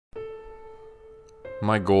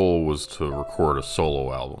My goal was to record a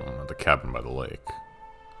solo album at the cabin by the lake.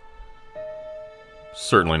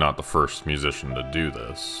 Certainly not the first musician to do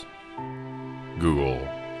this. Google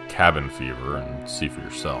cabin fever and see for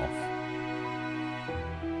yourself.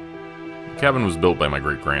 The cabin was built by my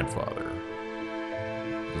great-grandfather.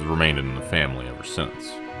 It has remained in the family ever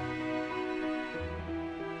since.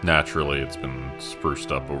 Naturally, it's been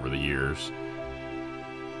spruced up over the years.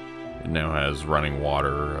 It now has running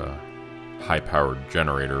water, a high-powered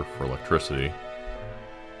generator for electricity,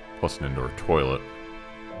 plus an indoor toilet.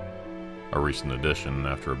 A recent addition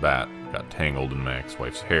after a bat got tangled in my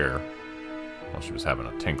ex-wife's hair while she was having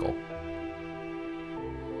a tinkle.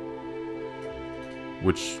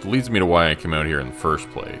 Which leads me to why I came out here in the first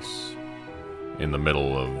place. In the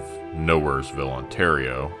middle of Nowheresville,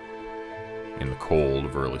 Ontario, in the cold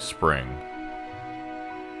of early spring.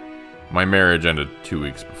 My marriage ended 2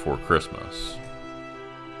 weeks before Christmas.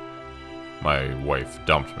 My wife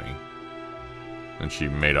dumped me, and she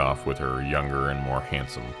made off with her younger and more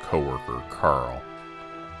handsome coworker, Carl.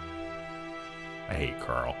 I hate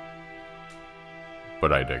Carl.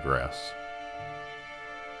 But I digress.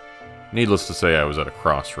 Needless to say, I was at a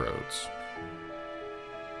crossroads.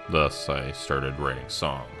 Thus, I started writing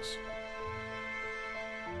songs.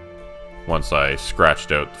 Once I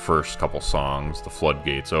scratched out the first couple songs, the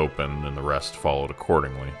floodgates opened and the rest followed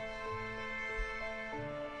accordingly.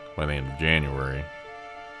 By the end of January,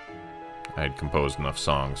 I had composed enough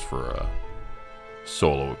songs for a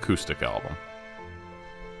solo acoustic album.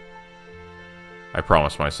 I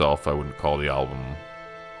promised myself I wouldn't call the album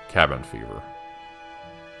Cabin Fever.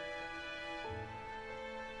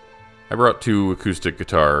 I brought 2 acoustic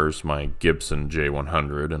guitars, my Gibson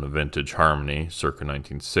J100 and a vintage Harmony circa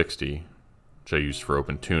 1960, which I used for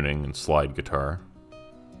open tuning and slide guitar.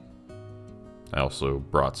 I also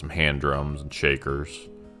brought some hand drums and shakers,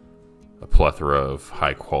 a plethora of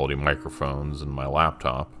high-quality microphones, and my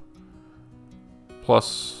laptop,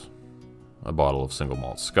 plus a bottle of single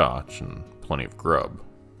malt scotch and plenty of grub.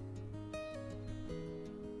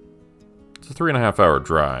 It's a 3.5-hour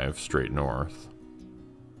drive straight north.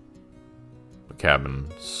 The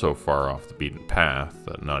cabin's so far off the beaten path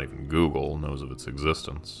that not even Google knows of its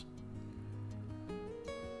existence.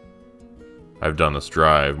 I've done this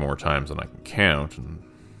drive more times than I can count, and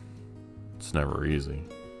it's never easy.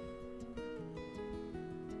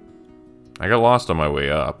 I got lost on my way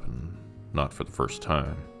up, and not for the first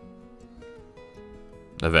time.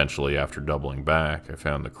 Eventually, after doubling back, I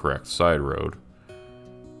found the correct side road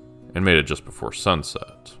and made it just before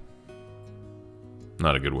sunset.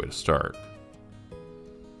 Not a good way to start.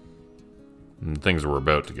 And things were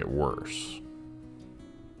about to get worse.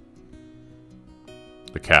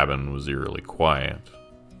 The cabin was eerily quiet.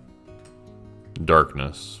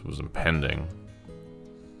 Darkness was impending.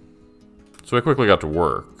 So I quickly got to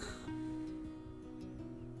work.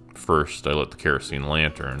 First, I lit the kerosene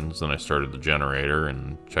lanterns, then I started the generator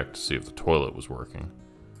and checked to see if the toilet was working.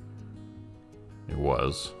 It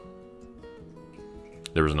was.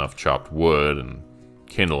 There was enough chopped wood and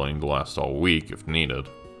kindling to last all week if needed.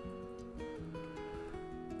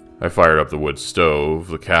 I fired up the wood stove,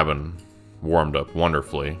 the cabin warmed up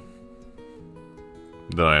wonderfully.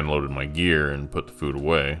 Then I unloaded my gear and put the food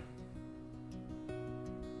away.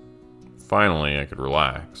 Finally, I could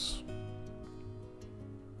relax.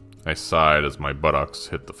 I sighed as my buttocks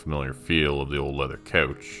hit the familiar feel of the old leather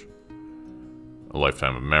couch. A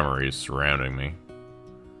lifetime of memories surrounding me.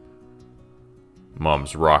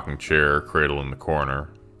 Mom's rocking chair cradled in the corner.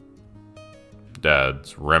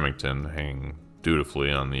 Dad's Remington hanging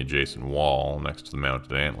dutifully on the adjacent wall next to the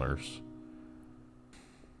mounted antlers.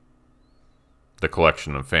 The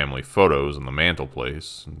collection of family photos on the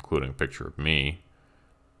mantelpiece, including a picture of me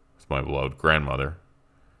with my beloved grandmother,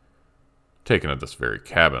 taken at this very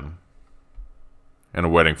cabin, and a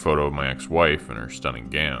wedding photo of my ex-wife in her stunning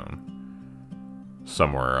gown,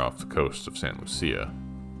 somewhere off the coast of St. Lucia.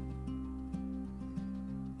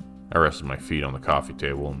 I rested my feet on the coffee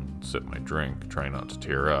table and sipped my drink, trying not to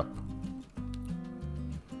tear up.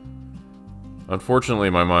 Unfortunately,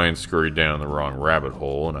 my mind scurried down the wrong rabbit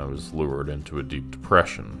hole, and I was lured into a deep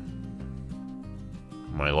depression.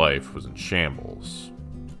 My life was in shambles.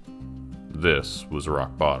 This was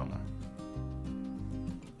rock bottom.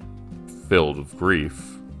 Filled with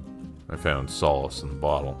grief, I found solace in the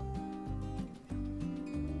bottle.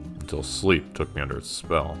 Until sleep took me under its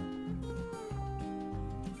spell.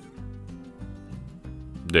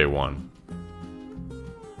 Day 1.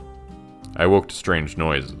 I woke to strange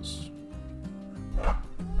noises.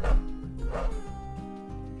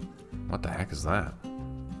 What the heck is that?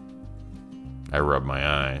 I rubbed my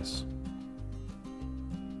eyes.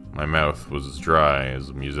 My mouth was as dry as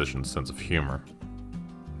a musician's sense of humor.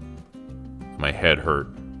 My head hurt.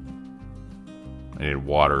 I needed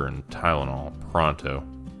water and Tylenol pronto.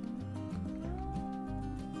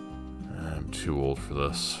 I'm too old for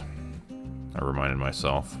this, I reminded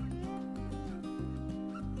myself.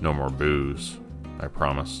 No more booze, I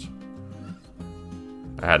promised.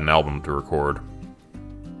 I had an album to record.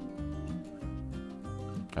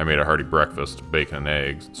 I made a hearty breakfast, bacon and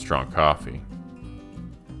eggs, and strong coffee.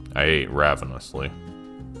 I ate ravenously.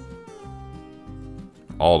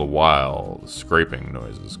 All the while, the scraping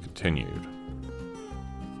noises continued,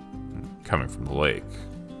 coming from the lake.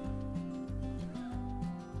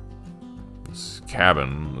 This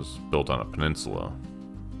cabin was built on a peninsula.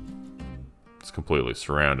 It's completely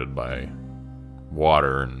surrounded by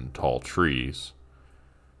water and tall trees.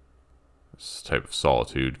 This type of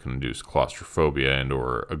solitude can induce claustrophobia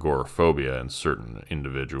and/or agoraphobia in certain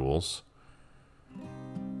individuals.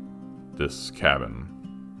 This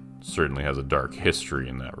cabin certainly has a dark history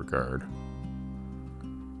in that regard.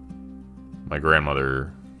 My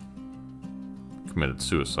grandmother committed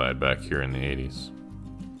suicide back here in the 80s.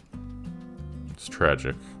 It's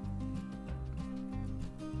tragic.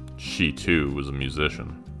 She, too, was a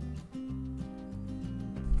musician.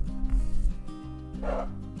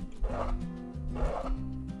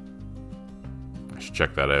 I should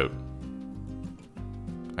check that out,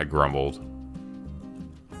 I grumbled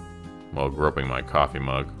while groping my coffee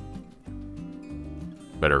mug.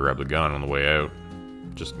 Better grab the gun on the way out,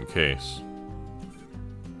 just in case.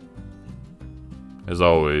 As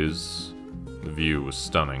always, the view was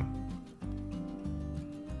stunning.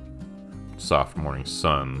 Soft morning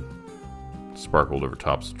sun sparkled over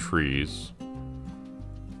tops of trees,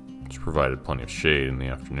 which provided plenty of shade in the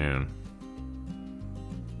afternoon.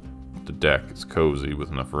 The deck is cozy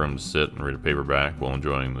with enough room to sit and read a paperback while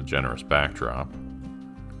enjoying the generous backdrop.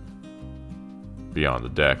 Beyond the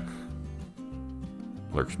deck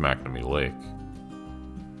lurks McNamee Lake.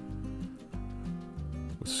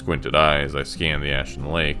 With squinted eyes, I scan the ashen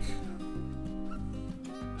lake.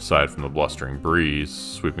 Aside from the blustering breeze,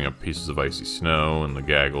 sweeping up pieces of icy snow and the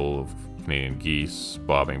gaggle of Canadian geese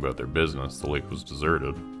bobbing about their business, the lake was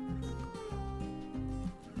deserted.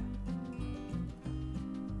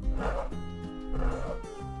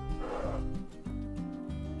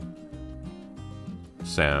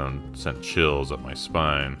 Sound sent chills up my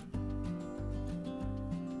spine,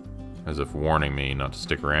 as if warning me not to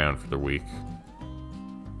stick around for the week.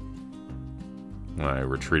 When I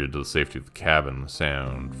retreated to the safety of the cabin, the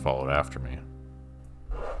sound followed after me.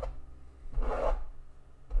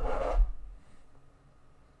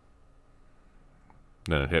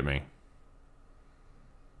 Then it hit me.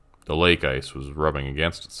 The lake ice was rubbing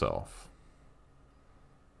against itself.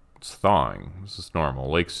 It's thawing. This is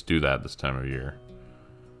normal. Lakes do that this time of year.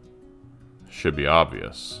 Should be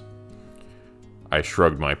obvious. I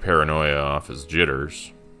shrugged my paranoia off as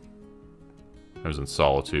jitters. I was in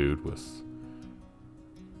solitude with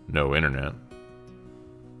no internet,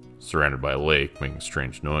 surrounded by a lake making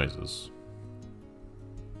strange noises.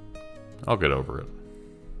 I'll get over it.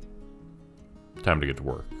 Time to get to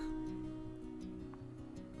work.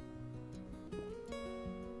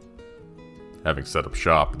 Having set up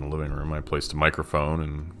shop in the living room, I placed a microphone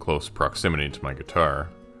in close proximity to my guitar.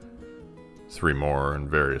 3 more in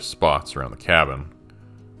various spots around the cabin,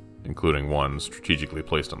 including one strategically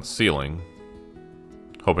placed on the ceiling,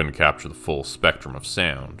 hoping to capture the full spectrum of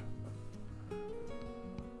sound.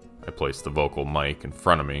 I placed the vocal mic in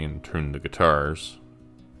front of me and tuned the guitars,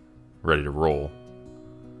 ready to roll.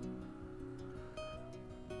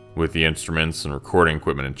 With the instruments and recording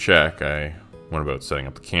equipment in check, I went about setting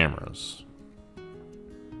up the cameras.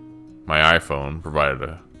 My iPhone provided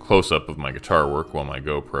a close-up of my guitar work while my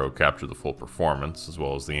GoPro captured the full performance, as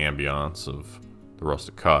well as the ambience of the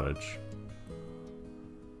rustic cottage.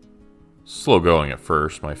 Slow going at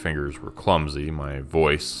first, my fingers were clumsy, my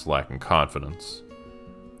voice lacking confidence.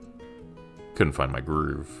 Couldn't find my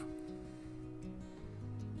groove.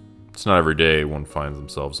 It's not every day one finds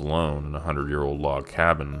themselves alone in a 100-year-old log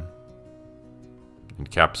cabin,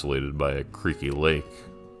 encapsulated by a creaky lake.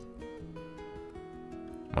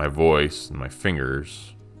 My voice and my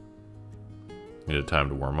fingers needed time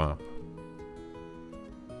to warm up.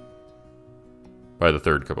 By the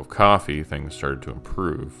 3rd cup of coffee, things started to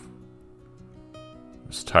improve. It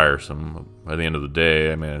was tiresome, but by the end of the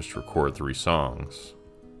day, I managed to record 3 songs.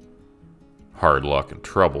 Hard Luck and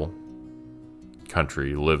Trouble,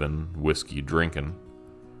 Country Livin', Whiskey Drinkin',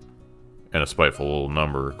 and a spiteful little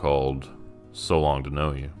number called So Long to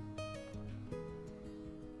Know You.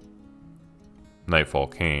 Nightfall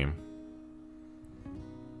came.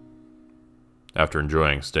 After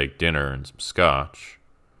enjoying a steak dinner and some scotch,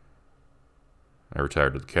 I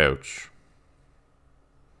retired to the couch.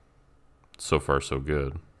 So far, so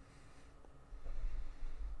good.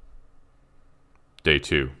 Day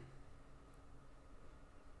 2.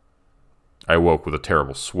 I awoke with a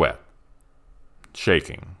terrible sweat,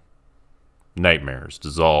 shaking. Nightmares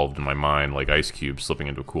dissolved in my mind like ice cubes slipping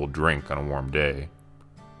into a cool drink on a warm day.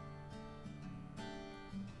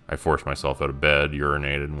 I forced myself out of bed,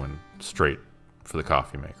 urinated, and went straight for the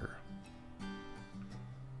coffee maker.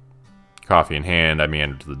 Coffee in hand, I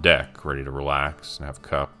meandered to the deck, ready to relax and have a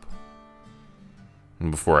cup.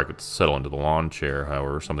 And before I could settle into the lawn chair,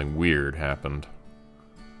 however, something weird happened.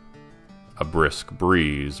 A brisk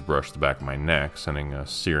breeze brushed the back of my neck, sending a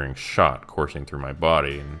searing shot coursing through my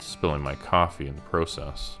body and spilling my coffee in the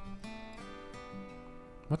process.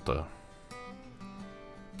 What the?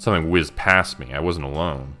 Something whizzed past me. I wasn't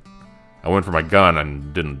alone. I went for my gun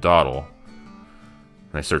and didn't dawdle.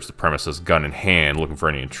 And I searched the premises, gun in hand, looking for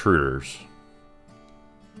any intruders.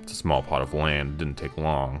 It's a small plot of land. It didn't take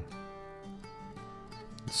long.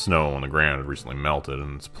 The snow on the ground had recently melted, and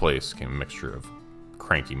in its place came a mixture of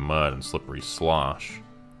cranky mud and slippery slosh.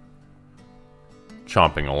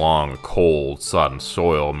 Chomping along the cold, sodden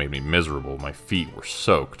soil made me miserable. My feet were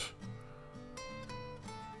soaked.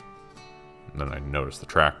 And then I noticed the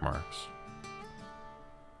track marks.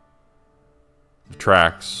 The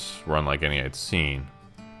tracks were unlike any I'd seen.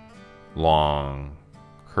 Long,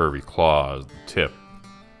 curvy claws, the tip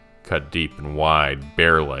cut deep and wide,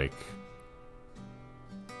 bear-like.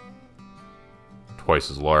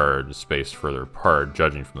 Twice as large, spaced further apart,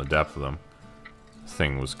 judging from the depth of them. The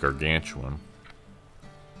thing was gargantuan.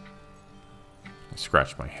 I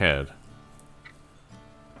scratched my head.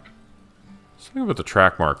 Something about the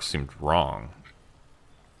track marks seemed wrong.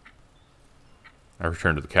 I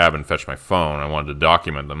returned to the cabin, fetched my phone. I wanted to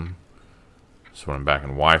document them, so when I'm back in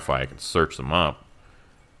Wi-Fi, I can search them up.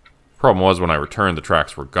 Problem was, when I returned, the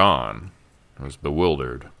tracks were gone. I was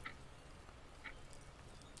bewildered.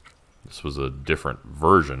 This was a different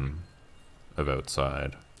version of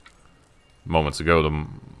outside. Moments ago, the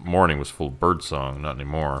morning was full of birdsong. Not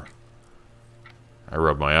anymore. I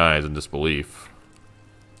rubbed my eyes in disbelief.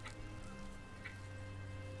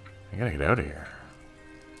 I gotta get out of here,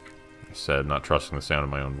 I said, not trusting the sound of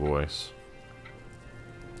my own voice.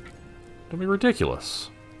 Don't be ridiculous,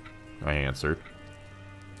 I answered.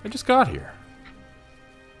 I just got here.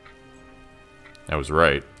 I was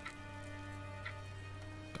right.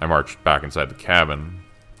 I marched back inside the cabin,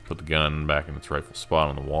 put the gun back in its rightful spot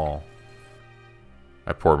on the wall.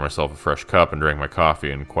 I poured myself a fresh cup and drank my coffee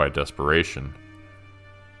in quiet desperation.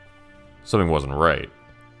 Something wasn't right.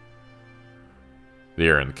 The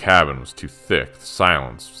air in the cabin was too thick, the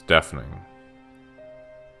silence was deafening.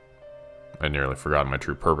 I'd nearly forgotten my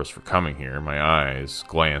true purpose for coming here. My eyes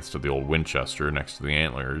glanced at the old Winchester next to the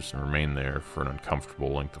antlers and remained there for an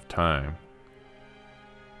uncomfortable length of time.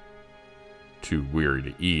 Too weary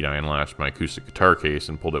to eat, I unlatched my acoustic guitar case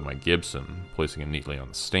and pulled out my Gibson, placing it neatly on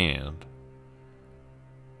the stand.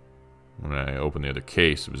 When I opened the other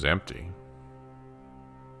case, it was empty.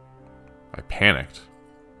 I panicked.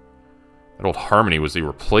 That old Harmony was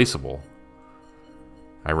irreplaceable.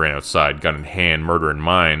 I ran outside, gun in hand, murder in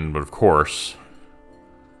mind, but of course,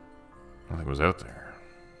 nothing was out there.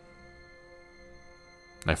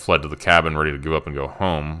 I fled to the cabin, ready to give up and go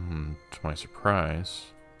home, and to my surprise,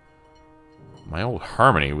 my old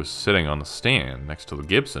Harmony was sitting on the stand next to the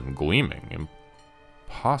Gibson, gleaming.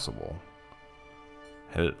 Impossible.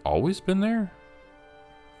 Had it always been there?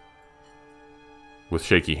 With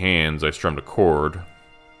shaky hands, I strummed a chord.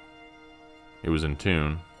 It was in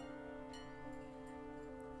tune.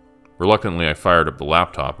 Reluctantly, I fired up the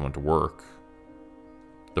laptop and went to work.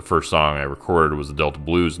 The first song I recorded was a Delta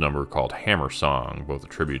Blues number called Hammer Song, both a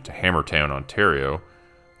tribute to Hammertown, Ontario,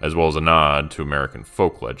 as well as a nod to American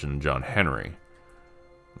folk legend John Henry.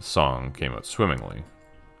 The song came out swimmingly.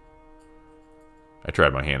 I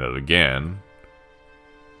tried my hand at it again,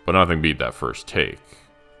 but nothing beat that first take.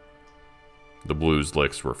 The blues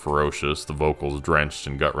licks were ferocious, the vocals drenched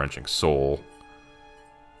in gut-wrenching soul.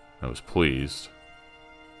 I was pleased.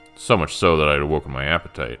 So much so that I'd awoken my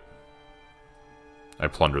appetite. I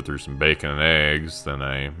plundered through some bacon and eggs, then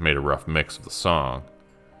I made a rough mix of the song.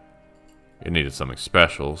 It needed something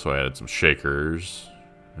special, so I added some shakers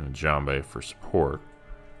and a djembe for support.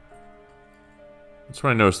 That's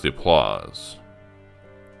when I noticed the applause.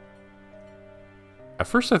 At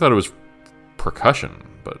first I thought it was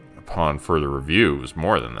percussion, but upon further review it was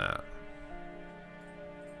more than that.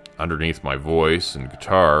 Underneath my voice and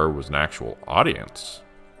guitar was an actual audience.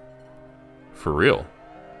 For real.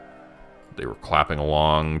 They were clapping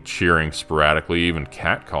along, cheering sporadically, even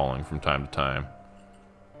catcalling from time to time.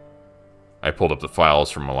 I pulled up the files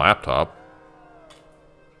from my laptop,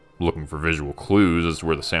 looking for visual clues as to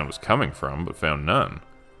where the sound was coming from, but found none.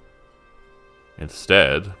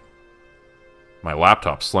 Instead, my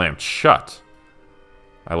laptop slammed shut.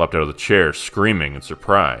 I leapt out of the chair, screaming in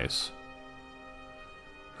surprise.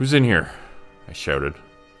 "Who's in here?" I shouted.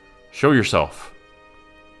 "Show yourself."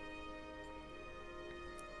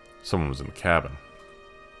 Someone was in the cabin.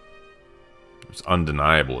 It was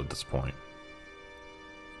undeniable at this point.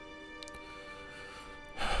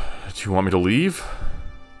 "Do you want me to leave?"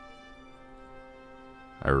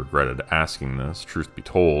 I regretted asking this. Truth be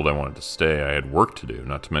told, I wanted to stay. I had work to do,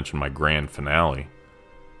 not to mention my grand finale.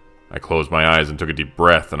 I closed my eyes and took a deep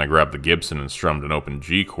breath, and I grabbed the Gibson and strummed an open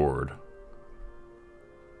G chord.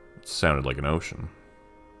 It sounded like an ocean.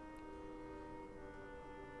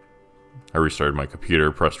 I restarted my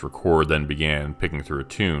computer, pressed record, then began picking through a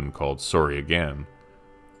tune called Sorry Again,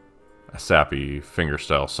 a sappy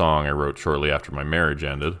fingerstyle song I wrote shortly after my marriage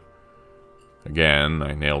ended. Again,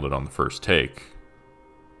 I nailed it on the first take.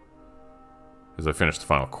 As I finished the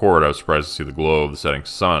final chord, I was surprised to see the glow of the setting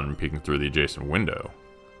sun peeking through the adjacent window.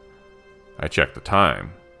 I checked the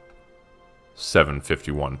time.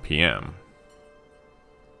 7:51 p.m.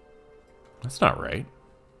 That's not right,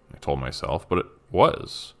 I told myself, but it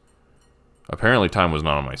was. Apparently time was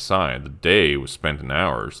not on my side. The day was spent in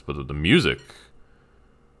hours, but the music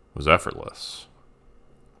was effortless.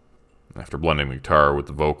 After blending the guitar with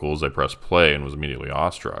the vocals, I pressed play and was immediately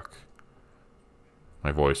awestruck.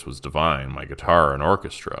 My voice was divine, my guitar an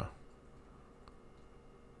orchestra.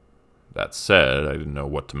 That said, I didn't know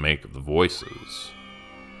what to make of the voices.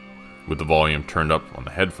 With the volume turned up on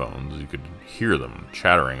the headphones, you could hear them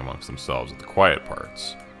chattering amongst themselves at the quiet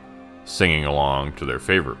parts, singing along to their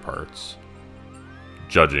favorite parts.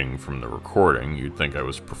 Judging from the recording, you'd think I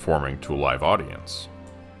was performing to a live audience.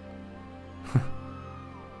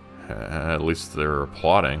 "At least they're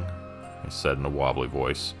applauding," I said in a wobbly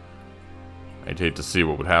voice. I'd hate to see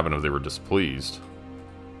what would happen if they were displeased.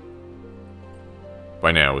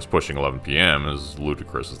 By now it was pushing 11 p.m., as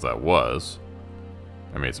ludicrous as that was.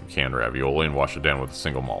 I made some canned ravioli and washed it down with a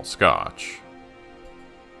single malt scotch.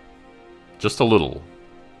 Just a little,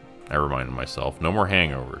 I reminded myself. No more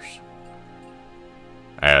hangovers.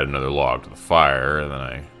 I added another log to the fire, and then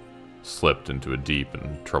I slipped into a deep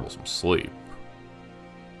and troublesome sleep.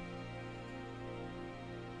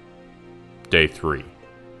 Day 3.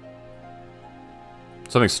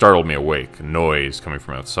 Something startled me awake, a noise coming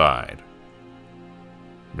from outside.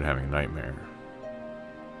 I've been having a nightmare.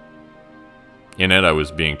 In it, I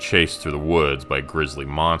was being chased through the woods by a grisly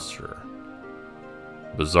monster.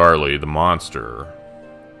 Bizarrely, the monster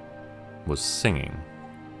was singing.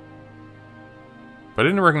 But I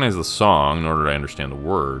didn't recognize the song, nor did I understand the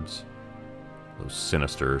words. Those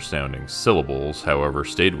sinister-sounding syllables, however,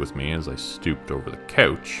 stayed with me as I stooped over the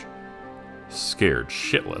couch, scared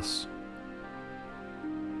shitless.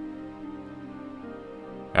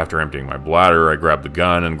 After emptying my bladder, I grabbed the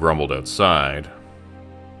gun and grumbled outside.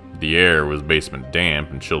 The air was basement damp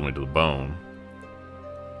and chilled me to the bone.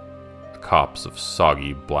 The copse of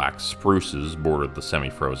soggy black spruces bordered the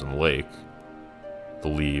semi-frozen lake, the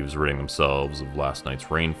leaves ridding themselves of last night's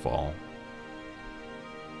rainfall.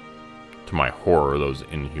 To my horror, those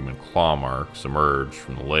inhuman claw marks emerged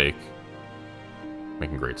from the lake,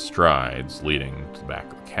 making great strides, leading to the back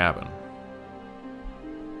of the cabin.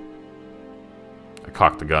 I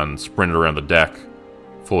cocked the gun and sprinted around the deck,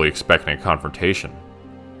 fully expecting a confrontation.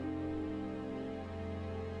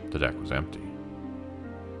 The deck was empty,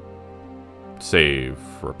 save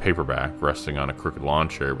for a paperback resting on a crooked lawn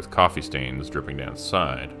chair with coffee stains dripping down its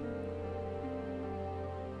side.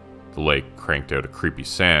 The lake cranked out a creepy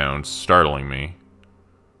sound, startling me,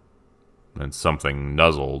 and something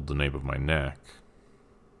nuzzled the nape of my neck.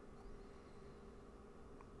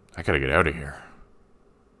 "I gotta get out of here,"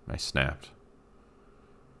 I snapped.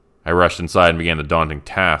 I rushed inside and began the daunting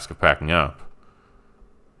task of packing up.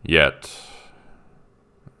 Yet,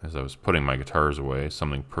 as I was putting my guitars away,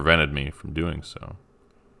 something prevented me from doing so.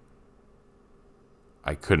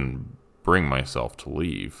 I couldn't bring myself to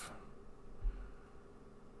leave.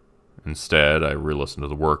 Instead, I re-listened to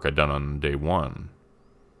the work I'd done on day 1.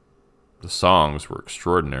 The songs were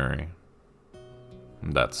extraordinary.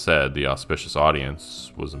 That said, the auspicious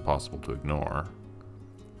audience was impossible to ignore.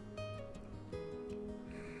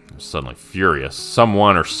 I was suddenly furious.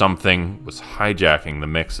 Someone or something was hijacking the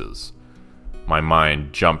mixes. My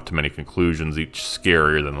mind jumped to many conclusions, each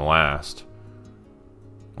scarier than the last.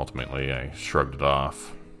 Ultimately, I shrugged it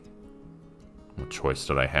off. What choice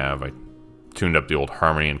did I have? I tuned up the old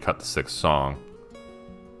harmony and cut the sixth song.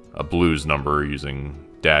 A blues number using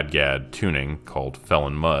dadgad tuning called Fell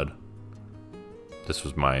in Mud. This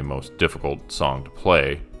was my most difficult song to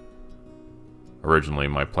play. Originally,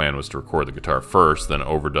 my plan was to record the guitar first, then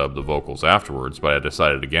overdub the vocals afterwards, but I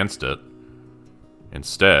decided against it.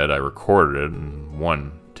 Instead, I recorded it in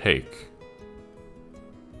one take.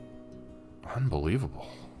 Unbelievable.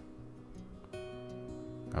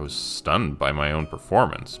 I was stunned by my own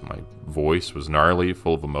performance. My voice was gnarly,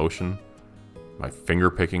 full of emotion. My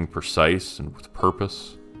finger-picking precise and with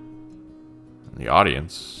purpose. And the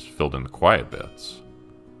audience filled in the quiet bits.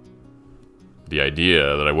 The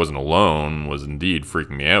idea that I wasn't alone was indeed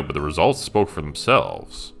freaking me out, but the results spoke for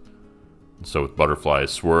themselves. And so with butterflies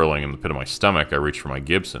swirling in the pit of my stomach, I reached for my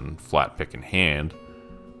Gibson, flat pick in hand,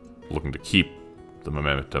 looking to keep the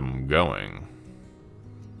momentum going.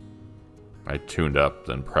 I tuned up,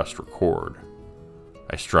 then pressed record.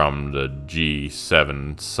 I strummed a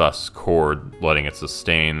G7 sus chord, letting it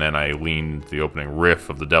sustain, then I leaned the opening riff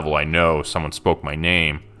of The Devil I Know. Someone spoke my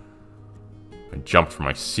name. I jumped from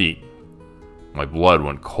my seat. My blood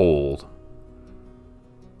went cold.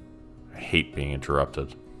 I hate being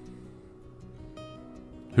interrupted.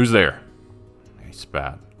 "Who's there?" I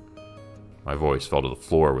spat. My voice fell to the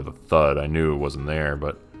floor with a thud. I knew it wasn't there,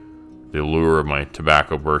 but the allure of my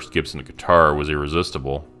tobacco-burst Gibson guitar was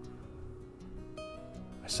irresistible.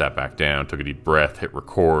 I sat back down, took a deep breath, hit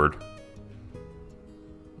record.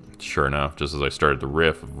 Sure enough, just as I started the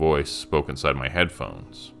riff, a voice spoke inside my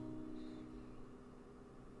headphones.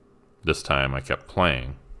 This time I kept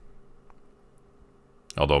playing.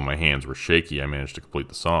 Although my hands were shaky, I managed to complete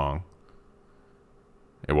the song.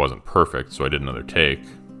 It wasn't perfect, so I did another take.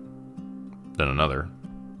 Then another.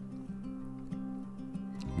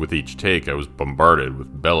 With each take, I was bombarded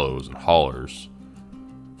with bellows and hollers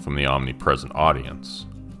from the omnipresent audience.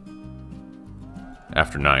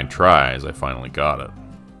 After 9 tries, I finally got it.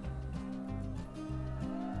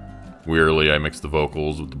 Wearily, I mixed the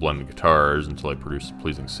vocals with the blended guitars until I produced a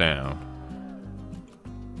pleasing sound.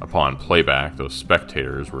 Upon playback, those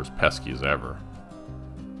spectators were as pesky as ever.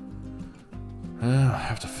 "I'll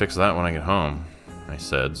have to fix that when I get home," I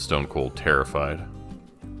said, stone cold terrified.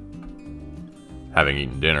 Having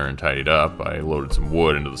eaten dinner and tidied up, I loaded some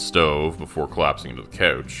wood into the stove before collapsing into the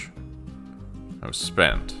couch. I was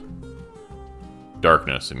spent.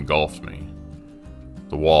 Darkness engulfed me.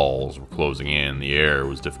 The walls were closing in, the air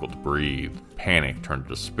was difficult to breathe, panic turned to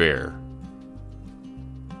despair.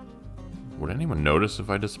 Would anyone notice if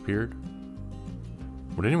I disappeared?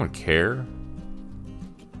 Would anyone care?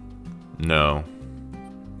 No.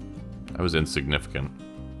 I was insignificant.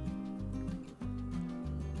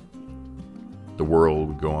 The world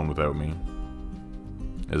would go on without me,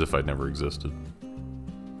 as if I'd never existed.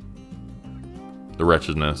 The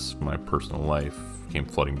wretchedness of my personal life came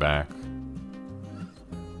flooding back.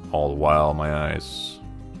 All the while, my eyes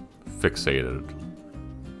fixated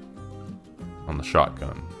on the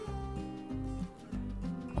shotgun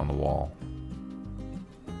on the wall.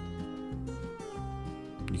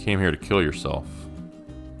 "You came here to kill yourself,"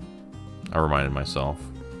 I reminded myself.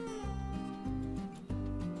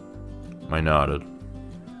 I nodded.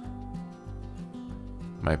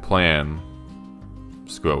 My plan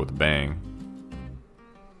was to go out with a bang.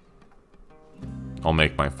 I'll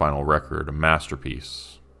make my final record a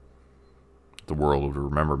masterpiece that the world would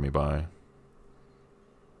remember me by.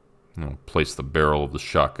 I'll place the barrel of the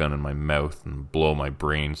shotgun in my mouth and blow my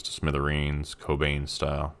brains to smithereens, Cobain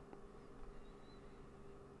style.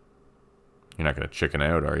 "You're not going to chicken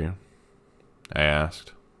out, are you?" I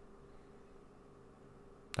asked.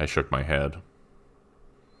 I shook my head.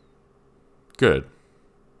 "Good.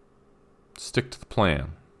 Stick to the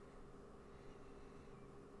plan."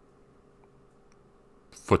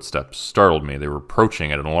 Footsteps startled me. They were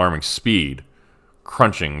approaching at an alarming speed,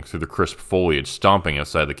 crunching through the crisp foliage, stomping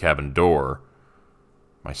outside the cabin door.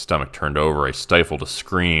 My stomach turned over. I stifled a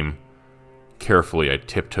scream. Carefully, I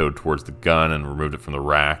tiptoed towards the gun and removed it from the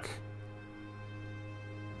rack.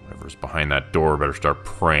 Whatever's behind that door better start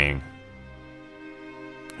praying.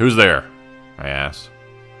 "Who's there?" I asked.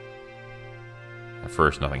 At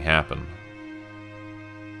first, nothing happened.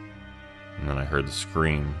 And then I heard the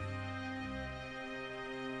scream.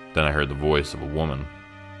 Then I heard the voice of a woman.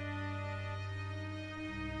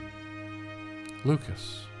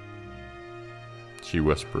 "Lucas," she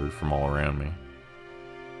whispered from all around me.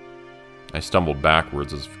 I stumbled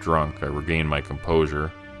backwards as if drunk. I regained my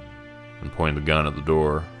composure and pointed the gun at the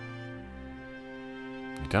door.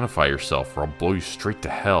 "Identify yourself or I'll blow you straight to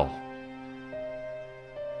hell."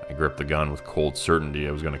 I gripped the gun with cold certainty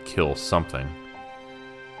I was going to kill something.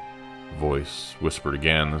 The voice whispered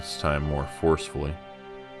again, this time more forcefully.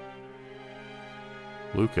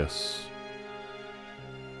 Lucas.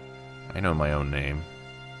 I know my own name.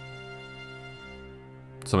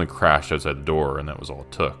 Something crashed outside the door, and that was all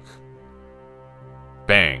it took.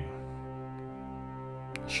 Bang!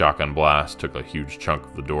 The shotgun blast took a huge chunk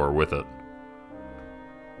of the door with it.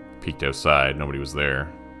 Peeked outside, nobody was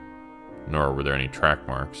there. Nor were there any track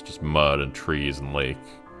marks, just mud and trees and lake.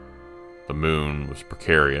 The moon was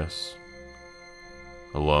precarious.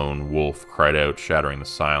 A lone wolf cried out, shattering the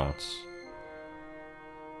silence.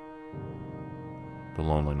 The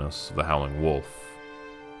loneliness of the howling wolf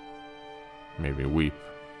made me weep.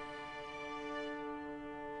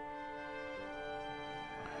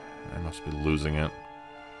 I must be losing it,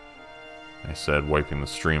 I said, wiping the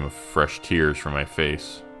stream of fresh tears from my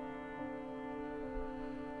face.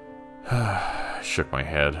 I shook my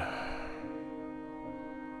head.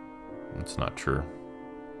 It's not true.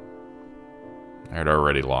 I had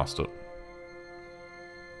already lost it.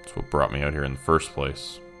 It's what brought me out here in the first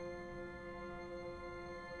place.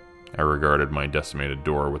 I regarded my decimated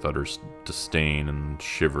door with utter disdain and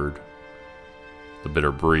shivered. The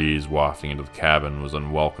bitter breeze wafting into the cabin was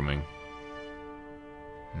unwelcoming.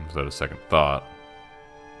 And without a second thought,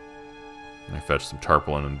 I fetched some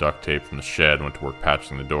tarpaulin and duct tape from the shed and went to work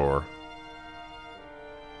patching the door.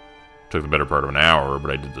 It took the better part of an hour,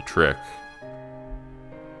 but I did the trick.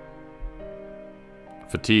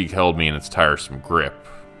 Fatigue held me in its tiresome grip.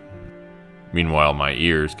 Meanwhile, my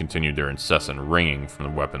ears continued their incessant ringing from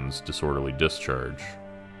the weapon's disorderly discharge.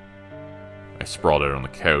 I sprawled out on the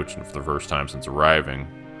couch, and for the first time since arriving,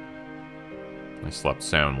 I slept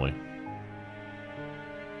soundly.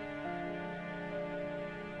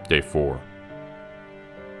 Day 4.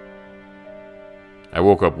 I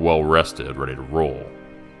woke up well-rested, ready to roll.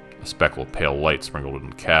 A speckle of pale light sprinkled in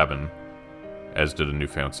the cabin, as did a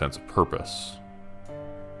newfound sense of purpose.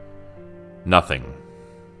 Nothing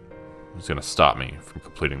was going to stop me from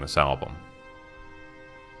completing this album.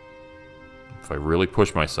 If I really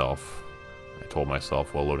push myself, I told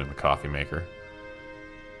myself while loading the coffee maker,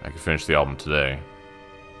 I could finish the album today.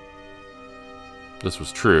 This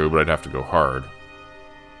was true, but I'd have to go hard.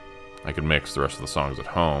 I could mix the rest of the songs at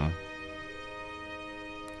home.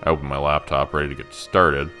 I opened my laptop, ready to get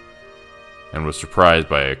started, and was surprised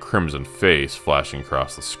by a crimson face flashing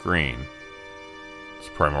across the screen. Its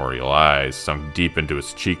primordial eyes sunk deep into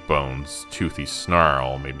its cheekbones. Toothy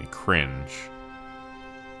snarl made me cringe.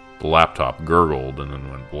 The laptop gurgled and then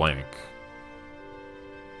went blank.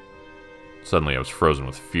 Suddenly I was frozen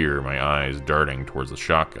with fear, my eyes darting towards the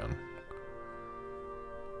shotgun.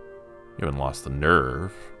 You haven't lost the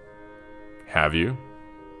nerve, have you?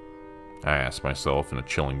 I asked myself in a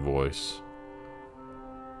chilling voice.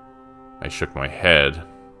 I shook my head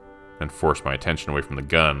and forced my attention away from the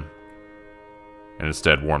gun, and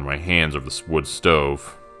instead warmed my hands over the wood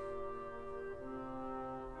stove.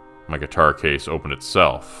 My guitar case opened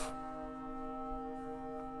itself.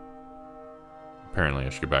 Apparently I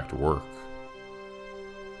should get back to work.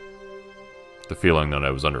 The feeling that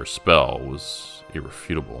I was under a spell was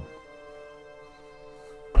irrefutable.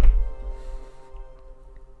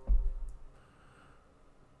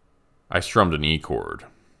 I strummed an E chord.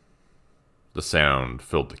 The sound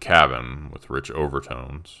filled the cabin with rich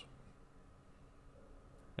overtones.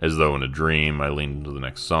 As though in a dream, I leaned into the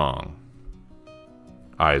next song.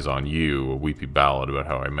 Eyes on You, a weepy ballad about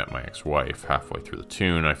how I met my ex-wife. Halfway through the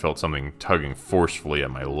tune, I felt something tugging forcefully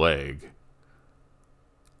at my leg.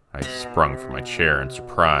 I sprung from my chair in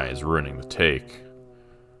surprise, ruining the take.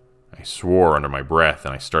 I swore under my breath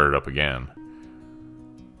and I started up again.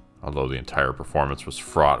 Although the entire performance was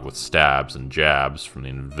fraught with stabs and jabs from the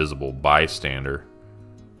invisible bystander,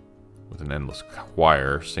 with an endless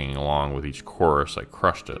choir singing along with each chorus, I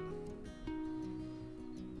crushed it.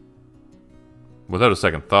 Without a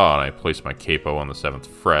second thought, I placed my capo on the 7th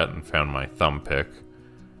fret and found my thumb pick.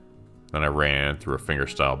 Then I ran through a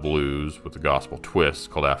fingerstyle blues with a gospel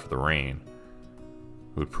twist called After the Rain,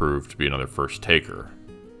 who would prove to be another first taker.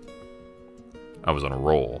 I was on a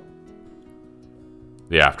roll.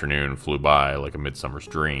 The afternoon flew by like a midsummer's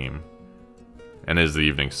dream, and as the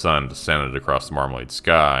evening sun descended across the marmalade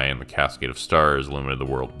sky and the cascade of stars illuminated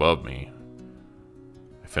the world above me,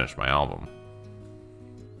 I finished my album.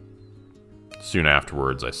 Soon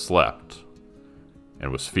afterwards, I slept,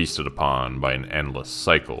 and was feasted upon by an endless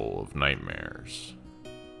cycle of nightmares.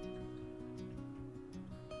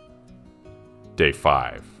 Day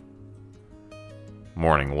 5.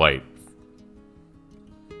 Morning light.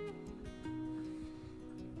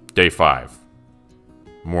 Day 5.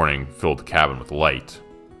 Morning filled the cabin with light.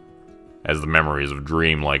 As the memories of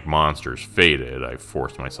dreamlike monsters faded, I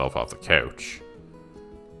forced myself off the couch.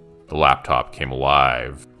 The laptop came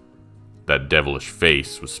alive. That devilish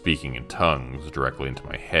face was speaking in tongues directly into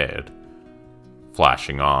my head,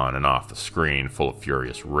 flashing on and off the screen full of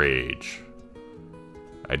furious rage.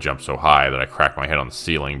 I jumped so high that I cracked my head on the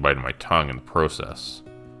ceiling, biting my tongue in the process.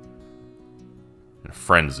 In a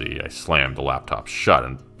frenzy, I slammed the laptop shut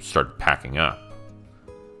and started packing up.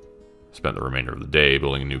 I spent the remainder of the day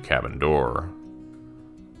building a new cabin door.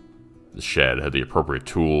 The shed had the appropriate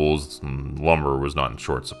tools, and lumber was not in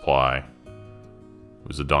short supply. It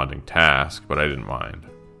was a daunting task, but I didn't mind.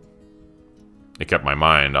 It kept my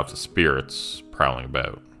mind off the spirits prowling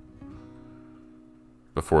about.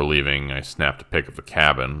 Before leaving, I snapped a pic of the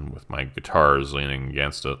cabin, with my guitars leaning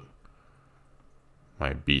against it.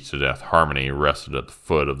 My beat-to-death harmony rested at the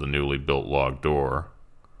foot of the newly built log door.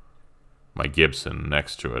 My Gibson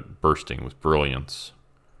next to it, bursting with brilliance.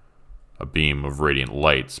 A beam of radiant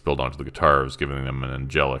light spilled onto the guitars, giving them an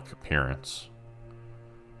angelic appearance.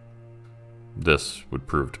 This would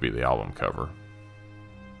prove to be the album cover.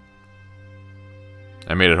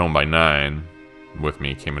 I made it home by 9. With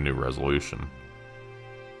me came a new resolution.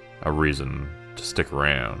 A reason to stick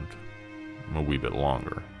around a wee bit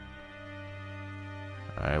longer.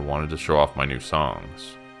 I wanted to show off my new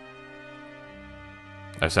songs.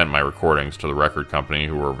 I sent my recordings to the record company,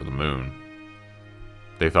 who were over the moon.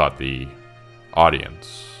 They thought the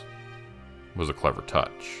audience was a clever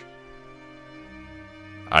touch.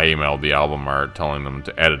 I emailed the album art telling them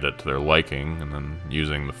to edit it to their liking, and then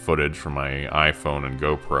using the footage from my iPhone and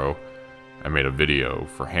GoPro, I made a video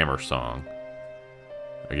for Hammer Song.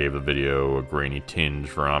 I gave the video a grainy tinge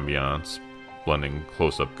for ambiance, blending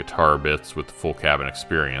close-up guitar bits with the full cabin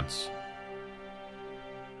experience.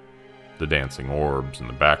 The dancing orbs in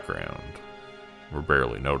the background were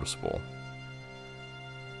barely noticeable.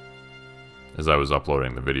 As I was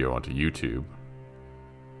uploading the video onto YouTube,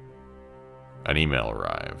 an email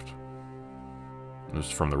arrived. It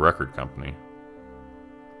was from the record company.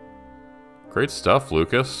 "Great stuff,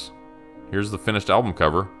 Lucas. Here's the finished album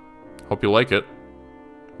cover. Hope you like it.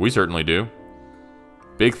 We certainly do.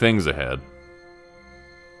 Big things ahead."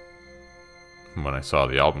 When I saw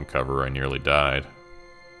the album cover, I nearly died.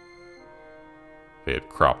 They had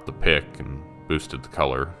cropped the pic and boosted the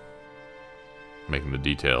color, making the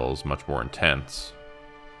details much more intense.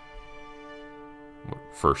 What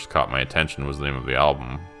first caught my attention was the name of the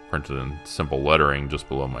album, printed in simple lettering just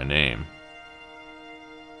below my name.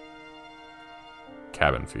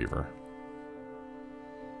 Cabin Fever.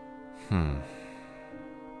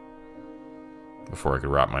 Before I could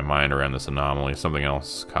wrap my mind around this anomaly, something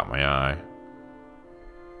else caught my eye.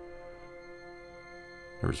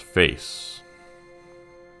 There was a face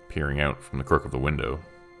peering out from the crook of the window,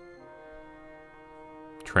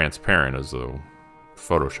 transparent as though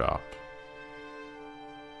photoshopped.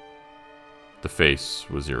 The face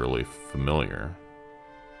was eerily familiar.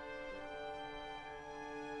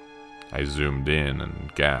 I zoomed in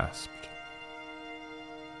and gasped.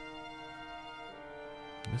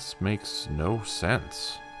 "This makes no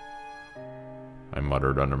sense," I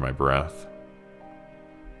muttered under my breath.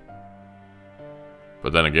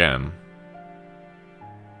 But then again,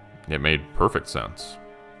 it made perfect sense.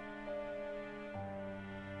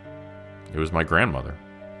 It was my grandmother.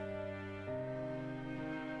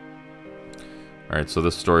 Alright, so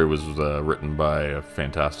this story was written by a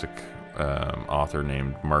fantastic author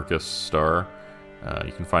named Marcus Starr.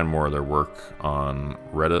 You can find more of their work on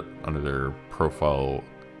Reddit under their profile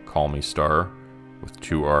Call Me Star with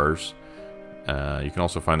 2 R's. You can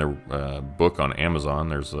also find their book on Amazon.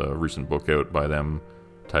 There's a recent book out by them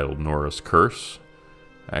titled Nora's Curse.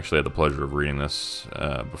 I actually had the pleasure of reading this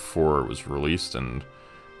before it was released, and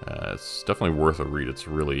it's definitely worth a read. It's a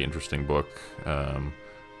really interesting book.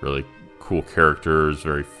 Really cool characters,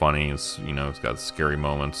 very funny. It's got scary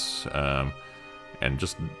moments, and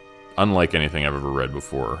just unlike anything I've ever read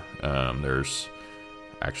before. There's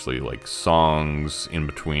actually like songs in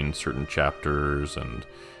between certain chapters, and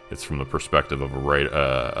it's from the perspective of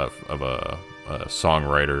a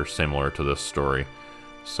songwriter similar to this story.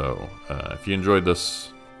 So if you enjoyed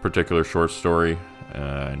this particular short story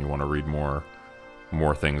and you want to read more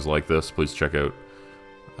things like this, please check out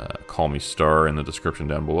Call Me Star in the description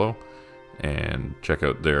down below, and check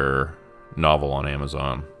out their novel on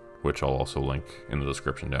Amazon, which I'll also link in the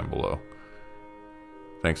description down below.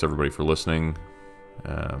 Thanks everybody for listening.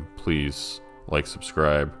 Please like,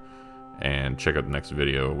 subscribe, and check out the next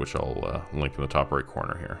video, which I'll link in the top right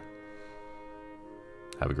corner here.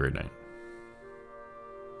 Have a great night.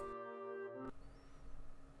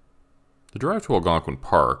 The drive to Algonquin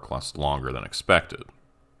Park lasted longer than expected.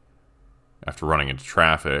 After running into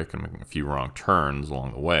traffic and making a few wrong turns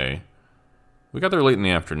along the way, we got there late in the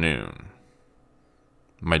afternoon.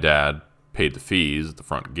 My dad paid the fees at the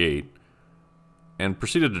front gate and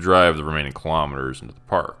proceeded to drive the remaining kilometers into the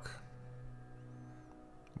park.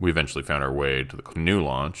 We eventually found our way to the canoe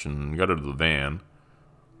launch and got out of the van,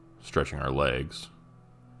 stretching our legs.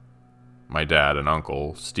 My dad and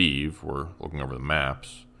uncle, Steve, were looking over the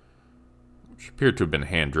maps, which appeared to have been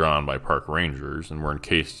hand-drawn by park rangers and were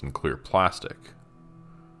encased in clear plastic.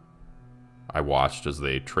 I watched as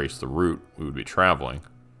they traced the route we would be traveling.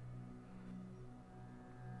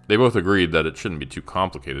 They both agreed that it shouldn't be too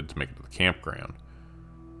complicated to make it to the campground,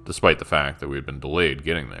 despite the fact that we had been delayed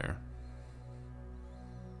getting there.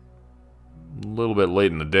 A little bit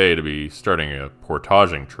late in the day to be starting a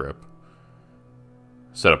portaging trip,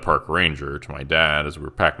 said a park ranger to my dad as we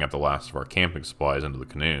were packing up the last of our camping supplies into the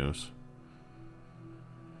canoes.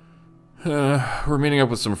 We're meeting up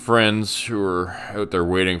with some friends who are out there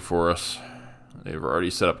waiting for us. They've already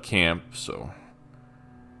set up camp, so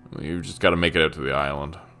we've just got to make it out to the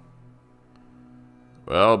island.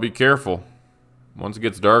 Well, be careful. Once it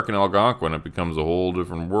gets dark in Algonquin, it becomes a whole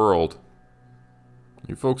different world.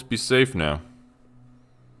 You folks be safe now.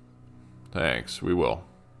 Thanks, we will.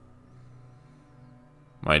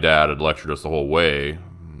 My dad had lectured us the whole way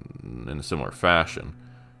in a similar fashion,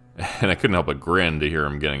 and I couldn't help but grin to hear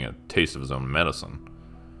him getting a taste of his own medicine.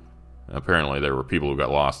 Apparently there were people who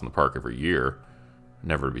got lost in the park every year,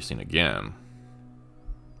 never to be seen again.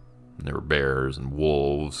 There were bears and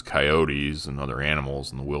wolves, coyotes, and other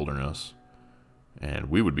animals in the wilderness, and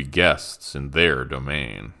we would be guests in their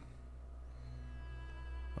domain.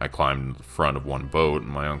 I climbed into the front of one boat,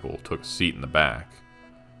 and my uncle took a seat in the back.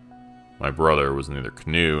 My brother was in the other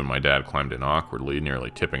canoe, and my dad climbed in awkwardly, nearly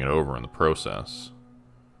tipping it over in the process.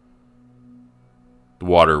 The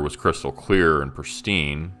water was crystal clear and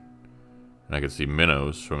pristine, and I could see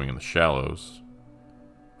minnows swimming in the shallows,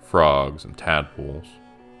 frogs and tadpoles.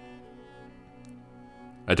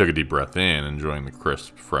 I took a deep breath in, enjoying the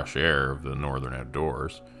crisp, fresh air of the northern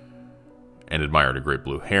outdoors, and admired a great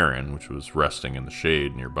blue heron which was resting in the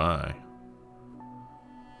shade nearby.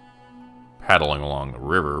 Paddling along the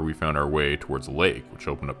river, we found our way towards a lake which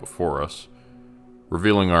opened up before us,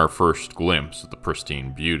 revealing our first glimpse at the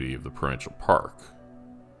pristine beauty of the provincial park.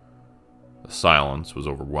 The silence was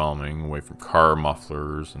overwhelming, away from car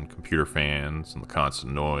mufflers and computer fans and the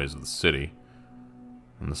constant noise of the city,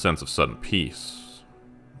 and the sense of sudden peace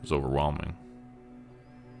was overwhelming.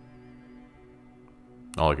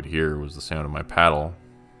 All I could hear was the sound of my paddle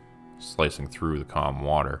slicing through the calm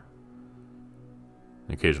water,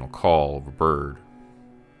 the occasional call of a bird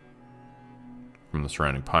from the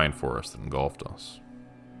surrounding pine forest that engulfed us.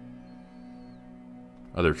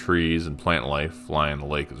 Other trees and plant life lie in the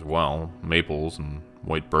lake as well, maples and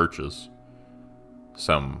white birches.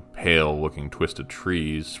 Some pale-looking twisted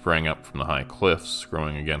trees sprang up from the high cliffs,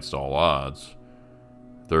 growing against all odds,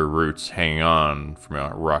 their roots hanging on from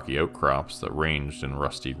rocky outcrops that ranged in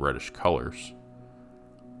rusty reddish colors.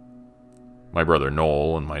 My brother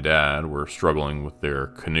Noel and my dad were struggling with their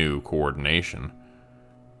canoe coordination.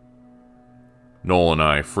 Noel and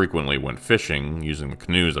I frequently went fishing using the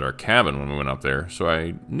canoes at our cabin when we went up there, so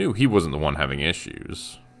I knew he wasn't the one having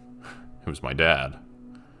issues. It was my dad.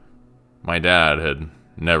 My dad had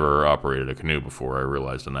never operated a canoe before, I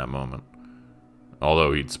realized in that moment.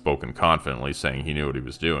 Although he'd spoken confidently, saying he knew what he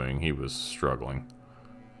was doing, he was struggling.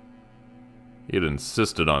 He had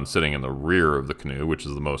insisted on sitting in the rear of the canoe, which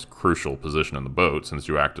is the most crucial position in the boat since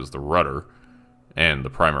you act as the rudder and the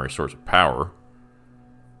primary source of power.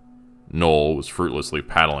 Noel was fruitlessly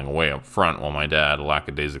paddling away up front while my dad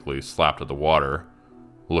lackadaisically slapped at the water,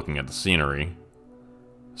 looking at the scenery,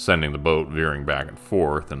 sending the boat veering back and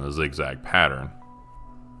forth in a zigzag pattern.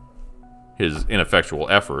 His ineffectual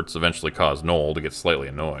efforts eventually caused Noel to get slightly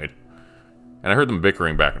annoyed, and I heard them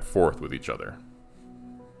bickering back and forth with each other.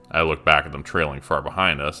 I looked back at them trailing far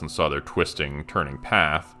behind us and saw their twisting, turning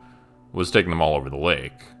path was taking them all over the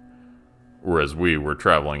lake, whereas we were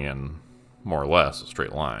traveling in more or less a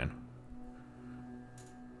straight line.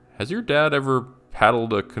 Has your dad ever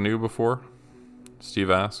paddled a canoe before?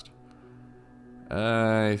 Steve asked.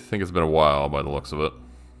 I think it's been a while by the looks of it.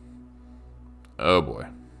 Oh boy.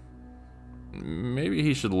 Maybe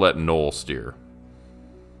he should let Noel steer.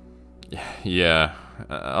 Yeah,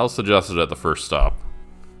 I'll suggest it at the first stop.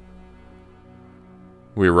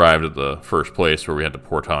 We arrived at the first place where we had to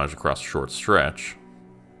portage across a short stretch.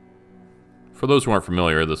 For those who aren't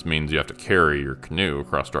familiar, this means you have to carry your canoe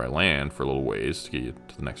across dry land for a little ways to get you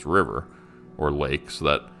to the next river or lake so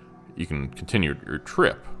that you can continue your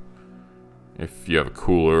trip. If you have a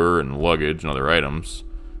cooler and luggage and other items,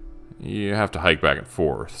 You have to hike back and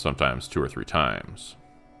forth, sometimes 2 or 3 times.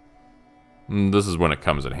 This is when it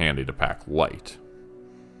comes in handy to pack light.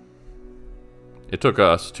 It took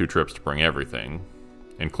us 2 trips to bring everything,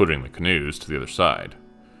 including the canoes, to the other side.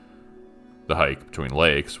 The hike between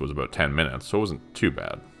lakes was about 10 minutes, so it wasn't too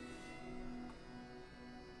bad.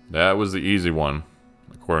 That was the easy one,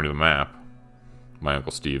 according to the map, my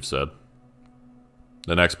Uncle Steve said.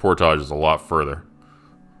 The next portage is a lot further.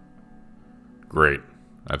 Great,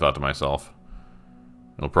 I thought to myself.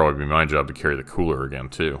 It'll probably be my job to carry the cooler again,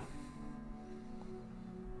 too.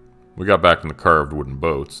 We got back in the carved wooden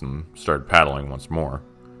boats and started paddling once more.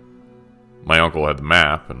 My uncle had the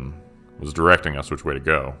map and was directing us which way to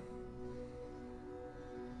go,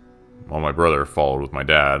 while my brother followed with my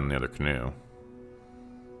dad in the other canoe.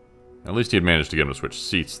 At least he had managed to get him to switch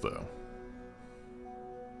seats, though.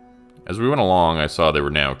 As we went along, I saw they were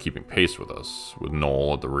now keeping pace with us, with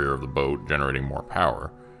Noel at the rear of the boat generating more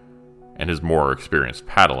power, and his more experienced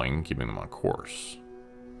paddling keeping them on course.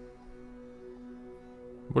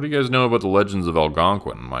 "What do you guys know about the legends of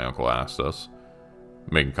Algonquin?" my uncle asked us,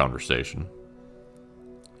 making conversation.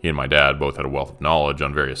 He and my dad both had a wealth of knowledge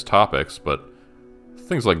on various topics, but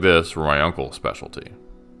things like this were my uncle's specialty.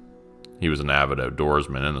 He was an avid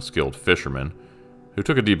outdoorsman and a skilled fisherman who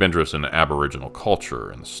took a deep interest in Aboriginal culture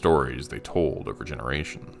and the stories they told over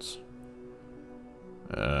generations.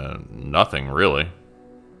 Nothing, really.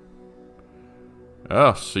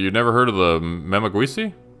 "Oh, so you've never heard of the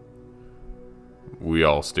Memagwisi?" We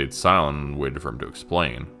all stayed silent and waited for him to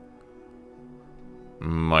explain.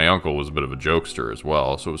 My uncle was a bit of a jokester as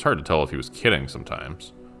well, so it was hard to tell if he was kidding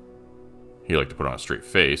sometimes. He liked to put on a straight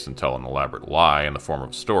face and tell an elaborate lie in the form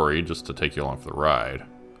of a story just to take you along for the ride.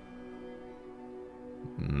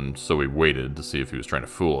 So we waited to see if he was trying to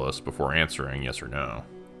fool us before answering yes or no.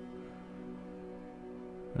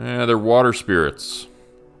 They're water spirits.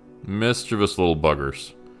 Mischievous little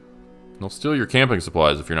buggers. They'll steal your camping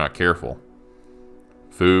supplies if you're not careful.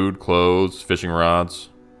 Food, clothes, fishing rods,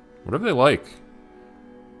 whatever they like.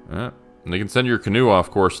 And they can send your canoe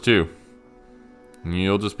off course too.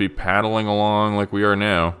 You'll just be paddling along like we are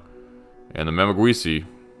now, and the Memagwisi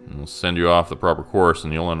will send you off the proper course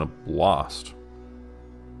and you'll end up lost.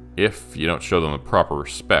 If you don't show them the proper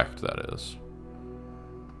respect, that is.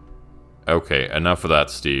 Okay, enough of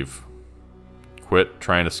that, Steve. Quit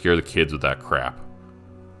trying to scare the kids with that crap.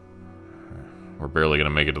 We're barely going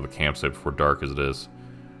to make it to the campsite before dark as it is.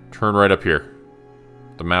 Turn right up here.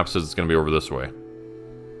 The map says it's going to be over this way.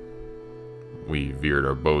 We veered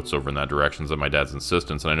our boats over in that direction at my dad's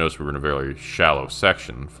insistence, and I noticed we were in a very shallow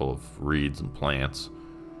section full of reeds and plants.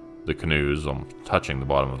 The canoes almost touching the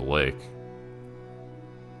bottom of the lake.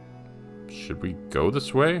 Should we go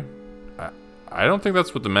this way? I don't think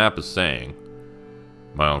that's what the map is saying.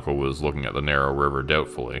 My uncle was looking at the narrow river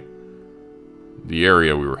doubtfully. The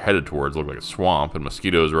area we were headed towards looked like a swamp, and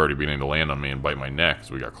mosquitoes were already beginning to land on me and bite my neck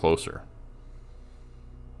as we got closer.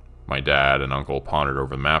 My dad and uncle pondered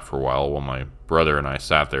over the map for a while my brother and I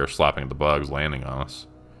sat there slapping at the bugs landing on us.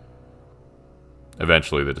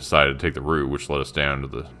 Eventually they decided to take the route which led us down to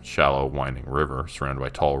the shallow, winding river surrounded by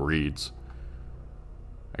tall reeds.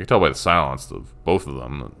 I could tell by the silence of both of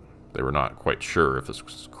them that they were not quite sure if this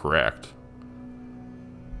was correct.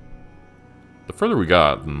 The further we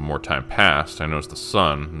got, and the more time passed, I noticed the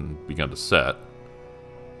sun had begun to set.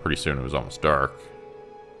 Pretty soon it was almost dark.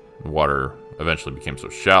 The water eventually became so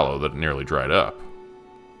shallow that it nearly dried up.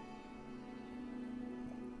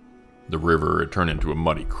 The river had turned into a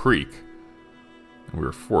muddy creek, and we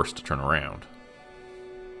were forced to turn around.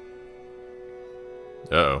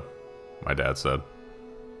 "Uh-oh," my dad said.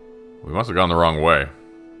 "We must have gone the wrong way.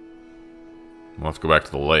 We'll have to go back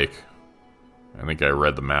to the lake. I think I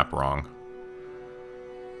read the map wrong."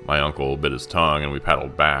 My uncle bit his tongue and we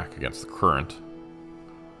paddled back against the current.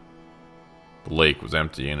 The lake was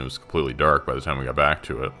empty and it was completely dark by the time we got back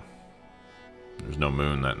to it. There was no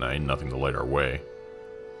moon that night, nothing to light our way.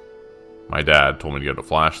 My dad told me to get a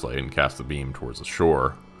flashlight and cast the beam towards the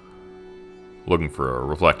shore, looking for a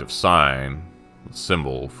reflective sign, a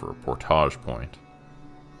symbol for a portage point.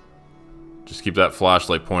 "Just keep that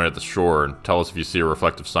flashlight pointed at the shore and tell us if you see a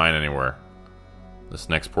reflective sign anywhere. This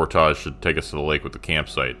next portage should take us to the lake with the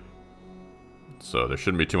campsite, so there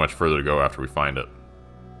shouldn't be too much further to go after we find it."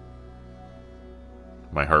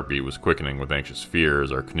 My heartbeat was quickening with anxious fear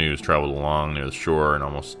as our canoes traveled along near the shore in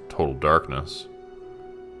almost total darkness.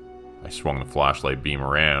 I swung the flashlight beam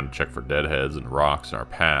around to check for deadheads and rocks in our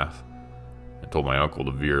path, and told my uncle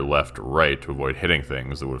to veer left or right to avoid hitting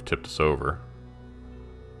things that would have tipped us over.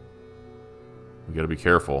 "We gotta be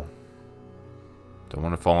careful. Don't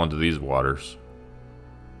want to fall into these waters."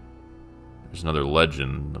 There's another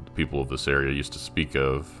legend that the people of this area used to speak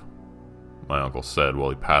of, my uncle said while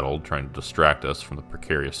he paddled, trying to distract us from the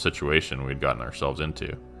precarious situation we'd gotten ourselves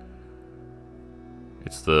into.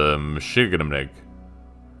 It's the Meshigadamnig.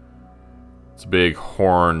 It's a big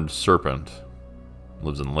horned serpent.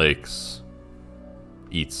 Lives in lakes.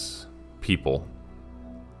 Eats people.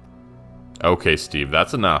 Okay, Steve,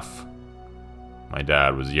 that's enough. My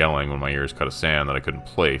dad was yelling when my ears cut a sound that I couldn't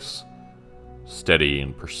place. Steady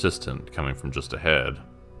and persistent, coming from just ahead.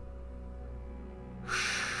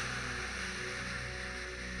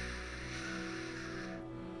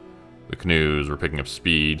 The canoes were picking up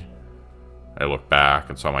speed. I looked back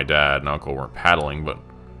and saw my dad and uncle weren't paddling, but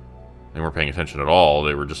they weren't paying attention at all.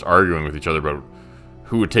 They were just arguing with each other about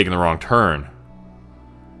who had taken the wrong turn.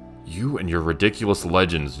 You and your ridiculous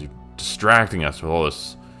legends, you're distracting us with all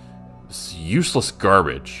this useless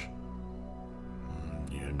garbage.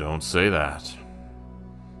 You don't say that.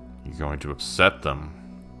 You're going to upset them.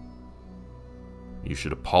 You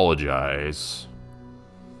should apologize.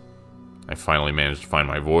 I finally managed to find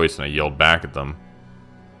my voice and I yelled back at them.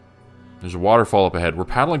 There's a waterfall up ahead. We're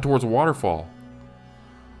paddling towards a waterfall.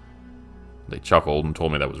 They chuckled and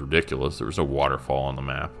told me that was ridiculous. There was no waterfall on the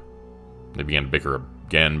map. They began to bicker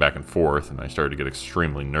again back and forth, and I started to get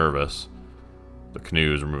extremely nervous. The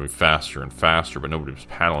canoes were moving faster and faster, but nobody was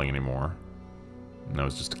paddling anymore. And I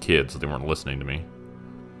was just a kid, so they weren't listening to me.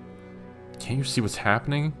 Can't you see what's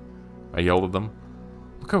happening? I yelled at them.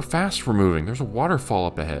 Look how fast we're moving. There's a waterfall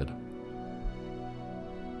up ahead.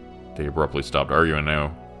 They abruptly stopped arguing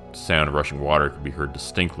now. The sound of rushing water could be heard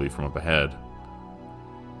distinctly from up ahead.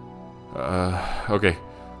 Okay.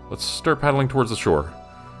 Let's start paddling towards the shore.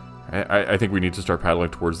 I think we need to start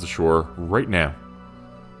paddling towards the shore right now.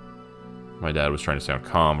 My dad was trying to sound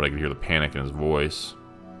calm, but I could hear the panic in his voice.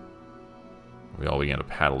 We all began to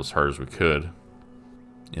paddle as hard as we could.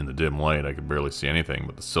 In the dim light, I could barely see anything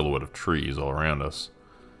but the silhouette of trees all around us,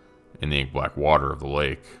 in the ink-black water of the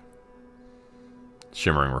lake.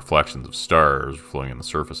 Shimmering reflections of stars were floating on the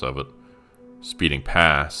surface of it, speeding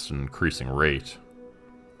past at an increasing rate.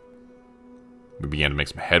 We began to make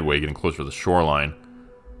some headway, getting closer to the shoreline,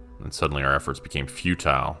 and suddenly our efforts became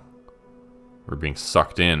futile. We were being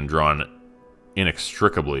sucked in, drawn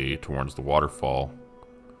inextricably towards the waterfall.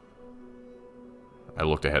 I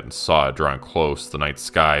looked ahead and saw it drawing close. The night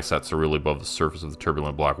sky sat surreally above the surface of the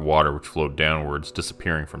turbulent black water which flowed downwards,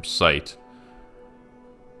 disappearing from sight.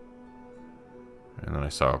 And then I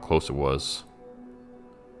saw how close it was.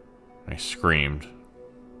 I screamed.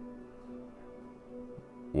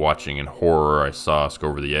 Watching in horror, I saw us go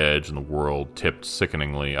over the edge and the world tipped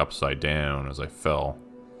sickeningly upside down as I fell.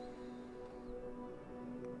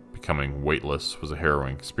 Becoming weightless was a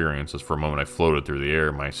harrowing experience as for a moment I floated through the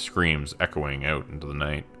air, my screams echoing out into the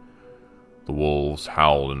night. The wolves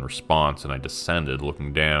howled in response and I descended,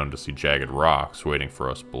 looking down to see jagged rocks waiting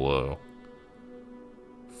for us below.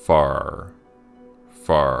 Far,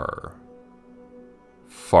 far,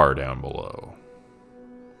 far down below.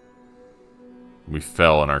 We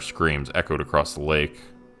fell and our screams echoed across the lake.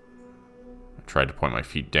 I tried to point my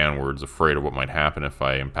feet downwards, afraid of what might happen if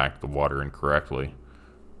I impacted the water incorrectly.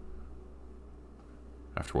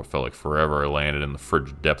 After what felt like forever, I landed in the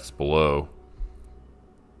frigid depths below.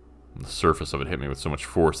 And the surface of it hit me with so much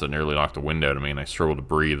force that it nearly knocked the wind out of me, and I struggled to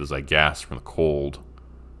breathe as I gasped from the cold,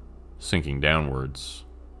 sinking downwards.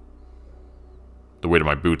 The weight of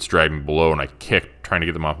my boots dragged me below, and I kicked, trying to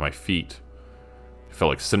get them off my feet. It felt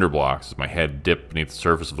like cinder blocks as my head dipped beneath the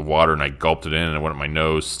surface of the water, and I gulped it in, and it went up my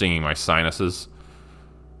nose, stinging my sinuses.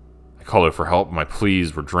 I called out for help, and my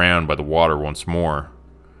pleas were drowned by the water once more.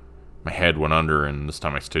 My head went under, and this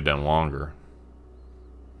time I stayed down longer.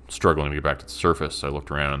 Struggling to get back to the surface, I looked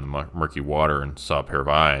around in the murky water and saw a pair of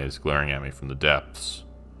eyes glaring at me from the depths.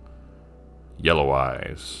 Yellow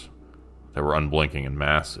eyes that were unblinking and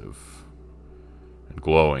massive, and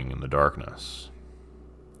glowing in the darkness.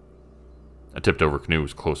 A tipped-over canoe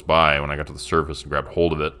was close by. When I got to the surface and grabbed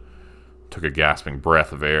hold of it, took a gasping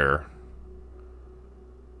breath of air.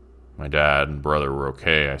 My dad and brother were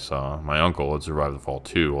okay, I saw. My uncle had survived the fall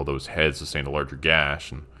too, although his head sustained a larger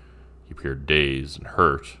gash, and he appeared dazed and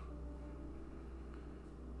hurt.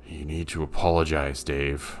 You need to apologize,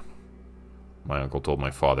 Dave, my uncle told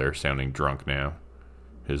my father, sounding drunk now.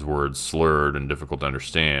 His words slurred and difficult to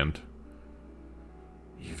understand.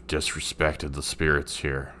 You've disrespected the spirits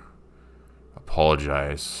here.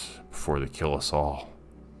 Apologize before they kill us all.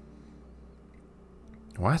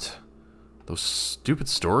 What? Those stupid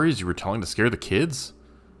stories you were telling to scare the kids?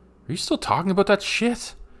 Are you still talking about that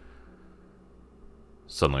shit?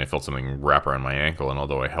 Suddenly I felt something wrap around my ankle, and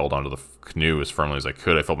although I held onto the canoe as firmly as I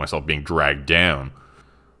could, I felt myself being dragged down.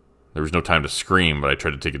 There was no time to scream, but I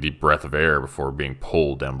tried to take a deep breath of air before being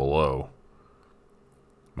pulled down below.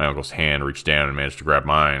 My uncle's hand reached down and managed to grab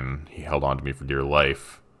mine. He held on to me for dear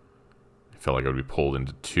life. I felt like I would be pulled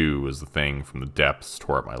into two as the thing from the depths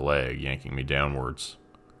tore at my leg, yanking me downwards.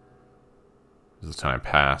 As the time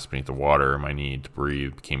passed beneath the water, my need to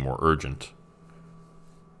breathe became more urgent.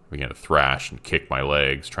 I began to thrash and kick my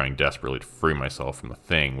legs, trying desperately to free myself from the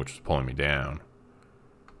thing which was pulling me down.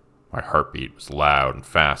 My heartbeat was loud and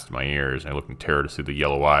fast in my ears, and I looked in terror to see the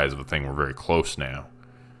yellow eyes of the thing were very close now.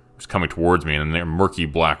 It was coming towards me, and in the murky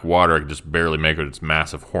black water I could just barely make out its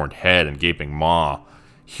massive horned head and gaping maw.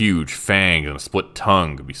 Huge fangs and a split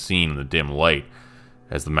tongue could be seen in the dim light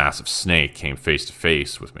as the massive snake came face to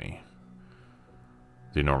face with me.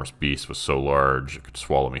 The enormous beast was so large it could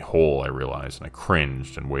swallow me whole, I realized, and I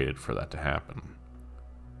cringed and waited for that to happen,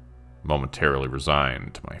 momentarily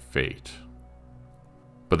resigned to my fate.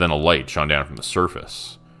 But then a light shone down from the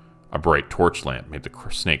surface. A bright torch lamp made the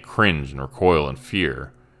snake cringe and recoil in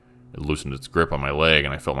fear. It loosened its grip on my leg,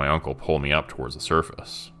 and I felt my uncle pull me up towards the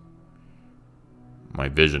surface. My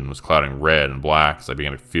vision was clouding red and black as I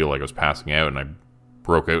began to feel like I was passing out, and I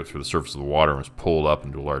broke out through the surface of the water and was pulled up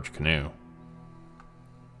into a large canoe.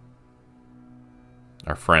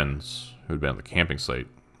 Our friends, who had been at the camping site,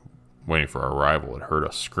 waiting for our arrival, had heard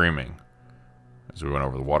us screaming as we went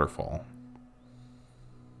over the waterfall.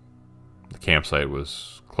 The campsite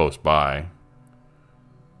was close by.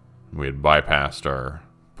 We had bypassed our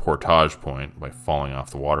portage point by falling off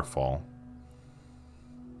the waterfall.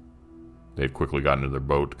 They had quickly gotten into their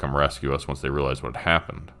boat to come rescue us once they realized what had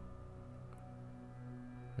happened.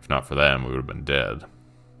 If not for them, we would have been dead.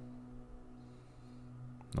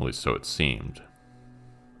 At least so it seemed.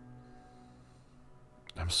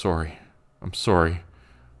 I'm sorry. I'm sorry.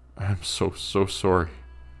 I'm so sorry.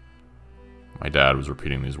 My dad was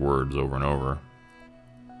repeating these words over and over.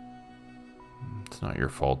 It's not your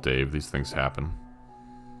fault, Dave. These things happen.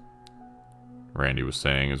 Randy was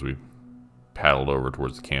saying as we paddled over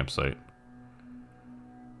towards the campsite.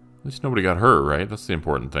 At least nobody got hurt, right? That's the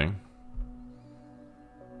important thing.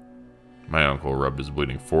 My uncle rubbed his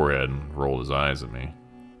bleeding forehead and rolled his eyes at me.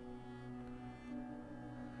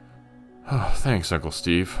 Oh, thanks, Uncle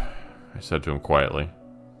Steve, I said to him quietly.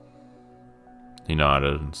 He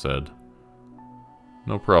nodded and said,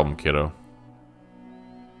 No problem, kiddo.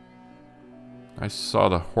 I saw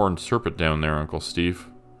the horned serpent down there, Uncle Steve.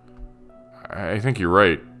 I think you're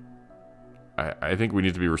right. I think we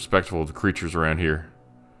need to be respectful of the creatures around here.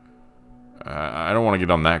 I don't want to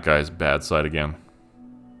get on that guy's bad side again.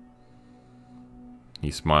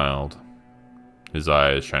 He smiled, his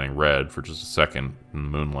eyes shining red for just a second in the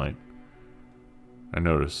moonlight. I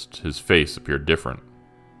noticed his face appeared different,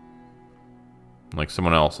 like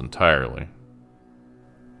someone else entirely.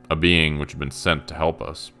 A being which had been sent to help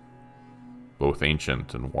us, both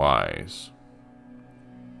ancient and wise.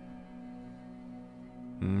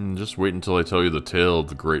 Just wait until I tell you the tale of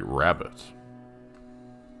the Great Rabbit.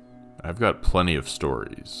 I've got plenty of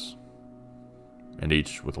stories, and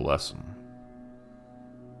each with a lesson.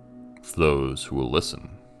 For those who will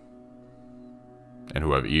listen, and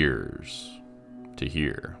who have ears to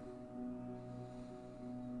hear.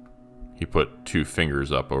 He put 2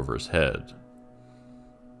 fingers up over his head,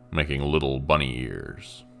 making little bunny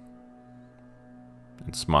ears,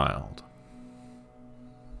 and smiled.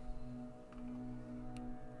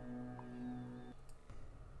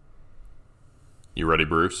 You ready,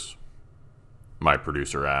 Bruce? My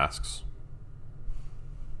producer asks.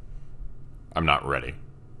 I'm not ready.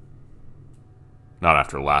 Not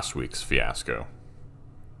after last week's fiasco.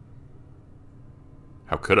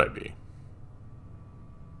 How could I be?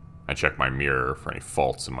 I check my mirror for any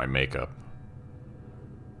faults in my makeup,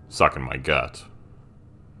 suck in my gut,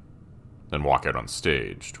 then walk out on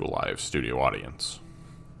stage to a live studio audience.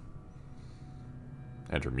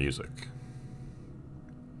 Enter music.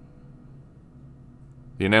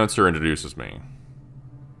 The announcer introduces me.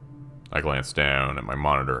 I glance down at my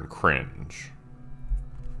monitor and cringe.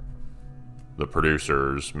 The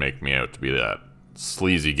producers make me out to be that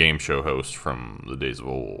sleazy game show host from the days of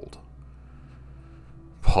old.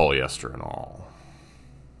 Polyester and all.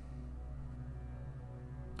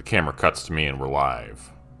 The camera cuts to me and we're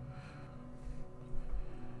live.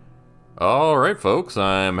 Alright, folks,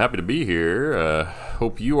 I'm happy to be here.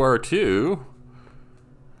 Hope you are too.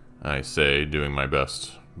 I say, doing my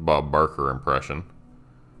best Bob Barker impression.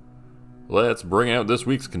 Let's bring out this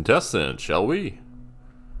week's contestant, shall we?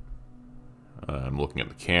 I'm looking at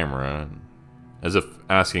the camera, as if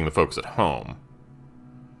asking the folks at home.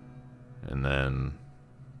 And then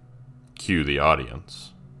cue the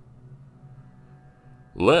audience.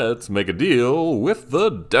 Let's make a deal with the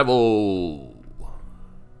devil.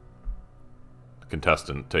 The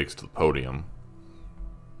contestant takes to the podium.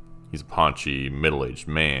 He's a paunchy, middle-aged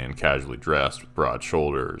man, casually dressed with broad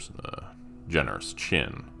shoulders and a generous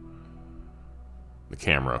chin. The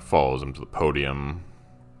camera follows him to the podium.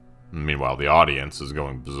 Meanwhile, the audience is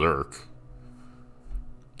going berserk.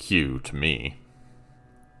 Cue to me.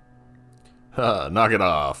 "Ha, knock it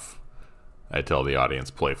off," I tell the audience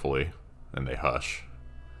playfully, and they hush.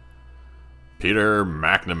 "Peter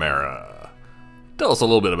McNamara, tell us a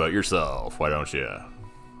little bit about yourself, why don't you?"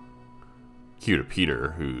 Cue to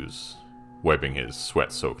Peter, who's wiping his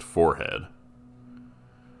sweat-soaked forehead.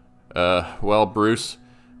 Well, Bruce,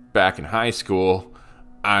 back in high school,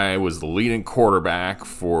 I was the leading quarterback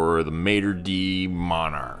for the Mater D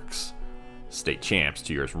Monarchs, state champs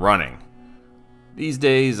 2 years running. These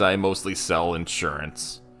days, I mostly sell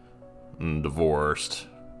insurance. I'm divorced,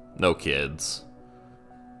 no kids.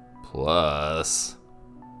 Plus,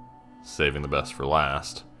 saving the best for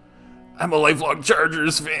last, I'm a lifelong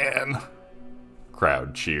Chargers fan.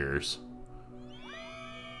 Crowd cheers.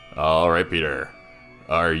 All right, Peter.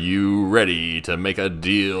 Are you ready to make a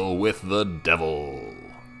deal with the devil?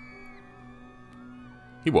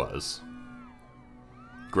 He was.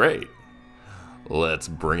 Great. Let's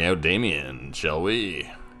bring out Damien, shall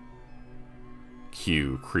we?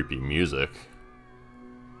 Cue creepy music.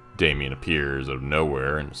 Damien appears out of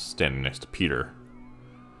nowhere and is standing next to Peter.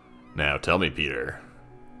 Now tell me, Peter,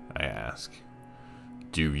 I ask,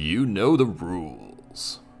 do you know the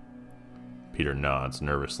rules? Peter nods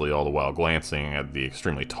nervously, all the while glancing at the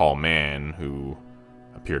extremely tall man who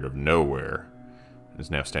appeared out of nowhere and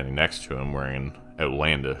is now standing next to him wearing an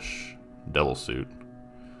outlandish devil suit.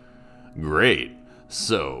 Great.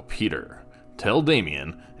 So, Peter, tell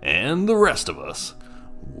Damien and the rest of us,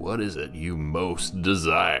 what is it you most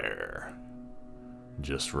desire?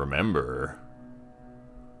 Just remember,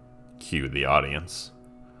 cue the audience,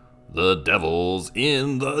 the devil's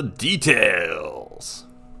in the details.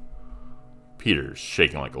 Peter's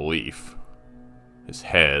shaking like a leaf. His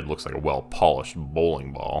head looks like a well-polished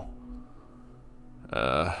bowling ball.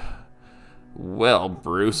 Well,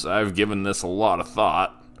 Bruce, I've given this a lot of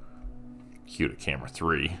thought. Cue to camera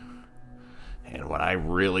 3. And what I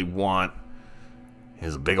really want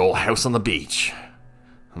is a big old house on the beach,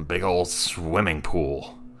 a big old swimming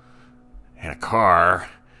pool, and a car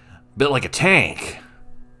built like a tank.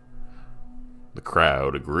 The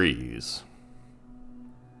crowd agrees.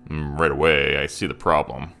 Right away, I see the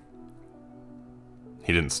problem.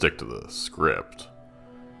 He didn't stick to the script.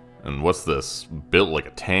 And what's this built like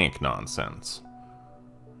a tank nonsense?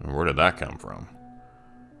 Where did that come from?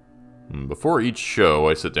 Before each show,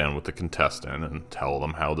 I sit down with the contestant and tell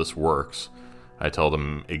them how this works. I tell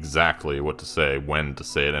them exactly what to say, when to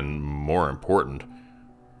say it, and more important,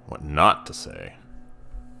 what not to say.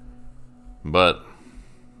 But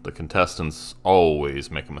the contestants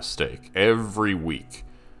always make a mistake, every week.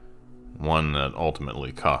 One that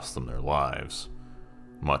ultimately costs them their lives,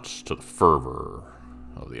 much to the fervor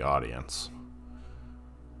of the audience.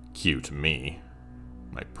 Cue to me.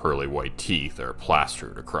 My pearly white teeth are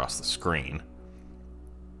plastered across the screen.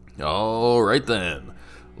 All right then,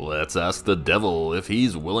 let's ask the devil if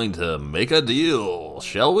he's willing to make a deal,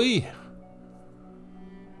 shall we?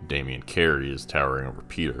 Damien Carey is towering over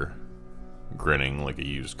Peter, grinning like a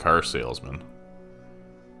used car salesman.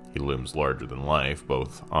 He looms larger than life,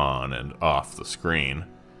 both on and off the screen.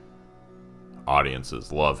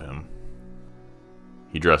 Audiences love him.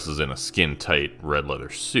 He dresses in a skin-tight red leather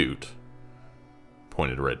suit,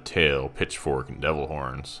 pointed red tail, pitchfork, and devil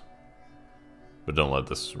horns. But don't let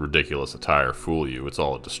this ridiculous attire fool you, it's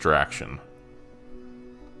all a distraction.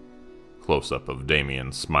 Close-up of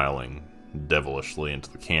Damien smiling devilishly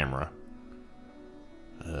into the camera.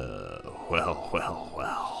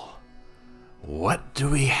 Well. What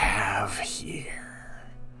do we have here?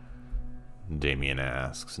 Damien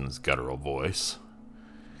asks in his guttural voice.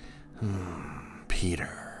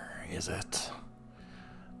 Peter, is it?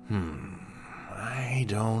 I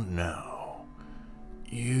don't know.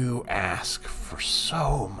 You ask for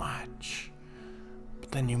so much,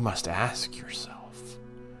 but then you must ask yourself,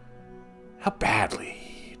 how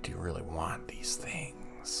badly do you really want these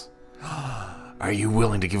things? Are you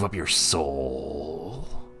willing to give up your soul?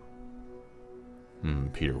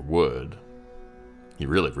 Peter would. He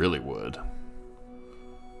really, really would.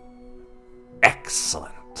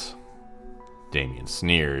 Excellent. Damien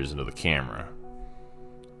sneers into the camera.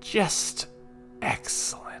 Just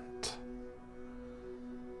excellent.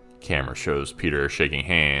 Camera shows Peter shaking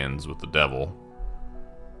hands with the devil.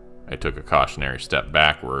 I took a cautionary step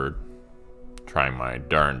backward, trying my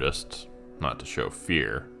darndest, not to show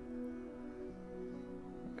fear.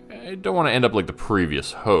 I don't want to end up like the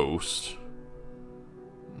previous host.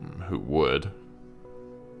 Who would?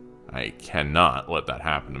 I cannot let that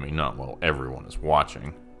happen to me, not while everyone is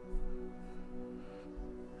watching.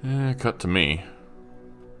 Cut to me.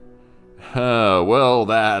 Well,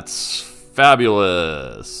 that's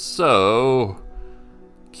fabulous. So,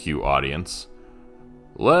 cue audience.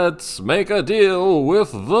 Let's make a deal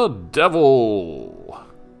with the devil.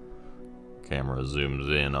 Camera zooms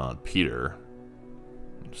in on Peter.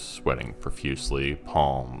 Sweating profusely,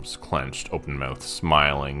 palms clenched, open mouth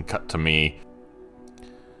smiling. Cut to me.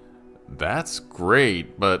 That's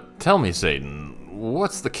great, but tell me, Satan,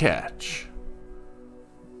 what's the catch?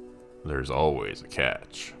 There's always a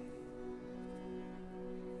catch.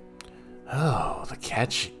 Oh, the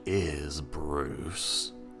catch is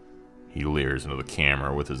Bruce. He leers into the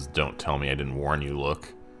camera with his "don't tell me I didn't warn you"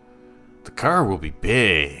 look. The car will be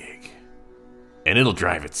big, and it'll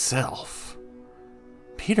drive itself.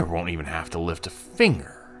 Peter won't even have to lift a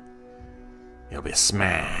finger. It'll be a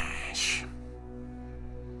smash.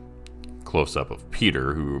 Close-up of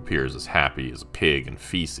Peter, who appears as happy as a pig in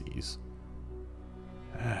feces.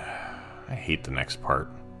 I hate the next part.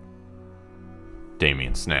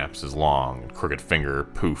 Damien snaps his long and crooked finger.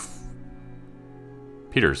 Poof.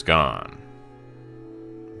 Peter's gone.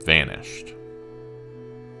 Vanished.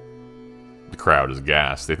 The crowd is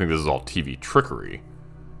aghast. They think this is all TV trickery.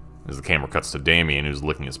 As the camera cuts to Damien, who's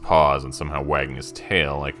licking his paws and somehow wagging his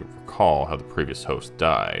tail, I can recall how the previous host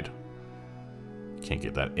died. Can't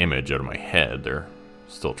get that image out of my head. They're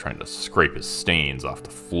still trying to scrape his stains off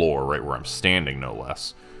the floor right where I'm standing, no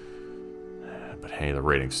less. But hey, the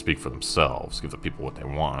ratings speak for themselves. Give the people what they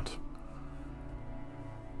want.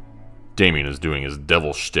 Damien is doing his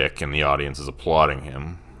devil shtick, and the audience is applauding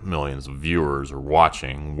him. Millions of viewers are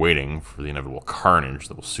watching, waiting for the inevitable carnage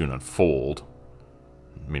that will soon unfold.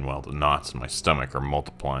 Meanwhile, the knots in my stomach are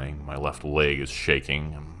multiplying. My left leg is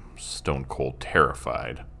shaking. I'm stone cold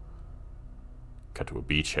terrified. Cut to a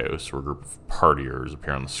beach house where a group of partiers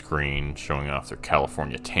appear on the screen, showing off their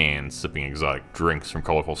California tans, sipping exotic drinks from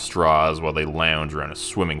colorful straws while they lounge around a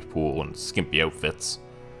swimming pool in skimpy outfits.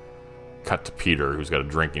 Cut to Peter, who's got a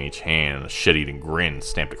drink in each hand and a shit-eating grin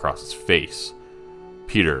stamped across his face.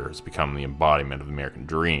 Peter has become the embodiment of the American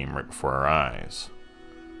dream right before our eyes.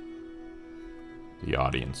 The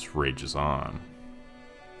audience rages on.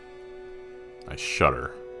 I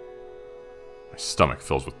shudder. My stomach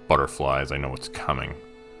fills with butterflies. I know what's coming.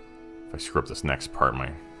 If I screw up this next part,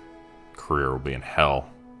 my career will be in hell.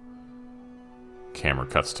 Camera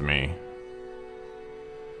cuts to me.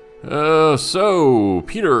 So,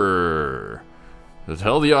 Peter,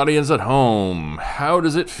 tell the audience at home, how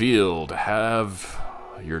does it feel to have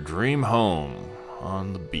your dream home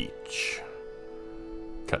on the beach?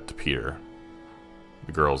 Cut to Peter.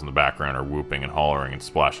 The girls in the background are whooping and hollering and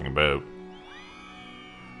splashing about.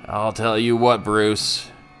 I'll tell you what, Bruce,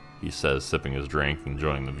 he says, sipping his drink,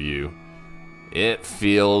 enjoying the view. It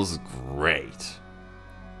feels great.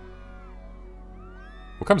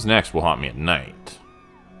 What comes next will haunt me at night,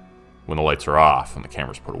 when the lights are off and the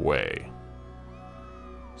camera's put away.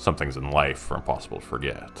 Some things in life are impossible to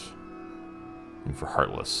forget, even for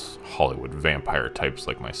heartless Hollywood vampire types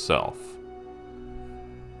like myself.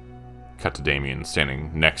 Cut to Damien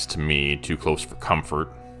standing next to me, too close for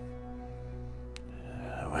comfort.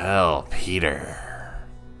 Well, Peter,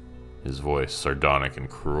 his voice sardonic and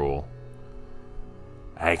cruel.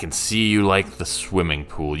 I can see you like the swimming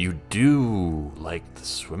pool. You do like the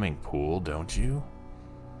swimming pool, don't you?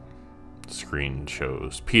 The screen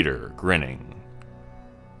shows Peter grinning,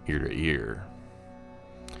 ear to ear.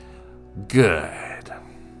 Good.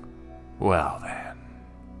 Well then,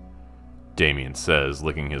 Damien says,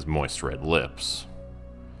 licking his moist red lips.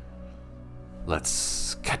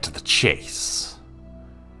 Let's cut to the chase.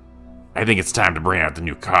 I think it's time to bring out the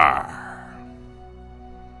new car.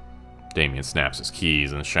 Damien snaps his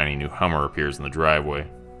keys and a shiny new Hummer appears in the driveway.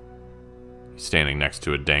 He's standing next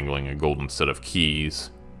to it, dangling a golden set of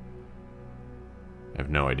keys. I have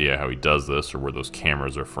no idea how he does this or where those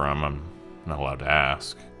cameras are from. I'm not allowed to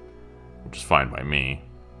ask, which is fine by me.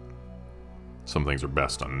 Some things are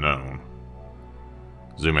best unknown.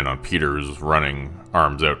 Zoom in on Peter, who's running,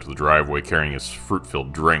 arms out to the driveway, carrying his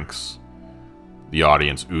fruit-filled drinks. The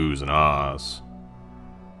audience oohs and ahs.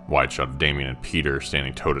 Wide shot of Damien and Peter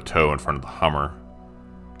standing toe-to-toe in front of the Hummer.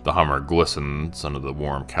 The Hummer glistens under the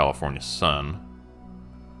warm California sun.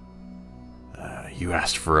 You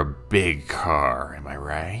asked for a big car, am I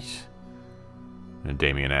right? And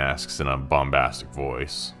Damien asks in a bombastic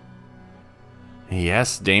voice.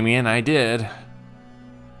 Yes, Damien, I did.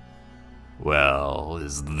 Well,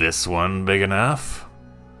 is this one big enough?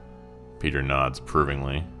 Peter nods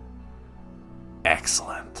approvingly.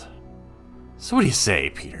 Excellent. So what do you say,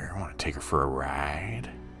 Peter? Want to take her for a ride?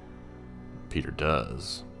 Peter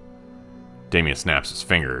does. Damien snaps his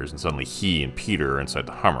fingers, and suddenly he and Peter are inside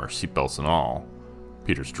the Hummer, seatbelts and all.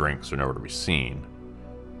 Peter's drinks are nowhere to be seen.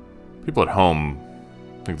 People at home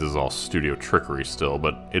think this is all studio trickery still,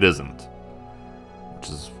 but it isn't. Which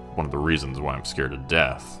is one of the reasons why I'm scared to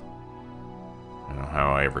death. I don't know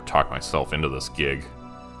how I ever talked myself into this gig.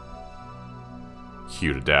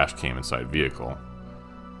 Cue to dash cam inside vehicle.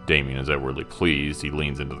 Damien is outwardly pleased. He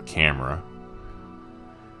leans into the camera.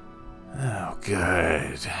 Oh,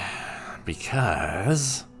 good.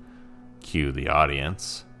 Because... Cue the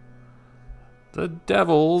audience. The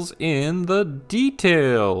devil's in the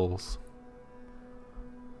details.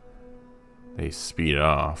 They speed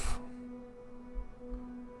off.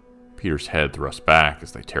 Peter's head thrusts back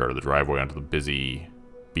as they tear out of the driveway onto the busy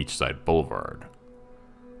beachside boulevard.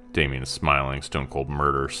 Damien is smiling, stone-cold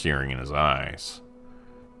murder searing in his eyes.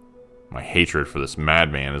 My hatred for this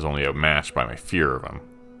madman is only outmatched by my fear of him.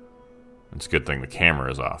 It's a good thing the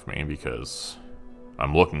camera is off me, because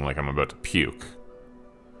I'm looking like I'm about to puke.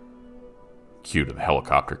 Cue to the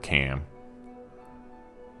helicopter cam.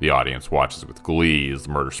 The audience watches with glee as the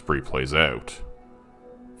murder spree plays out.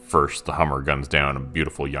 First, the Hummer guns down a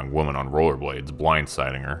beautiful young woman on rollerblades,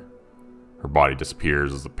 blindsiding her. Her body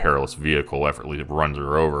disappears as the perilous vehicle effortlessly runs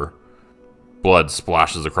her over. Blood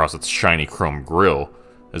splashes across its shiny chrome grille,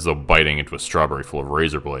 as though biting into a strawberry full of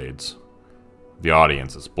razor blades. The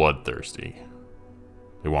audience is bloodthirsty.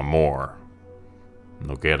 They want more, and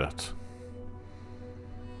they'll get it.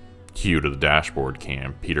 Cue to the dashboard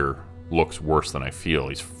cam. Peter looks worse than I feel.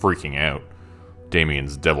 He's freaking out.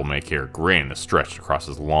 Damien's devil-may-care grin is stretched across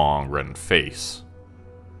his long, reddened face.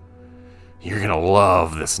 You're gonna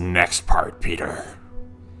love this next part, Peter.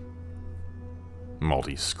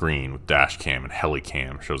 Multi-screen with dashcam and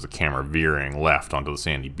helicam shows the camera veering left onto the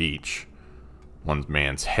sandy beach. One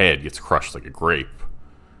man's head gets crushed like a grape.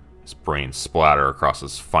 His brains splatter across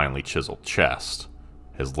his finely chiseled chest.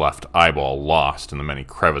 His left eyeball lost in the many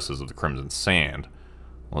crevices of the crimson sand,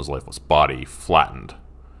 while his lifeless body flattened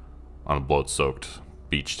on a blood-soaked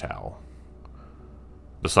beach towel.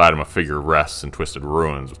 Beside him, a figure rests in twisted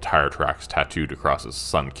ruins with tire tracks tattooed across his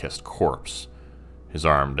sun-kissed corpse. His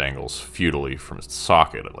arm dangles futilely from its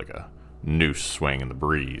socket like a noose swaying in the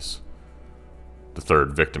breeze. The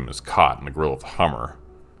third victim is caught in the grill of the Hummer.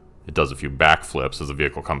 It does a few backflips as the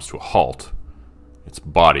vehicle comes to a halt. Its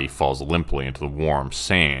body falls limply into the warm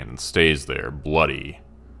sand and stays there, bloody,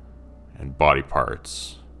 and body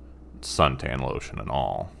parts, suntan lotion and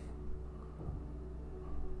all.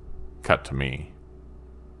 Cut to me,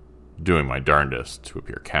 doing my darndest to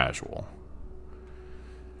appear casual.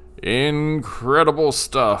 Incredible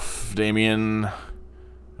stuff, Damien,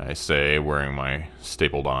 I say, wearing my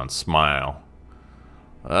stapled-on smile.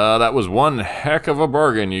 That was one heck of a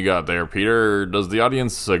bargain you got there, Peter. Does the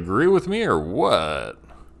audience agree with me, or what?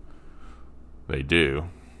 They do.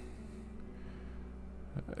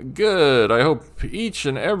 Good. I hope each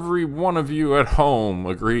and every one of you at home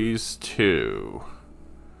agrees, too.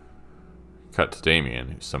 Cut to Damien,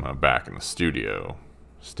 who's somehow back in the studio,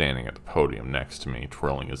 standing at the podium next to me,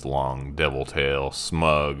 twirling his long devil tail,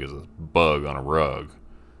 smug as a bug on a rug.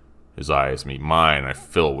 His eyes meet mine, and I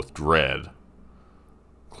fill with dread.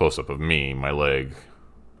 Close-up of me, my leg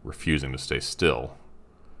refusing to stay still.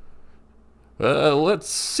 Let's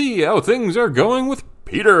see how things are going with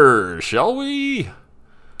Peter, shall we?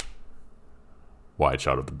 Wide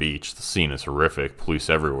shot of the beach. The scene is horrific. Police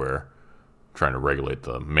everywhere, trying to regulate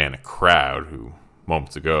the manic crowd who,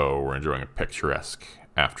 moments ago, were enjoying a picturesque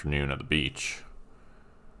afternoon at the beach.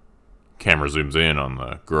 Camera zooms in on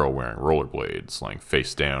the girl wearing rollerblades, lying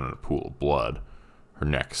face down in a pool of blood. Her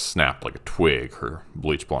neck snapped like a twig, her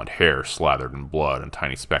bleach blonde hair slathered in blood and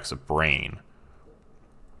tiny specks of brain.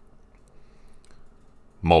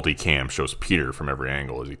 Multicam shows Peter from every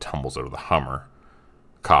angle as he tumbles out of the Hummer.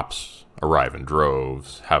 Cops arrive in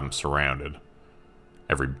droves, have him surrounded.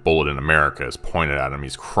 Every bullet in America is pointed at him.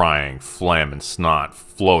 He's crying, phlegm and snot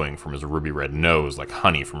flowing from his ruby red nose like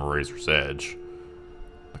honey from a razor's edge.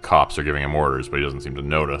 The cops are giving him orders, but he doesn't seem to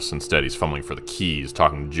notice. Instead, he's fumbling for the keys,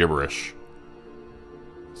 talking gibberish.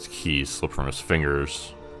 His keys slip from his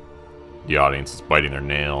fingers. The audience is biting their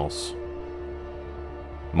nails.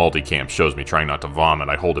 Multicam shows me trying not to vomit.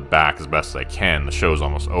 I hold it back as best as I can. The show's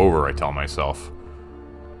almost over, I tell myself.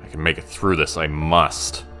 I can make it through this. I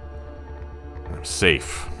must. I'm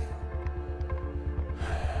safe.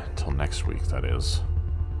 Until next week, that is.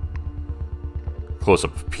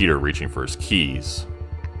 Close-up of Peter reaching for his keys.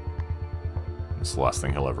 It's the last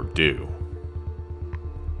thing he'll ever do.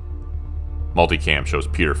 Multicam shows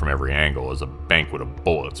Peter from every angle as a banquet of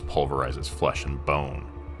bullets pulverizes flesh and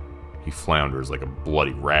bone. He flounders like a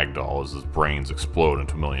bloody ragdoll as his brains explode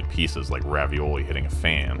into a million pieces like ravioli hitting a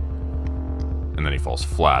fan. And then he falls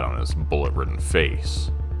flat on his bullet-ridden face.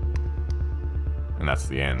 And that's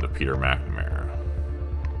the end of Peter McNamara.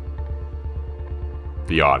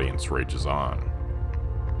 The audience rages on.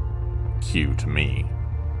 Cue to me.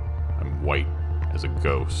 I'm white as a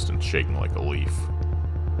ghost and shaking like a leaf.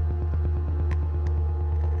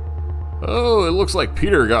 Oh, it looks like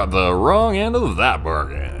Peter got the wrong end of that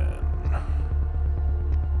bargain.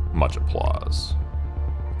 Much applause.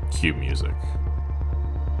 Cue music.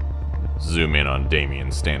 Zoom in on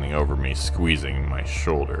Damien standing over me, squeezing my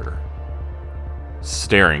shoulder.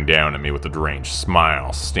 Staring down at me with a deranged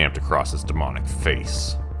smile stamped across his demonic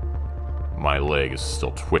face. My leg is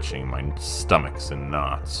still twitching, my stomach's in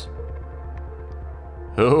knots.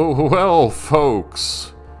 Oh, well,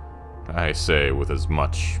 folks, I say with as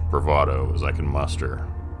much bravado as I can muster.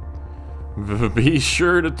 Be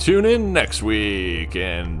sure to tune in next week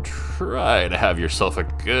and try to have yourself a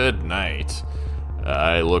good night.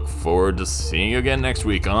 I look forward to seeing you again next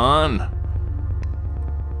week on...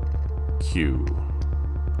 Cue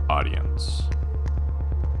audience.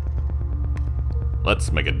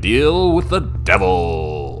 Let's make a deal with the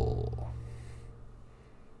devil.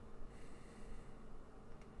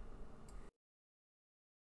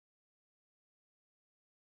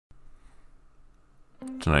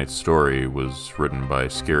 Tonight's story was written by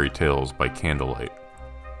Scary Tales by Candlelight.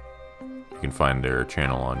 You can find their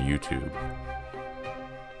channel on YouTube.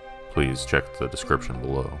 Please check the description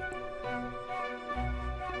below.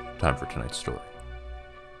 Time for tonight's story.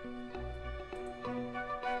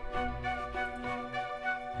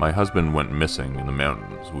 My husband went missing in the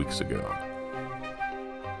mountains weeks ago.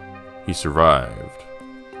 He survived,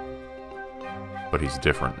 but he's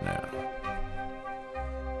different now.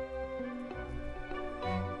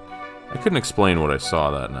 I couldn't explain what I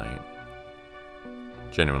saw that night.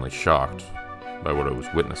 Genuinely shocked by what I was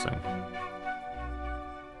witnessing.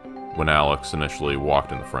 When Alex initially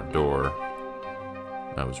walked in the front door,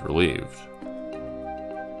 I was relieved.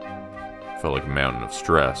 Felt like a mountain of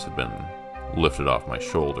stress had been lifted off my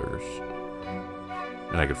shoulders,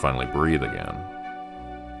 and I could finally breathe again.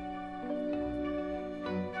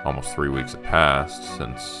 Almost 3 weeks had passed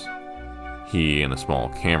since he and a small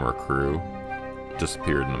camera crew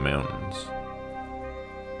disappeared in the mountains.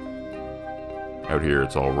 Out here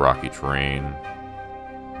it's all rocky terrain,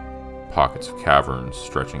 pockets of caverns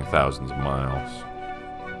stretching thousands of miles.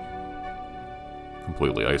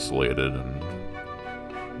 Completely isolated and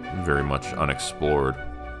very much unexplored.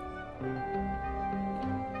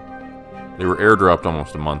 They were airdropped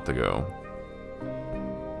almost a month ago.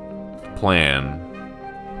 The plan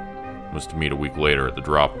was to meet a week later at the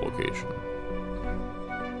drop location.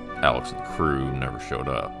 Alex and the crew never showed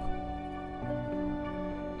up.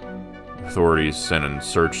 Authorities sent in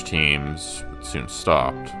search teams, but soon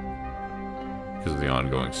stopped because of the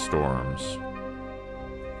ongoing storms.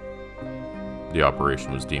 The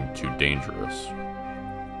operation was deemed too dangerous.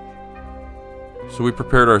 So we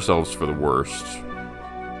prepared ourselves for the worst,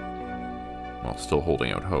 while still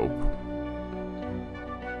holding out hope.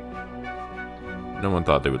 No one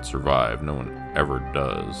thought they would survive. No one ever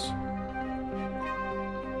does.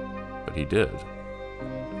 But he did.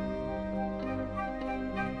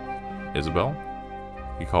 Isabel?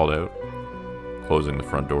 He called out, closing the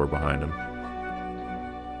front door behind him.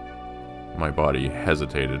 My body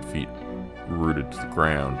hesitated, feet rooted to the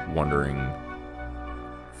ground, wondering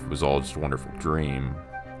if it was all just a wonderful dream,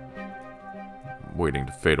 waiting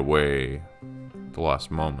to fade away at the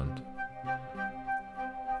last moment.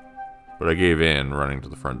 But I gave in, running to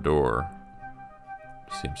the front door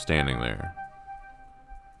to see him standing there.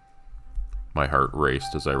 My heart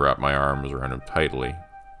raced as I wrapped my arms around him tightly.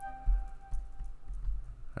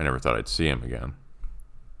 I never thought I'd see him again.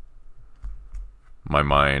 My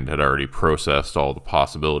mind had already processed all the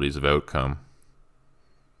possibilities of outcome.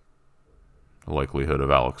 The likelihood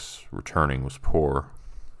of Alex returning was poor.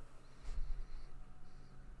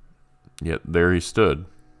 Yet there he stood.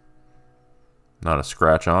 Not a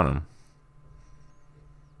scratch on him.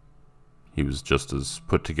 He was just as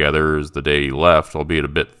put together as the day he left, albeit a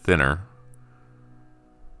bit thinner.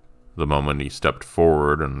 The moment he stepped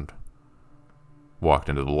forward and walked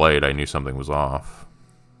into the light, I knew something was off.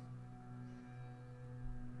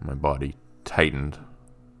 My body tightened.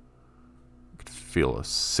 I could feel a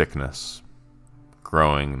sickness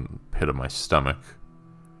growing in the pit of my stomach.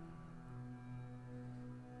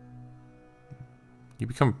 You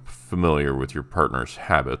become familiar with your partner's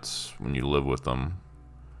habits when you live with them.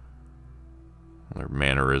 Their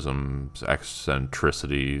mannerisms,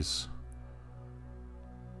 eccentricities.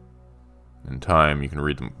 In time, you can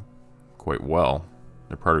read them quite well.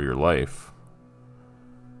 They're part of your life.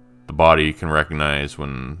 The body can recognize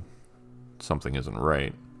when something isn't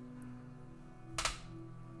right.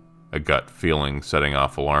 A gut feeling setting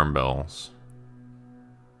off alarm bells.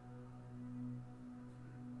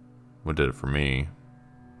 What did it for me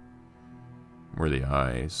were the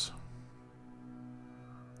eyes.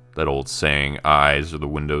 That old saying, eyes are the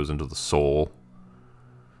windows into the soul.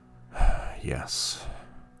 Yes.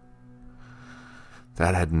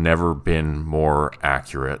 That had never been more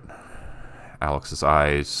accurate. Alex's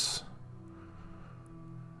eyes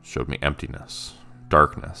showed me emptiness,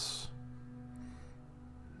 darkness,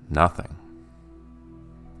 nothing.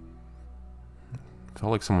 It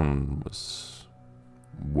felt like someone was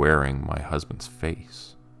wearing my husband's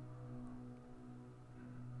face.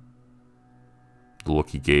 The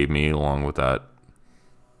look he gave me, along with that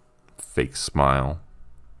fake smile.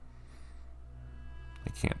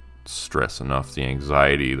 I can't stress enough the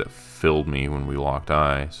anxiety that filled me when we locked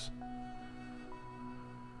eyes.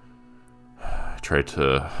 I tried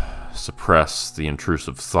to suppress the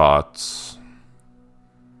intrusive thoughts,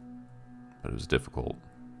 but it was difficult.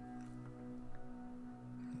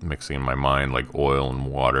 Mixing in my mind like oil and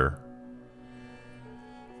water.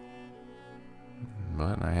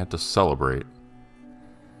 But I had to celebrate.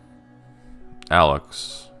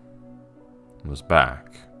 Alex was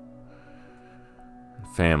back.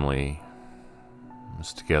 Family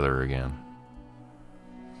was together again.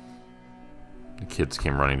 The kids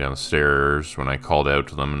came running down the stairs when I called out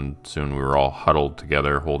to them, and soon we were all huddled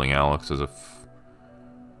together, holding Alex as if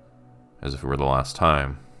it were the last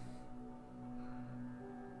time.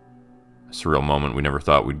 A surreal moment we never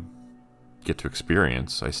thought we'd get to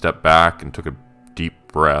experience. I stepped back and took a deep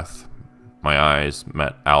breath. My eyes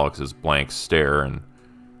met Alex's blank stare and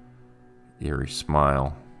eerie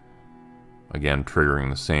smile, again triggering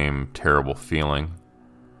the same terrible feeling.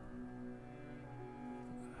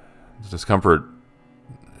 The discomfort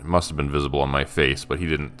must have been visible on my face, but he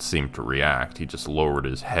didn't seem to react. He just lowered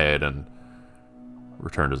his head and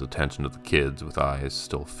returned his attention to the kids with eyes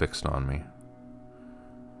still fixed on me.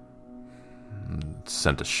 It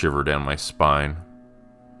sent a shiver down my spine.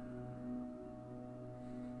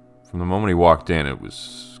 From the moment he walked in, it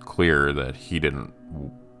was clear that he didn't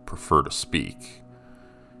prefer to speak.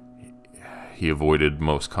 He avoided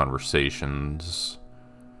most conversations,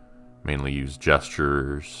 mainly used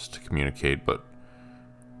gestures to communicate, but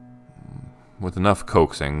with enough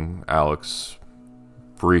coaxing, Alex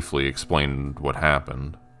briefly explained what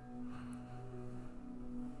happened.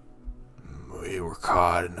 "We were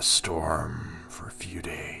caught in a storm for a few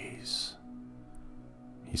days,"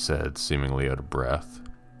 he said, seemingly out of breath.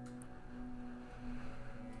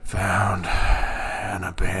 "Found an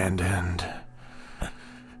abandoned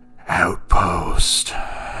outpost.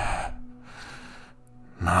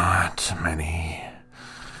 Not many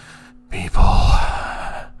people.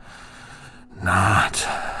 Not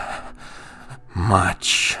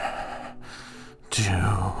much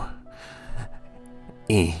to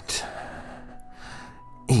eat.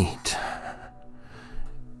 Eat.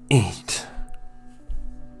 Eat."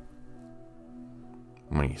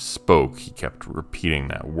 When he spoke, he kept repeating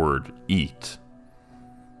that word, eat,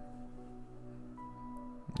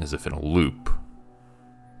 as if in a loop.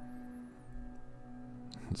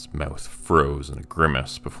 His mouth froze in a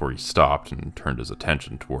grimace before he stopped and turned his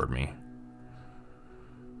attention toward me.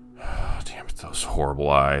 Damn it, those horrible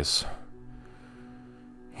eyes.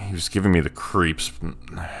 He was giving me the creeps, and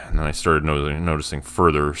then I started noticing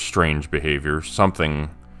further strange behavior. Something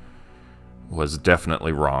was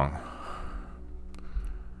definitely wrong.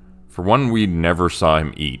 For one, we never saw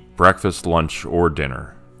him eat, breakfast, lunch, or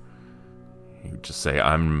dinner. He would just say,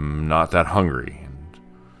 "I'm not that hungry," and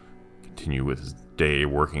continue with his day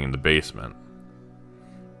working in the basement.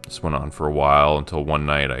 This went on for a while until one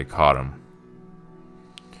night I caught him.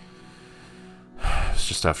 It was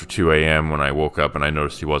just after 2 a.m. when I woke up and I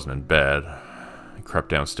noticed he wasn't in bed. I crept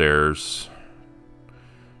downstairs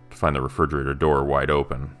to find the refrigerator door wide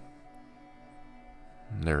open.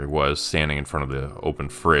 And there he was, standing in front of the open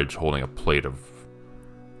fridge, holding a plate of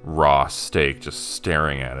raw steak, just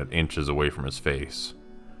staring at it, inches away from his face.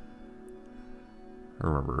 I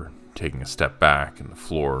remember taking a step back and the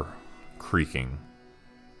floor creaking.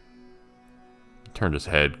 He turned his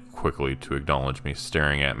head quickly to acknowledge me,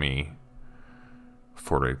 staring at me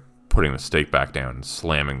before putting the steak back down and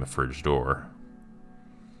slamming the fridge door.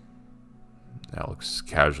 Alex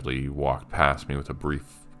casually walked past me with a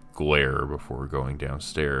brief glare before going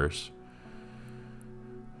downstairs.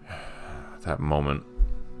 That moment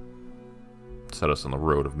set us on the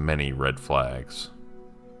road of many red flags.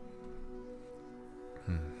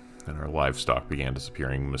 And our livestock began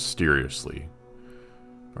disappearing mysteriously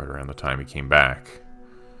right around the time he came back.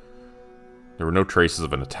 There were no traces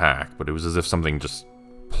of an attack, but it was as if something just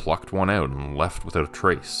plucked one out and left without a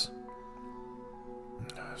trace.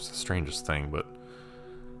 It was the strangest thing, but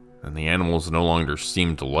then the animals no longer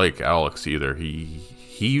seemed to like Alex either. He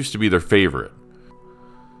used to be their favorite.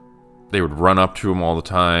 They would run up to him all the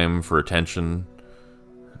time for attention.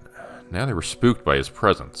 Now they were spooked by his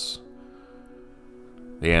presence.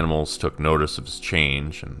 The animals took notice of his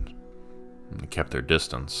change and they kept their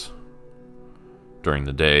distance. During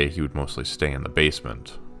the day, he would mostly stay in the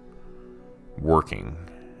basement, working,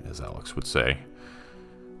 as Alex would say.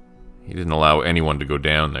 He didn't allow anyone to go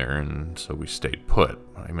down there, and so we stayed put.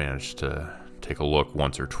 I managed to take a look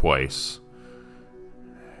once or twice.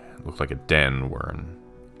 It looked like a den where an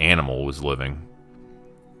animal was living.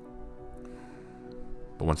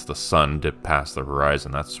 But once the sun dipped past the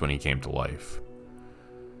horizon, that's when he came to life.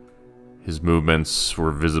 His movements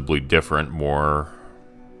were visibly different, more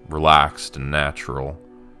relaxed and natural.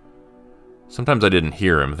 Sometimes I didn't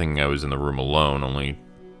hear him, thinking I was in the room alone, only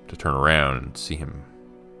to turn around and see him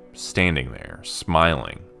standing there,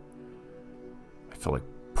 smiling. I felt like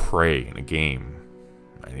prey in a game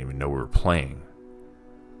I didn't even know we were playing.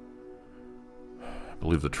 I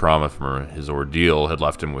believe the trauma from his ordeal had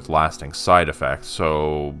left him with lasting side effects,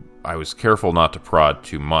 so I was careful not to prod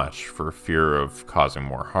too much for fear of causing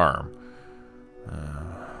more harm.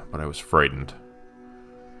 But I was frightened.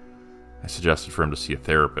 I suggested for him to see a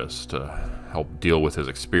therapist to help deal with his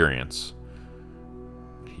experience.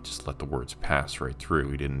 He just let the words pass right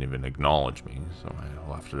through. He didn't even acknowledge me, so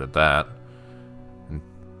I left it at that. And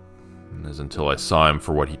as until I saw him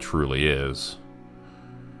for what he truly is.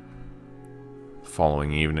 The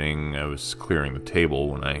following evening, I was clearing the table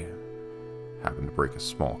when I happened to break a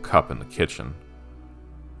small cup in the kitchen.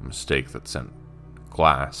 A mistake that sent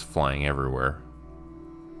glass flying everywhere.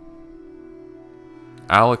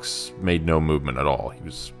 Alex made no movement at all. He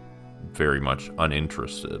was very much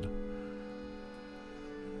uninterested.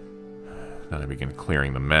 Then I began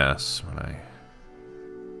clearing the mess when I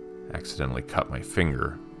accidentally cut my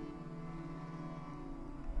finger.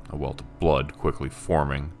 A welt of blood quickly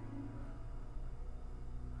forming.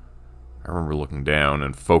 I remember looking down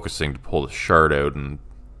and focusing to pull the shard out, and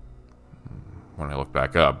when I looked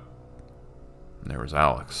back up, there was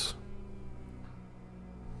Alex,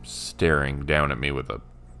 staring down at me with a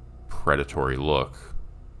predatory look.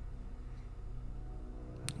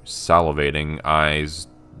 Salivating, eyes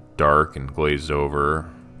dark and glazed over.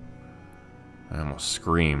 I almost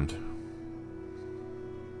screamed.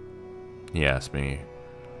 He asked me,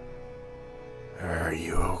 "Are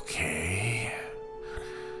you okay,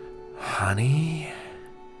 honey?"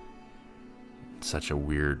 In such a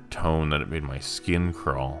weird tone that it made my skin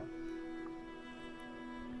crawl.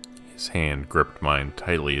 His hand gripped mine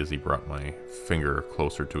tightly as he brought my finger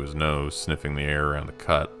closer to his nose, sniffing the air around the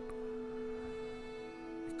cut.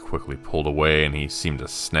 He quickly pulled away, and he seemed to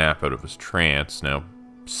snap out of his trance, now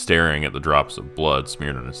staring at the drops of blood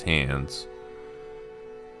smeared on his hands.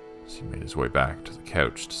 As he made his way back to the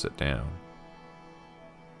couch to sit down.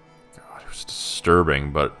 God, it was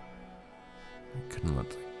disturbing, but I couldn't let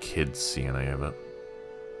the kids see any of it.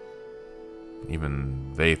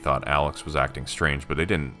 Even they thought Alex was acting strange, but they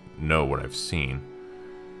didn't know what I've seen.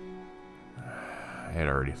 I had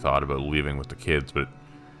already thought about leaving with the kids, but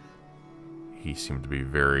he seemed to be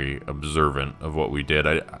very observant of what we did.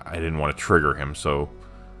 I didn't want to trigger him, so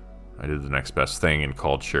I did the next best thing and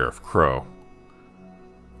called Sheriff Crow.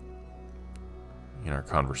 In our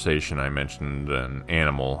conversation, I mentioned an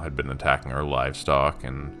animal had been attacking our livestock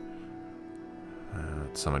and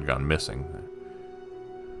some had gone missing.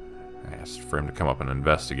 I asked for him to come up and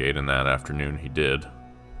investigate, and that afternoon he did.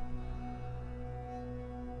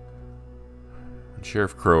 When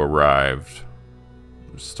Sheriff Crow arrived,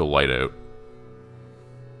 it was still light out.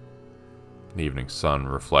 The evening sun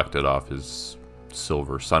reflected off his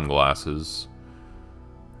silver sunglasses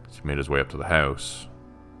as he made his way up to the house.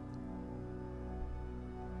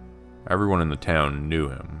 Everyone in the town knew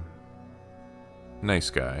him. Nice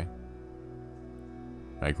guy.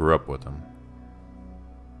 I grew up with him.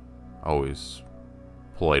 Always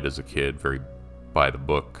polite as a kid, very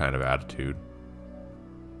by-the-book kind of attitude.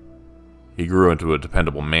 He grew into a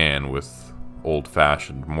dependable man with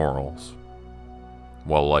old-fashioned morals,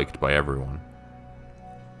 well-liked by everyone.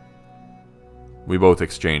 We both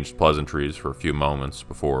exchanged pleasantries for a few moments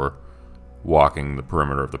before walking the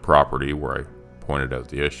perimeter of the property where I pointed out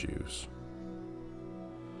the issues.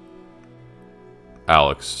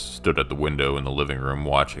 Alex stood at the window in the living room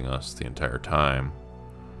watching us the entire time.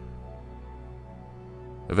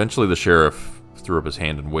 Eventually the sheriff threw up his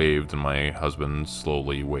hand and waved, and my husband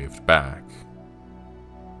slowly waved back.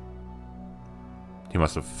 He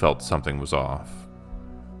must have felt something was off,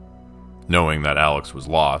 knowing that Alex was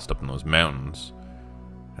lost up in those mountains,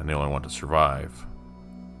 and the only one to survive.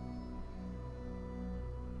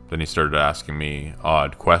 Then he started asking me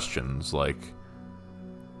odd questions like,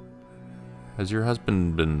 "Has your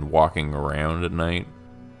husband been walking around at night?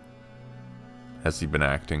 Has he been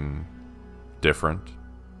acting different?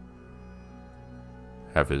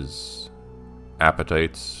 Have his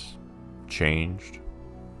appetites changed?"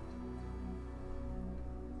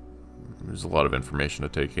 There's a lot of information to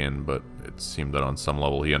take in, but it seemed that on some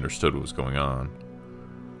level he understood what was going on.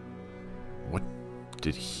 What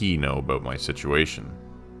did he know about my situation?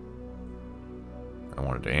 I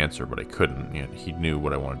wanted to answer, but I couldn't, yet he knew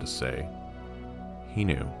what I wanted to say. He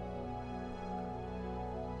knew.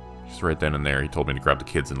 Just right then and there, he told me to grab the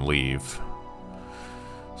kids and leave.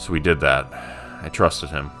 So we did that. I trusted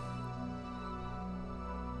him.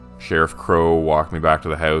 Sheriff Crow walked me back to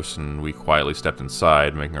the house, and we quietly stepped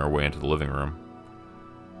inside, making our way into the living room.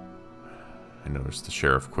 I noticed the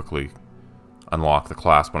sheriff quickly unlock the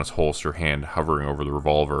clasp on his holster, hand hovering over the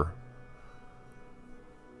revolver.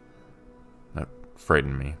 That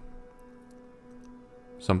frightened me.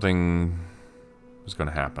 Something was going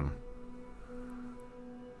to happen.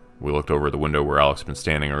 We looked over at the window where Alex had been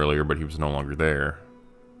standing earlier, but he was no longer there.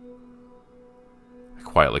 I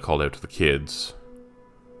quietly called out to the kids.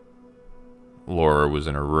 Laura was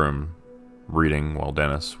in her room, reading, while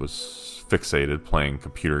Dennis was fixated playing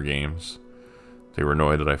computer games. They were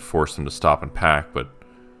annoyed that I forced them to stop and pack, but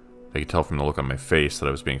they could tell from the look on my face that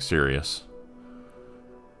I was being serious.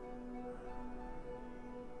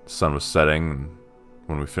 The sun was setting, and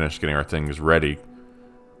when we finished getting our things ready,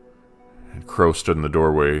 and Crow stood in the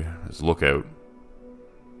doorway as a lookout.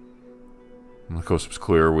 When the coast was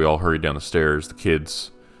clear, we all hurried down the stairs. The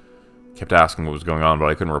kids kept asking what was going on, but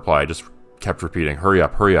I couldn't reply. I just kept repeating, "Hurry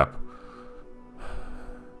up, hurry up."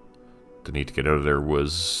 The need to get out of there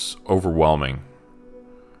was overwhelming.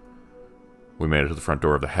 We made it to the front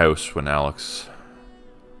door of the house when Alex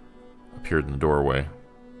appeared in the doorway.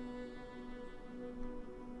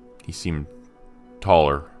 He seemed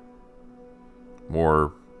taller,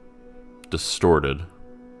 more distorted.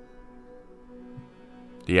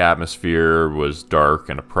 The atmosphere was dark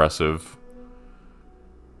and oppressive.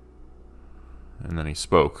 And then he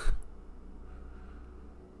spoke.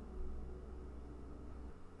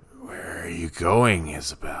 "Where are you going,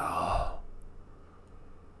 Isabel?"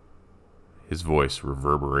 His voice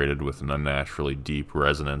reverberated with an unnaturally deep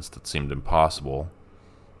resonance that seemed impossible.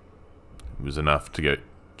 It was enough to get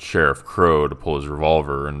Sheriff Crow to pull his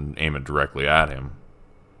revolver and aim it directly at him.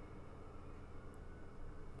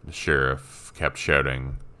 The sheriff kept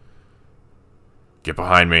shouting, "Get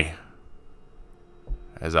behind me,"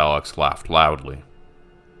 as Alex laughed loudly.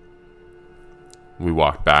 We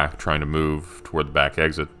walked back, trying to move toward the back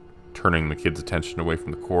exit, turning the kids' attention away from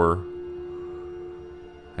the core.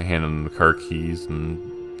 I handed them the car keys,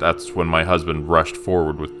 and that's when my husband rushed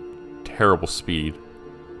forward with terrible speed.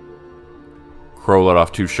 Crow let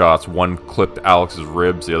off 2 shots. One clipped Alex's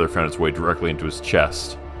ribs, the other found its way directly into his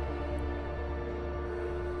chest.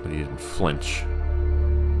 But he didn't flinch.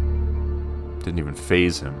 Didn't even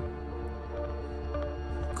faze him.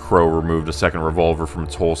 Crow removed a second revolver from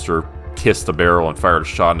its holster, kissed the barrel, and fired a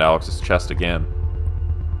shot into Alex's chest again.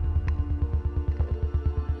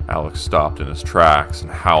 Alex stopped in his tracks and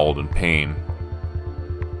howled in pain.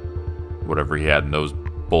 Whatever he had in those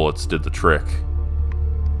bullets did the trick.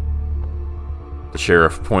 The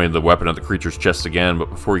sheriff pointed the weapon at the creature's chest again, but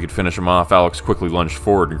before he could finish him off, Alex quickly lunged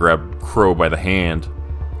forward and grabbed Crow by the hand.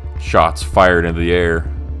 Shots fired into the air.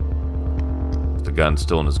 With the gun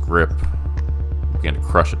still in his grip, he began to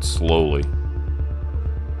crush it slowly.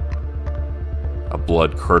 A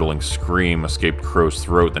blood-curdling scream escaped Crow's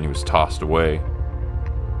throat, then he was tossed away.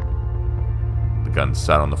 The gun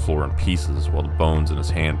sat on the floor in pieces, while the bones in his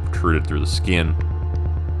hand protruded through the skin.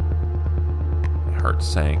 My heart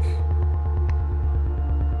sank.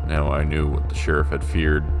 Now I knew what the sheriff had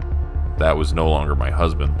feared. That was no longer my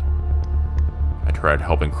husband. I tried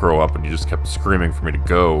helping Crow up, and he just kept screaming for me to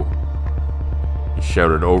go. He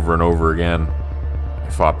shouted over and over again. I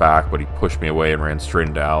fought back, but he pushed me away and ran straight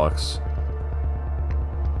into Alex.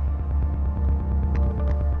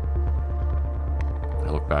 I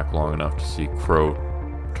looked back long enough to see Crow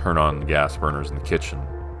turn on the gas burners in the kitchen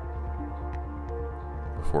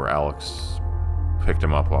before Alex picked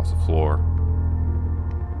him up off the floor.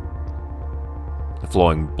 The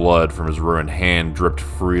flowing blood from his ruined hand dripped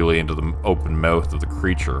freely into the open mouth of the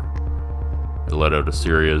creature. It let out a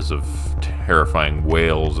series of terrifying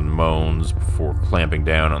wails and moans before clamping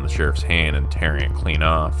down on the sheriff's hand and tearing it clean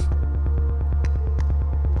off.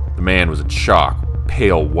 The man was in shock,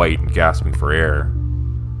 pale white and gasping for air.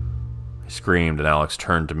 I screamed and Alex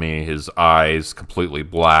turned to me, his eyes completely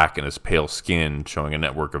black and his pale skin showing a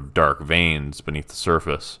network of dark veins beneath the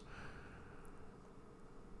surface.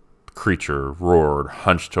 The creature roared,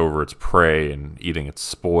 hunched over its prey and eating its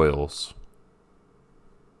spoils.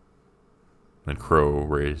 Then Crow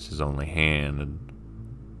raised his only hand and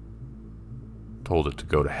told it to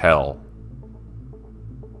go to hell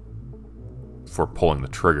before pulling the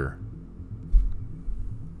trigger.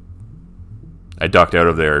 I ducked out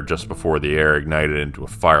of there just before the air ignited into a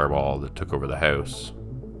fireball that took over the house.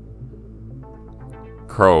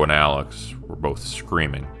 Crow and Alex were both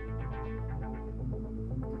screaming.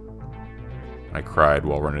 I cried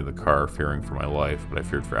while running to the car, fearing for my life, but I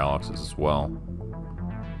feared for Alex's as well.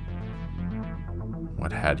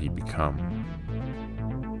 What had he become?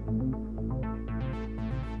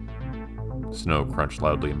 Snow crunched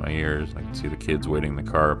loudly in my ears. I could see the kids waiting in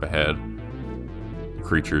the car up ahead. The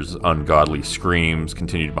creature's ungodly screams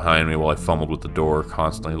continued behind me while I fumbled with the door,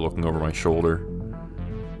 constantly looking over my shoulder.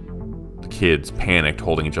 The kids panicked,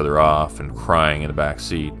 holding each other off and crying in the back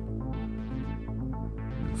seat.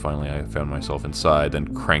 And finally, I found myself inside,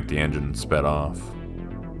 then cranked the engine and sped off.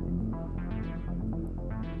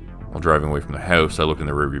 While driving away from the house, I looked in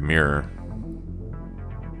the rearview mirror.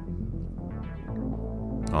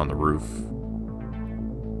 On the roof,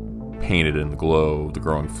 painted in the glow of the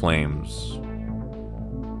growing flames,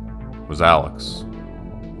 was Alex,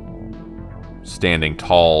 standing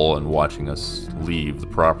tall and watching us leave the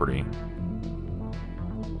property.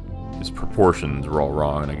 His proportions were all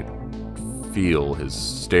wrong, and I could feel his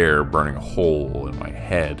stare burning a hole in my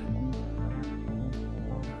head.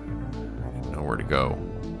 I didn't know where to go.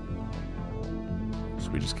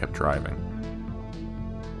 We just kept driving.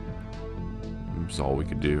 It was all we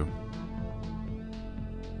could do.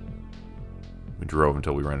 We drove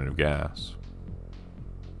until we ran out of gas.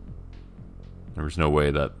 There was no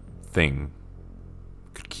way that thing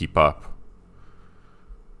could keep up.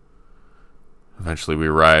 Eventually we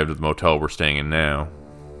arrived at the motel we're staying in now.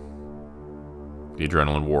 The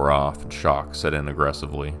adrenaline wore off and shock set in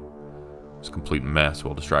aggressively. It was a complete mess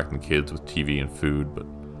while distracting the kids with TV and food, but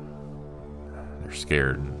they're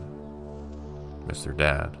scared and miss their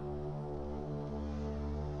dad.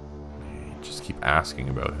 They just keep asking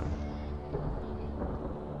about him.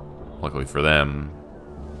 Luckily for them,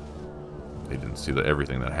 they didn't see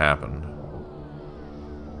everything that happened.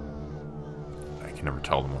 I can never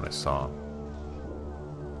tell them what I saw.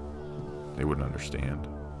 They wouldn't understand.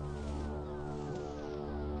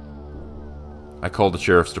 I called the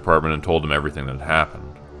sheriff's department and told them everything that had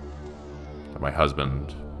happened. That my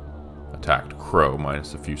husband attacked Crow,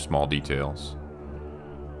 minus a few small details.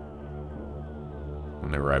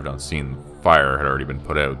 When they arrived on scene, the fire had already been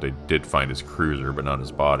put out. They did find his cruiser, but not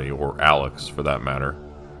his body, or Alex, for that matter.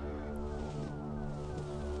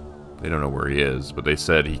 They don't know where he is, but they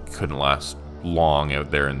said he couldn't last long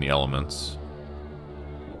out there in the elements.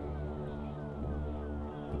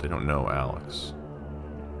 But they don't know Alex.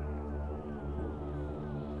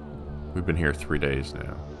 We've been here 3 days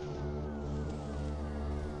now.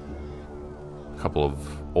 A couple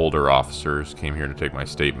of older officers came here to take my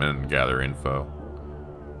statement and gather info.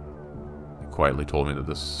 They quietly told me that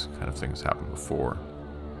this kind of thing has happened before.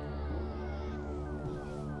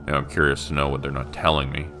 Now I'm curious to know what they're not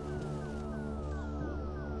telling me.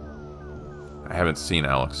 I haven't seen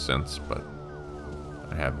Alex since, but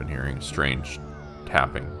I have been hearing strange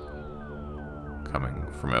tapping coming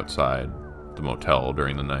from outside the motel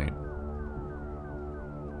during the night.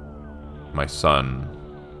 My son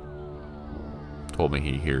told me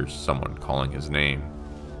he hears someone calling his name.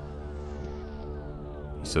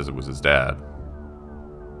 He says it was his dad.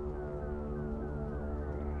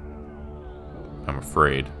 I'm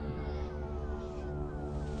afraid.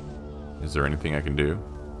 Is there anything I can do?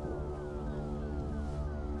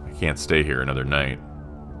 I can't stay here another night.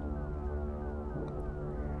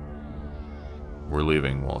 We're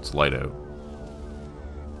leaving while it's light out.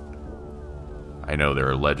 I know there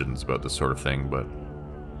are legends about this sort of thing, but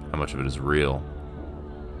how much of it is real?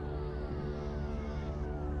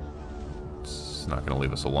 It's not going to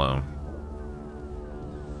leave us alone.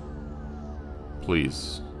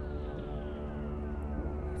 Please,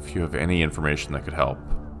 if you have any information that could help,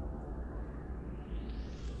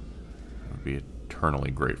 I would be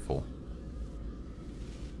eternally grateful.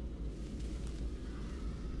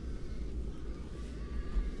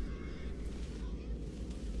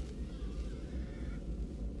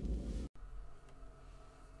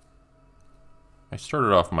 I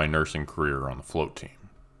started off my nursing career on the float team.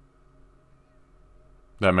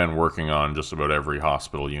 That meant working on just about every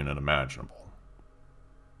hospital unit imaginable.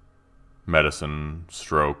 Medicine,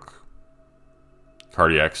 stroke,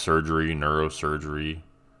 cardiac surgery, neurosurgery,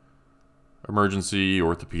 emergency,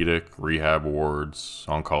 orthopedic, rehab wards,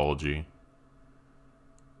 oncology,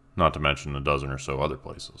 not to mention a dozen or so other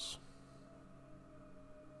places.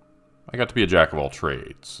 I got to be a jack of all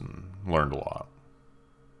trades and learned a lot.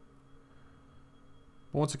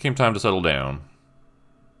 But once it came time to settle down,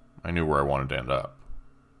 I knew where I wanted to end up.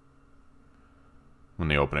 When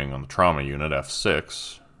the opening on the trauma unit,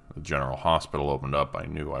 F6, the general hospital opened up, I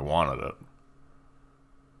knew I wanted it.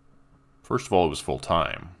 First of all, it was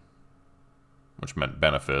full-time, which meant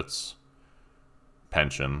benefits,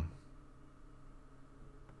 pension.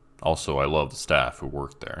 Also, I loved the staff who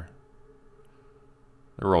worked there.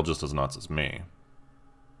 They were all just as nuts as me,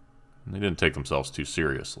 and they didn't take themselves too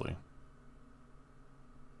seriously.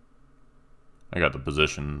 I got the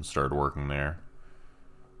position, started working there,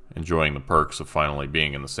 enjoying the perks of finally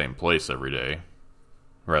being in the same place every day,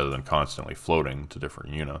 rather than constantly floating to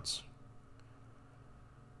different units.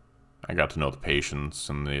 I got to know the patients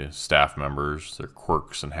and the staff members, their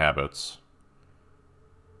quirks and habits,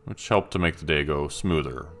 which helped to make the day go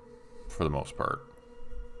smoother, for the most part.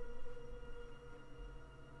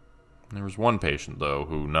 There was one patient, though,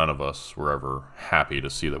 who none of us were ever happy to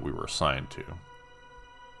see that we were assigned to.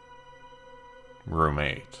 Room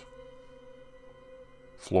 8.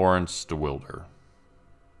 Florence DeWilder.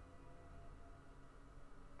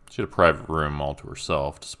 She had a private room all to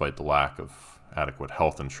herself, despite the lack of adequate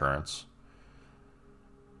health insurance,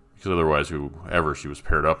 because otherwise whoever she was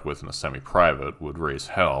paired up with in a semi-private would raise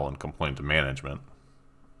hell and complain to management.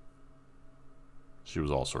 She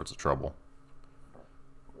was all sorts of trouble.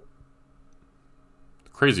 The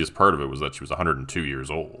craziest part of it was that she was 102 years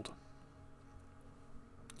old.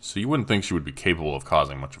 So you wouldn't think she would be capable of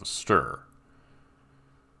causing much of a stir.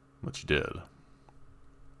 But she did.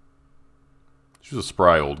 She was a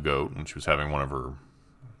spry old goat, and she was having one of her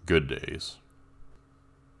good days.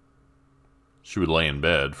 She would lay in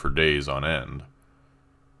bed for days on end,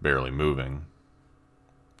 barely moving,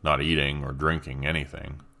 not eating or drinking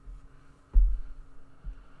anything.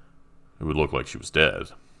 It would look like she was dead,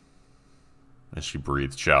 as she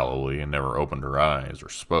breathed shallowly and never opened her eyes or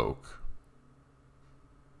spoke.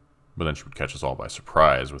 But then she would catch us all by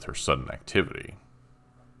surprise with her sudden activity.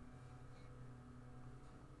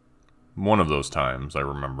 One of those times, I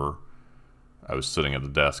remember, I was sitting at the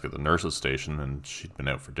desk at the nurse's station, and she'd been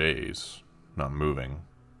out for days, not moving,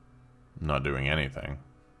 not doing anything.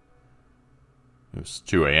 It was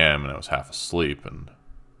 2 a.m. and I was half asleep, and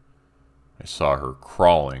I saw her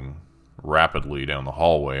crawling rapidly down the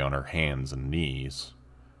hallway on her hands and knees,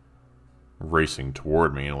 racing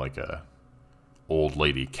toward me like a old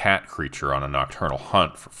lady cat creature on a nocturnal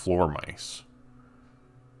hunt for floor mice.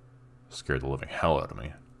 Scared the living hell out of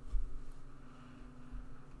me.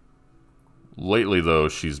 Lately, though,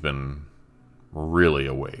 she's been really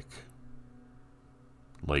awake.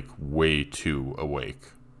 Like, way too awake.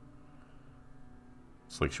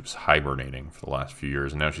 It's like she was hibernating for the last few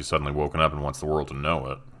years, and now she's suddenly woken up and wants the world to know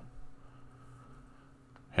it.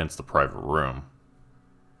 Hence the private room.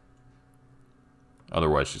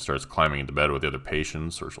 Otherwise, she starts climbing into bed with the other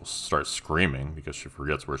patients, or she'll start screaming because she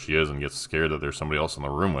forgets where she is and gets scared that there's somebody else in the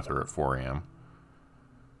room with her at 4 a.m.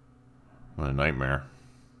 What a nightmare.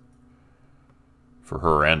 For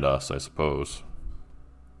her and us, I suppose.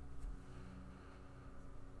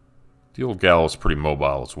 The old gal is pretty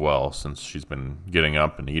mobile as well, since she's been getting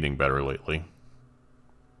up and eating better lately.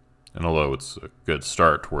 And although it's a good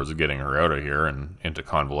start towards getting her out of here and into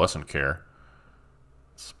convalescent care,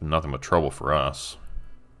 it's been nothing but trouble for us.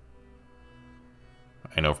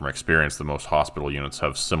 I know from experience that most hospital units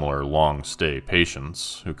have similar long-stay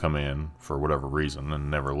patients who come in for whatever reason and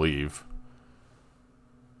never leave.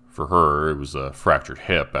 For her, it was a fractured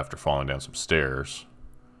hip after falling down some stairs.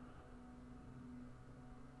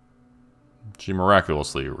 She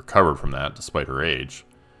miraculously recovered from that despite her age.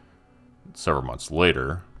 Several months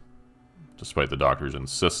later, despite the doctor's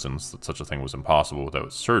insistence that such a thing was impossible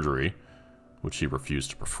without surgery, which she refused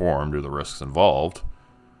to perform due to the risks involved.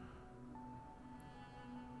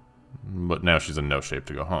 But now she's in no shape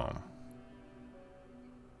to go home.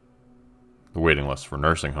 The waiting lists for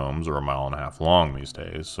nursing homes are 1.5 miles long these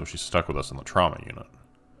days, so she's stuck with us in the trauma unit.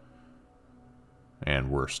 And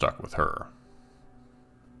we're stuck with her.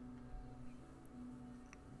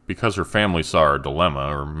 Because her family saw our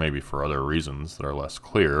dilemma, or maybe for other reasons that are less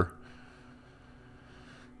clear,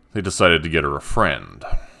 they decided to get her a friend.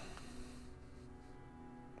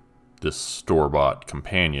 This store-bought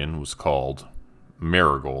companion was called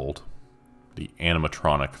Marigold, the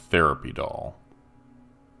animatronic therapy doll.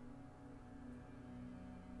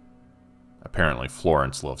 Apparently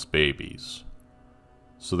Florence loves babies,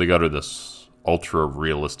 so they got her this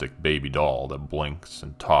ultra-realistic baby doll that blinks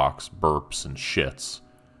and talks, burps and shits,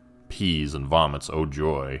 pees and vomits, oh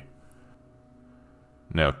joy.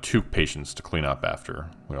 Now 2 patients to clean up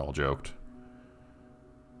after, we all joked.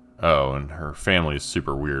 Oh, and her family is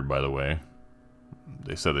super weird, by the way.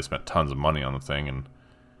 They said they spent tons of money on the thing and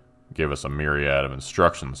gave us a myriad of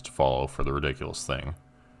instructions to follow for the ridiculous thing.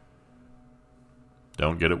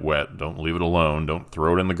 Don't get it wet, don't leave it alone, don't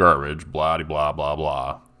throw it in the garbage, blah-de-blah, blah,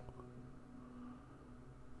 blah.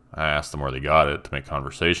 I asked them where they got it to make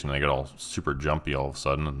conversation, and they got all super jumpy all of a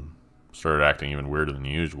sudden and started acting even weirder than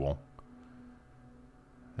usual.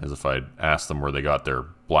 As if I'd asked them where they got their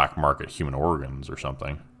black market human organs or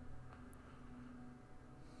something.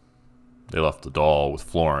 They left the doll with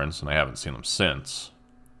Florence, and I haven't seen them since.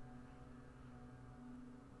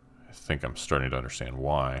 I think I'm starting to understand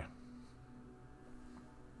why.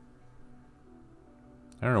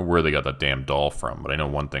 I don't know where they got that damn doll from, but I know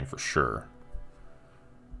one thing for sure.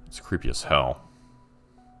 It's creepy as hell.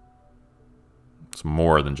 It's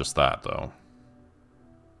more than just that, though.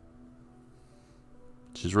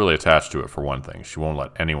 She's really attached to it, for one thing. She won't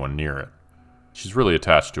let anyone near it. She's really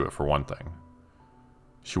attached to it, for one thing.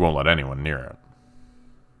 She won't let anyone near it.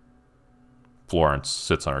 Florence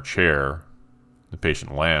sits on her chair, in the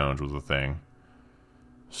patient lounge with the thing,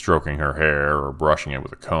 stroking her hair or brushing it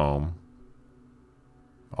with a comb.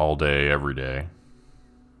 All day, every day.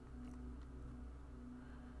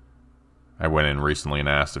 I went in recently and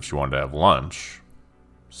asked if she wanted to have lunch,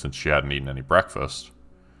 since she hadn't eaten any breakfast.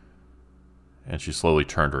 And she slowly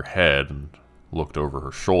turned her head and looked over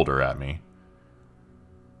her shoulder at me.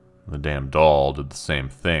 The damn doll did the same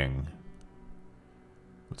thing,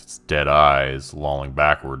 with its dead eyes lolling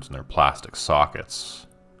backwards in their plastic sockets,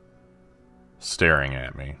 staring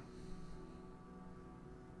at me.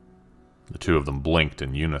 The 2 of them blinked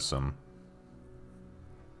in unison.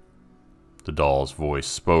 The doll's voice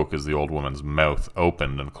spoke as the old woman's mouth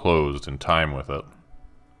opened and closed in time with it.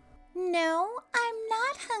 No, I'm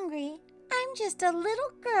not hungry. I'm just a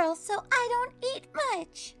little girl, so I don't eat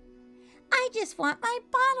much. I just want my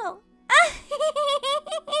bottle.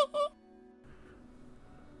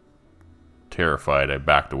 Terrified, I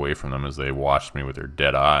backed away from them as they watched me with their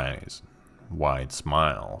dead eyes and wide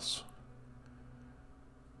smiles.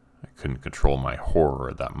 I couldn't control my horror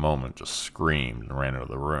at that moment, just screamed and ran out of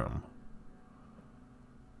the room.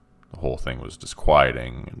 The whole thing was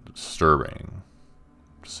disquieting and disturbing,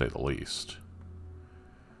 to say the least.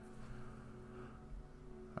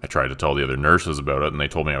 I tried to tell the other nurses about it, and they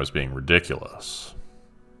told me I was being ridiculous.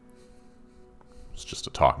 It was just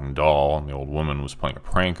a talking doll, and the old woman was playing a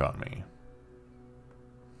prank on me,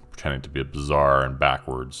 pretending to be a bizarre and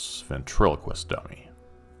backwards ventriloquist dummy.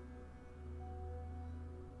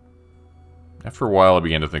 After a while, I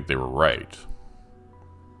began to think they were right.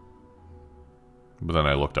 But then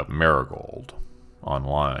I looked up Marigold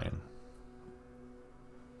online.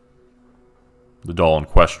 The doll in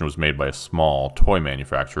question was made by a small toy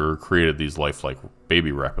manufacturer who created these lifelike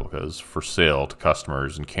baby replicas for sale to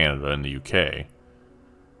customers in Canada and the UK.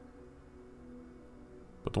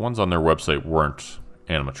 But the ones on their website weren't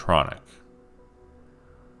animatronic.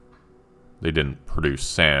 They didn't produce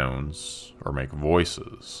sounds or make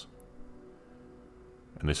voices.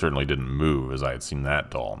 And they certainly didn't move as I had seen that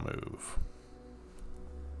doll move.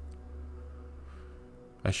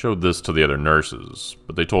 I showed this to the other nurses,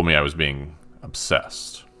 but they told me I was being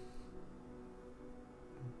obsessed.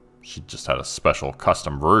 She just had a special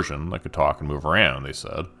custom version that could talk and move around, they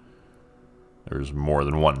said. There's more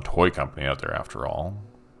than one toy company out there after all.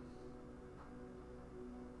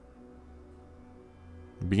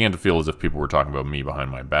 It began to feel as if people were talking about me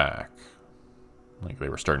behind my back. Like they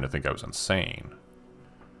were starting to think I was insane.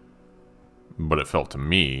 But it felt to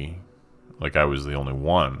me like I was the only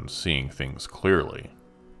one seeing things clearly.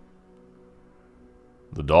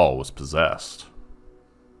 The doll was possessed.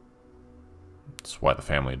 That's why the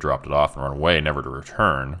family had dropped it off and run away, never to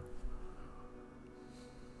return.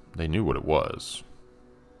 They knew what it was.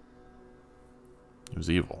 It was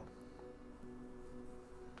evil.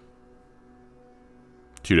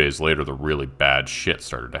 2 days later, the really bad shit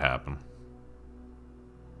started to happen.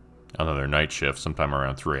 On another night shift, sometime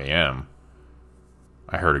around 3 a.m.,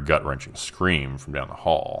 I heard a gut-wrenching scream from down the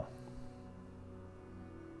hall.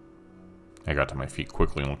 I got to my feet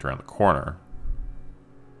quickly and looked around the corner.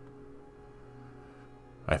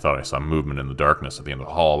 I thought I saw movement in the darkness at the end of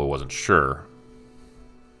the hall, but wasn't sure.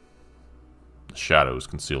 The shadows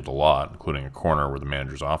concealed a lot, including a corner where the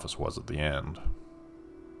manager's office was at the end.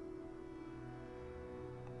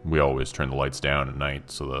 We always turned the lights down at night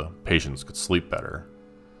so the patients could sleep better.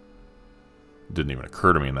 It didn't even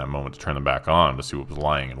occur to me in that moment to turn them back on to see what was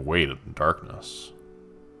lying in wait in the darkness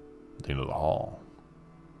at the end of the hall.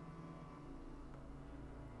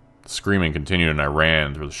 The screaming continued, and I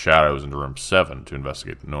ran through the shadows into room 7 to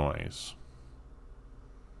investigate the noise.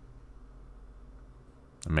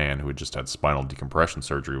 A man who had just had spinal decompression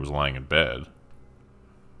surgery was lying in bed.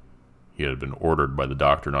 He had been ordered by the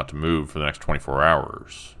doctor not to move for the next 24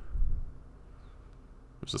 hours.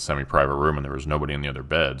 It was a semi-private room and there was nobody in the other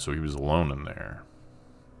bed, so he was alone in there.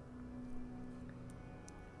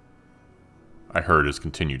 I heard his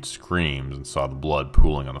continued screams and saw the blood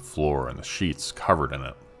pooling on the floor and the sheets covered in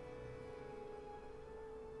it.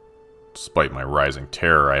 Despite my rising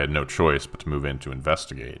terror, I had no choice but to move in to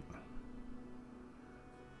investigate.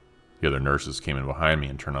 The other nurses came in behind me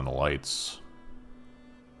and turned on the lights.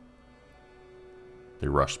 They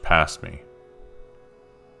rushed past me.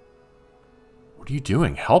 "What are you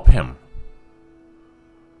doing? Help him!"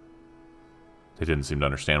 They didn't seem to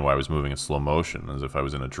understand why I was moving in slow motion, as if I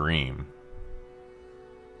was in a dream.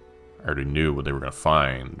 I already knew what they were going to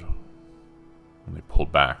find when they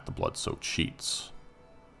pulled back the blood-soaked sheets.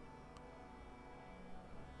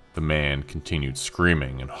 The man continued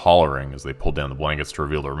screaming and hollering as they pulled down the blankets to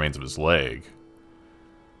reveal the remains of his leg.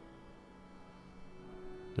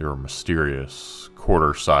 There were mysterious,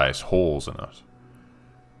 quarter-sized holes in it,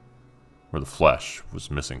 where the flesh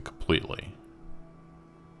was missing completely.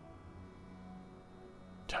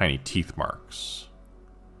 Tiny teeth marks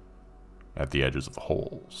at the edges of the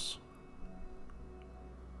holes.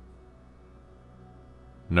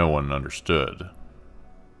 No one understood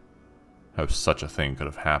how such a thing could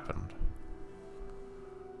have happened.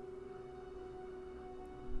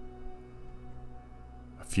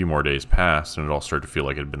 A few more days passed, and it all started to feel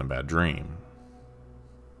like it had been a bad dream.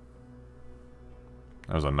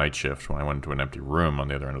 I was on night shift when I went into an empty room on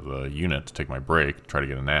the other end of the unit to take my break to try to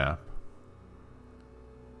get a nap.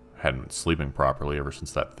 I hadn't been sleeping properly ever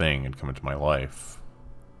since that thing had come into my life.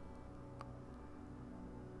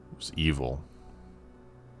 It was evil,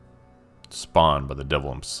 spawned by the devil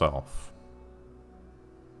himself.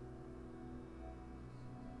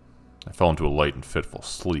 I fell into a light and fitful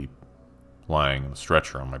sleep, lying in the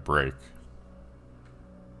stretcher on my break.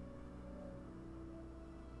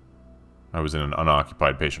 I was in an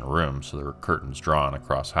unoccupied patient room, so there were curtains drawn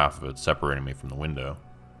across half of it, separating me from the window.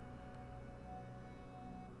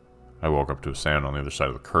 I woke up to a sound on the other side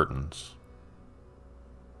of the curtains.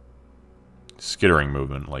 Skittering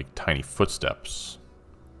movement like tiny footsteps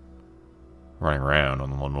running around on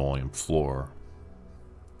the linoleum floor.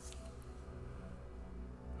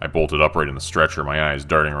 I bolted upright in the stretcher, my eyes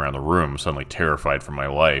darting around the room, suddenly terrified for my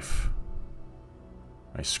life.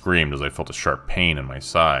 I screamed as I felt a sharp pain in my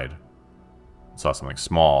side and saw something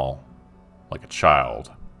small, like a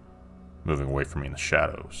child, moving away from me in the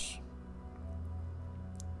shadows.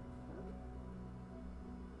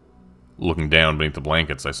 Looking down beneath the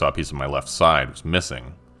blankets, I saw a piece of my left side was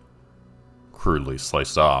missing, crudely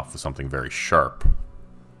sliced off with something very sharp.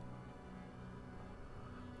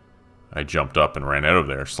 I jumped up and ran out of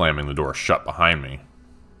there, slamming the door shut behind me.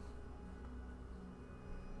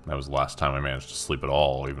 That was the last time I managed to sleep at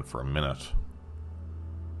all, even for a minute.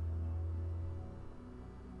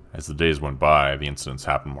 As the days went by, the incidents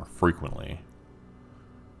happened more frequently.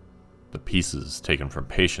 The pieces taken from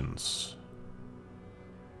patients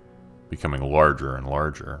becoming larger and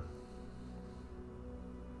larger.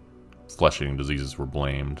 Flesh-eating diseases were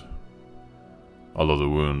blamed, although the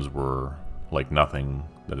wounds were like nothing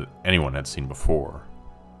that anyone had seen before.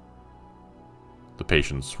 The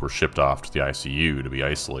patients were shipped off to the ICU to be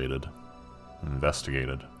isolated and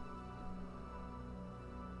investigated.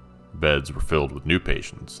 Beds were filled with new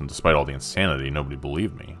patients, and despite all the insanity, nobody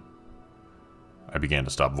believed me. I began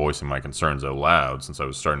to stop voicing my concerns out loud since I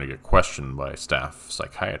was starting to get questioned by staff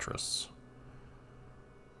psychiatrists.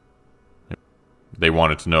 They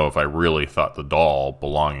wanted to know if I really thought the doll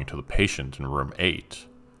belonging to the patient in room 8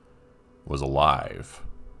 was alive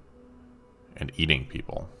and eating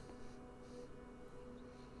people.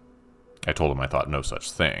 I told them I thought no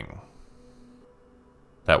such thing.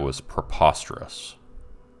 That was preposterous.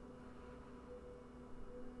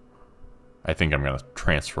 I think I'm going to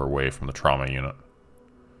transfer away from the trauma unit.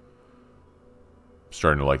 I'm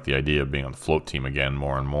starting to like the idea of being on the float team again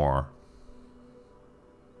more and more.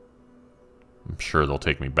 I'm sure they'll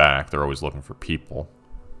take me back. They're always looking for people.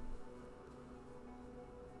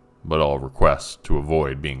 But I'll request to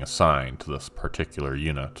avoid being assigned to this particular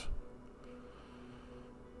unit.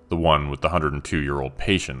 The one with the 102-year-old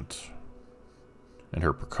patient and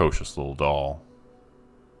her precocious little doll.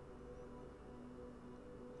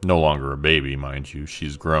 No longer a baby, mind you,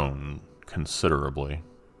 she's grown considerably.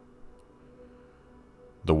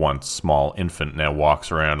 The once small infant now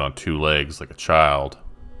walks around on two legs like a child.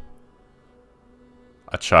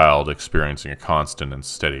 A child experiencing a constant and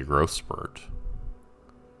steady growth spurt,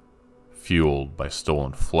 fueled by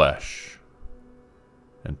stolen flesh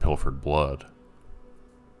and pilfered blood.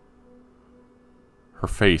 Her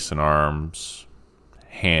face and arms,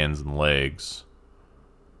 hands and legs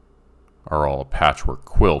are all a patchwork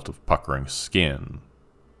quilt of puckering skin,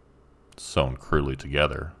 sewn crudely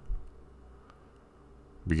together,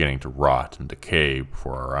 beginning to rot and decay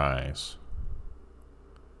before our eyes.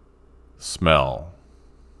 The smell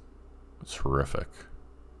is horrific.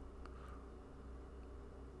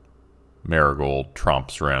 Marigold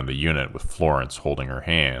tromps around the unit with Florence holding her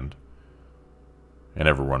hand, and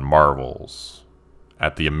everyone marvels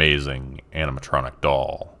at the amazing animatronic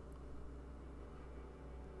doll.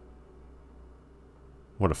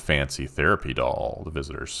 What a fancy therapy doll, the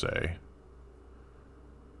visitors say.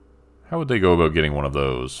 How would they go about getting one of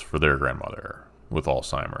those for their grandmother with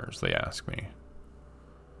Alzheimer's, they ask me.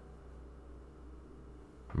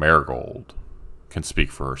 Marigold can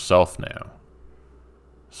speak for herself now,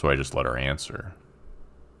 so I just let her answer.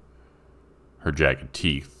 Her jagged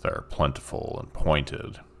teeth are plentiful and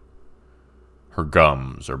pointed. Her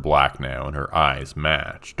gums are black now, and her eyes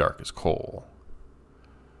match, dark as coal.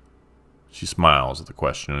 She smiles at the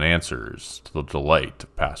question and answers to the delight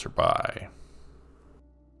of passerby.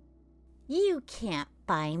 You can't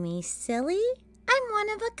buy me, silly. I'm one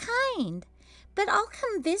of a kind. But I'll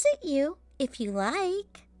come visit you if you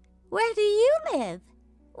like. Where do you live?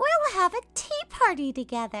 We'll have a tea party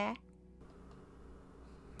together.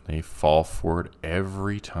 They fall for it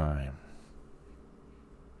every time.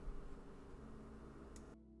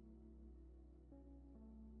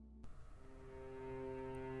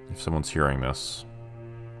 If someone's hearing this,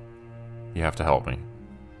 you have to help me.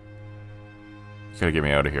 You gotta get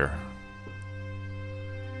me out of here.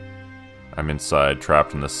 I'm inside,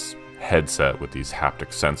 trapped in this headset with these haptic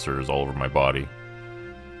sensors all over my body.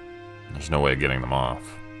 There's no way of getting them off.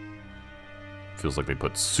 Feels like they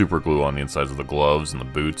put super glue on the insides of the gloves and the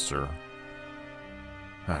boots, or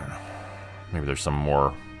I don't know. Maybe there's some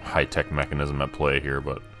more high-tech mechanism at play here,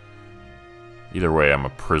 but either way, I'm a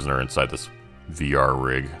prisoner inside this VR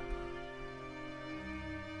rig.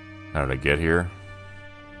 How did I get here?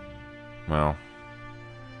 Well,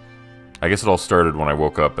 I guess it all started when I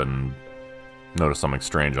woke up and noticed something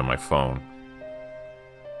strange on my phone.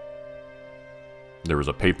 There was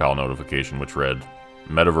a PayPal notification which read,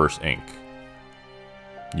 Metaverse Inc.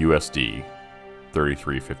 USD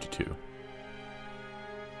 3352.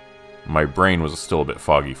 My brain was still a bit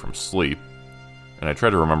foggy from sleep, and I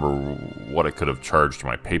tried to remember what I could have charged to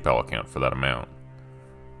my PayPal account for that amount.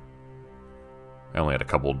 I only had a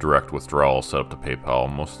couple direct withdrawals set up to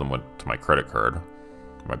PayPal. Most of them went to my credit card,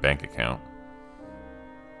 my bank account.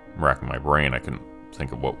 I'm racking my brain, I couldn't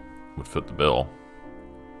think of what would fit the bill.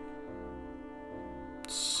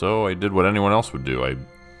 So I did what anyone else would do. I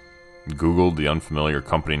Googled the unfamiliar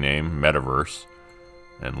company name, Metaverse,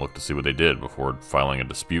 and looked to see what they did before filing a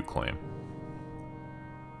dispute claim.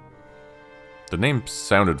 The name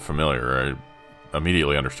sounded familiar. I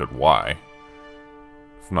immediately understood why.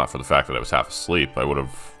 If not for the fact that I was half asleep, I would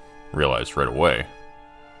have realized right away.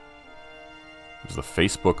 It was the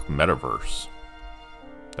Facebook Metaverse.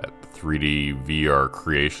 That 3D VR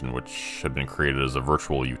creation which had been created as a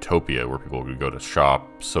virtual utopia where people could go to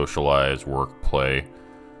shop, socialize, work, play,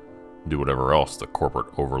 do whatever else the corporate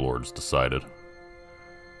overlords decided.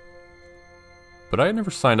 But I had never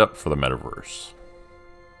signed up for the Metaverse.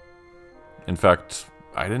 In fact,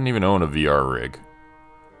 I didn't even own a VR rig.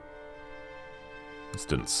 This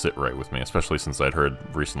didn't sit right with me, especially since I'd heard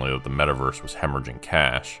recently that the Metaverse was hemorrhaging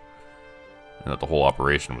cash, and that the whole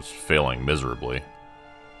operation was failing miserably.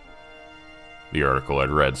 The article I'd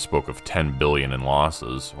read spoke of 10 billion in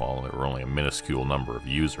losses, while there were only a minuscule number of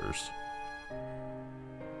users.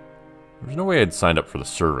 There was no way I'd signed up for the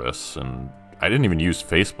service, and I didn't even use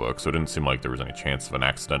Facebook, so it didn't seem like there was any chance of an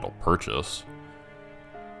accidental purchase.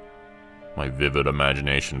 My vivid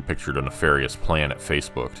imagination pictured a nefarious plan at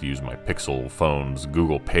Facebook to use my Pixel phone's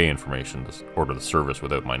Google Pay information to order the service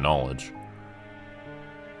without my knowledge.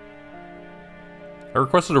 I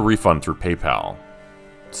requested a refund through PayPal,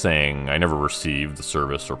 saying I never received the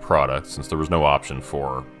service or product since there was no option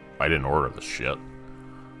for I didn't order this shit.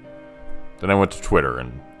 Then I went to Twitter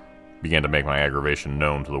and began to make my aggravation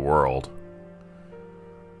known to the world.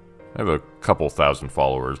 I have a couple thousand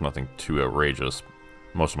followers, nothing too outrageous.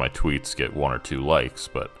 Most of my tweets get 1 or 2 likes,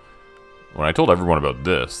 but when I told everyone about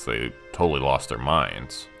this, they totally lost their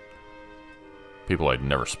minds. People I'd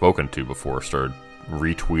never spoken to before started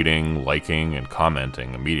retweeting, liking, and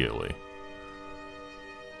commenting immediately.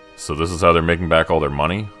 So this is how they're making back all their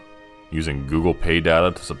money? Using Google Pay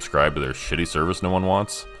data to subscribe to their shitty service no one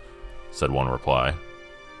wants? Said one reply.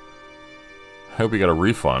 I hope you got a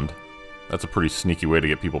refund. That's a pretty sneaky way to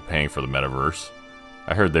get people paying for the metaverse.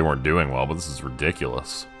 I heard they weren't doing well, but this is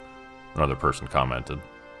ridiculous. Another person commented.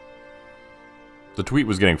 The tweet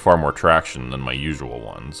was getting far more traction than my usual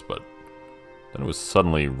ones, but then it was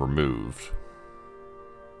suddenly removed.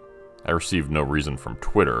 I received no reason from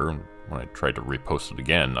Twitter. When I tried to repost it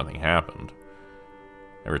again, nothing happened.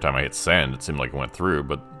 Every time I hit send, it seemed like it went through,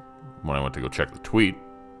 but when I went to go check the tweet,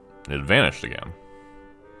 it had vanished again.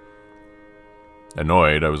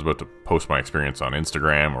 Annoyed, I was about to post my experience on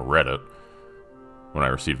Instagram or Reddit when I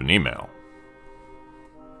received an email.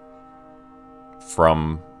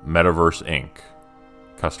 From Metaverse Inc.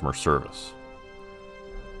 Customer Service.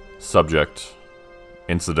 Subject,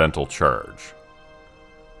 incidental charge.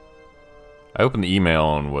 I opened the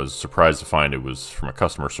email and was surprised to find it was from a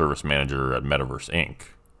customer service manager at Metaverse Inc.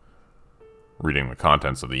 Reading the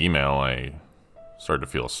contents of the email, I started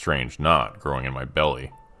to feel a strange knot growing in my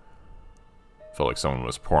belly. Felt like someone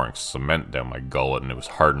was pouring cement down my gullet, and it was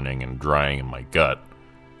hardening and drying in my gut,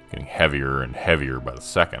 getting heavier and heavier by the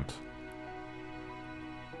second.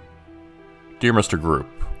 Dear Mr. Grupe,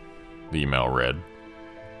 the email read,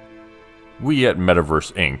 we at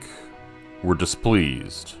Metaverse Inc. were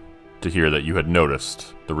displeased to hear that you had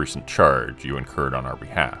noticed the recent charge you incurred on our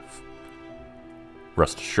behalf.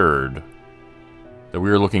 Rest assured that we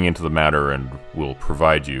are looking into the matter and will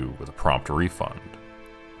provide you with a prompt refund.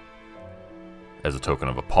 As a token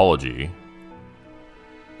of apology,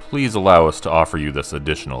 please allow us to offer you this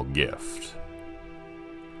additional gift.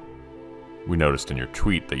 We noticed in your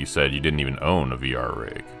tweet that you said you didn't even own a VR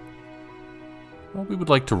rig. Well, we would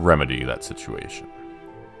like to remedy that situation.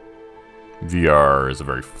 VR is a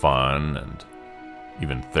very fun and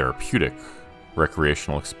even therapeutic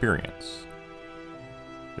recreational experience.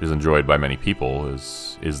 It is enjoyed by many people,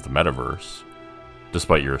 as is the metaverse,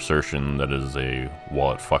 despite your assertion that it is a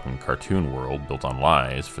wallet-fucking cartoon world built on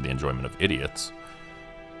lies for the enjoyment of idiots.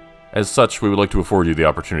 As such, we would like to afford you the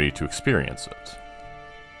opportunity to experience it.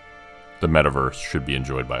 The metaverse should be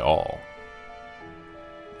enjoyed by all.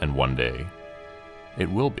 And one day, it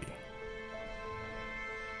will be.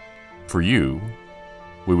 For you,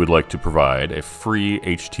 we would like to provide a free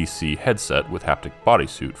HTC headset with haptic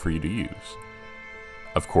bodysuit for you to use.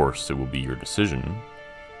 Of course, it will be your decision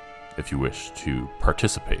if you wish to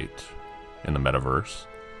participate in the metaverse,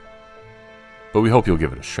 but we hope you'll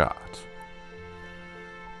give it a shot.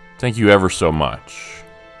 Thank you ever so much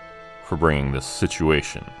for bringing this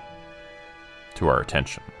situation to our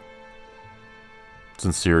attention.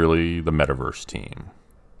 Sincerely, the Metaverse team.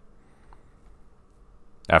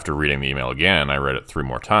 After reading the email again, I read it 3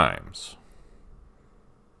 more times.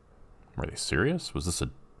 Were they serious? Was this a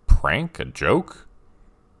prank? A joke?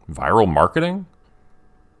 Viral marketing?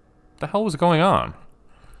 What the hell was going on?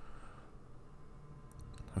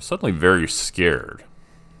 I was suddenly very scared.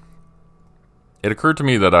 It occurred to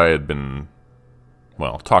me that I had been,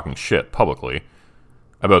 well, talking shit publicly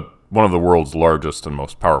about one of the world's largest and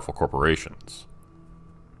most powerful corporations.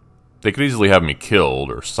 They could easily have me killed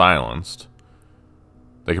or silenced.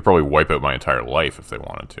 They could probably wipe out my entire life if they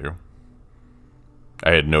wanted to.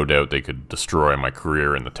 I had no doubt they could destroy my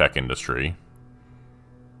career in the tech industry.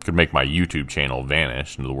 Could make my YouTube channel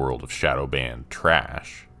vanish into the world of shadow banned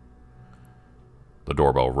trash. The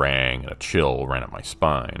doorbell rang and a chill ran up my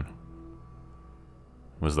spine.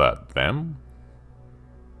 Was that them?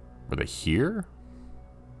 Were they here?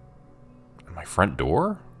 At my front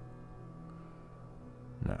door?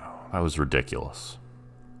 No, that was ridiculous.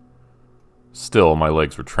 Still, my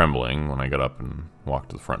legs were trembling when I got up and walked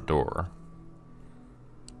to the front door.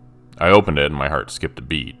 I opened it and my heart skipped a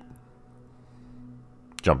beat.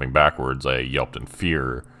 Jumping backwards, I yelped in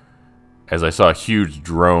fear as I saw a huge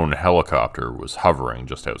drone helicopter was hovering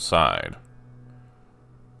just outside.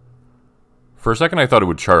 For a second, I thought it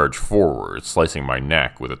would charge forward, slicing my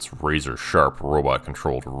neck with its razor-sharp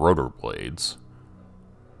robot-controlled rotor blades.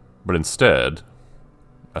 But instead,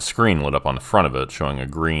 a screen lit up on the front of it, showing a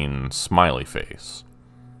green, smiley face.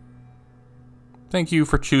 "Thank you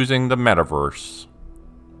for choosing the metaverse,"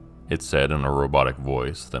 it said in a robotic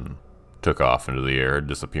voice, then took off into the air,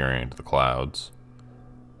 disappearing into the clouds.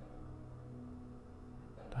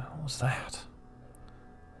 What the hell was that?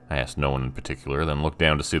 I asked no one in particular, then looked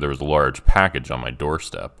down to see there was a large package on my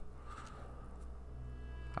doorstep.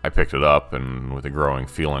 I picked it up and, with a growing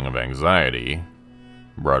feeling of anxiety,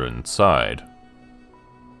 brought it inside.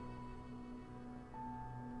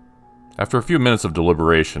 After a few minutes of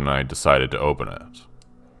deliberation, I decided to open it.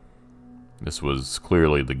 This was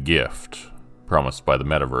clearly the gift promised by the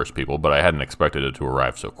metaverse people, but I hadn't expected it to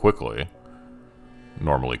arrive so quickly.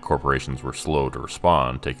 Normally, corporations were slow to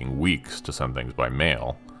respond, taking weeks to send things by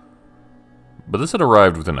mail. But this had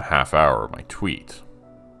arrived within a half hour of my tweet.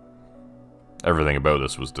 Everything about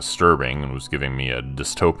this was disturbing and was giving me a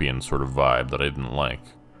dystopian sort of vibe that I didn't like.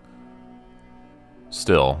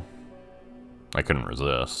 Still, I couldn't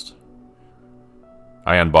resist.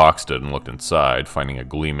 I unboxed it and looked inside, finding a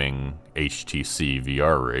gleaming HTC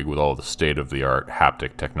VR rig with all the state-of-the-art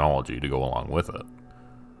haptic technology to go along with it.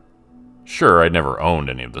 Sure, I'd never owned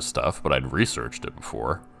any of this stuff, but I'd researched it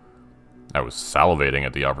before. I was salivating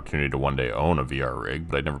at the opportunity to one day own a VR rig,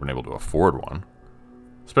 but I'd never been able to afford one.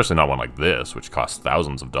 Especially not one like this, which costs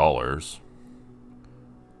thousands of dollars.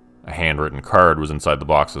 A handwritten card was inside the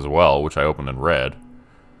box as well, which I opened and read.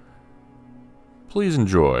 Please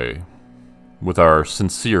enjoy, with our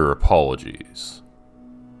sincere apologies,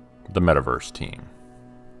 the Metaverse team.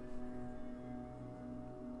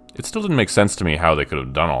 It still didn't make sense to me how they could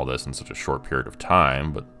have done all this in such a short period of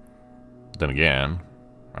time, but then again,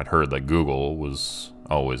 I'd heard that Google was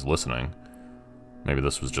always listening. Maybe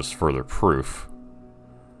this was just further proof.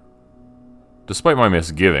 Despite my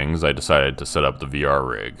misgivings, I decided to set up the VR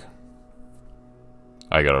rig.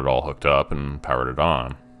 I got it all hooked up and powered it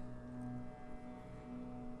on.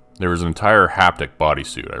 There was an entire haptic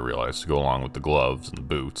bodysuit, I realized, to go along with the gloves and the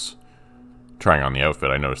boots. Trying on the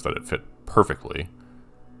outfit, I noticed that it fit perfectly,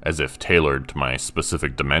 as if tailored to my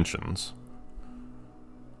specific dimensions.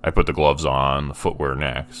 I put the gloves on, the footwear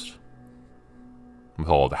next. With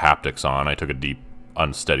all the haptics on, I took a deep,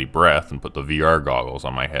 unsteady breath and put the VR goggles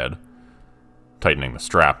on my head, tightening the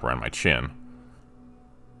strap around my chin.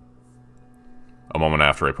 A moment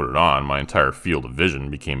after I put it on, my entire field of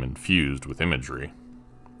vision became infused with imagery.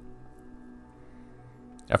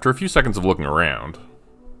 After a few seconds of looking around,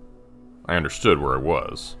 I understood where I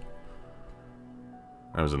was.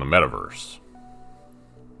 I was in the metaverse.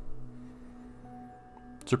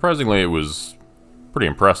 Surprisingly, it was pretty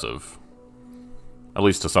impressive. At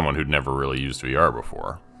least to someone who'd never really used VR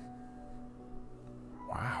before.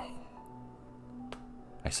 Wow,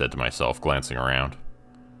 I said to myself, glancing around.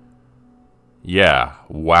 Yeah,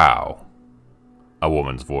 wow, a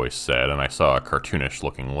woman's voice said, and I saw a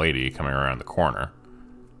cartoonish-looking lady coming around the corner.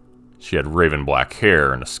 She had raven black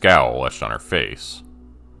hair and a scowl etched on her face.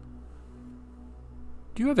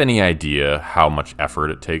 Do you have any idea how much effort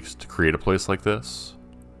it takes to create a place like this?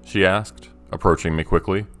 She asked, approaching me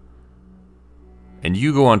quickly. And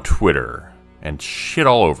you go on Twitter and shit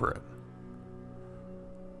all over it.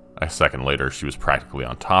 A second later, she was practically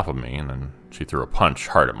on top of me, and then she threw a punch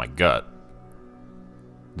hard at my gut.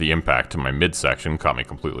 The impact to my midsection caught me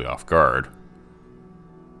completely off guard.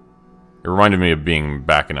 It reminded me of being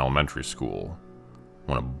back in elementary school,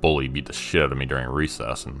 when a bully beat the shit out of me during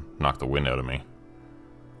recess and knocked the wind out of me.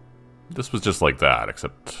 This was just like that,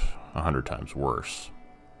 except 100 times worse.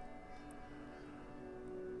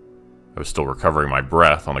 I was still recovering my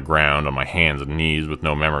breath on the ground on my hands and knees with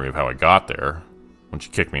no memory of how I got there, when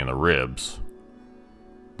she kicked me in the ribs.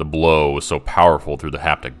 The blow was so powerful through the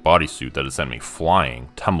haptic bodysuit that it sent me flying,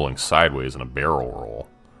 tumbling sideways in a barrel roll.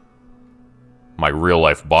 My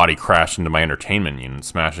real-life body crashed into my entertainment unit,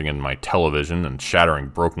 smashing into my television and shattering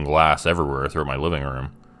broken glass everywhere throughout my living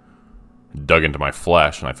room. It dug into my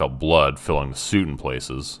flesh, and I felt blood filling the suit in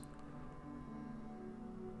places.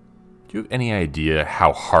 Do you have any idea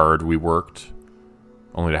how hard we worked,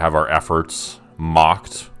 only to have our efforts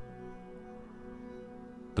mocked?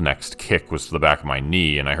 The next kick was to the back of my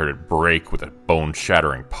knee, and I heard it break with a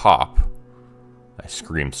bone-shattering pop. I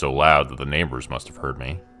screamed so loud that the neighbors must have heard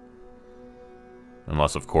me.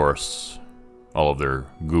 Unless, of course, all of their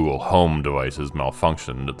Google Home devices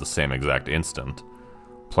malfunctioned at the same exact instant,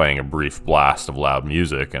 playing a brief blast of loud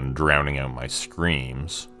music and drowning out my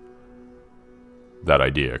screams. That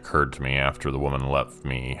idea occurred to me after the woman left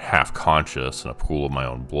me half-conscious in a pool of my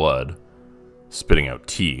own blood, spitting out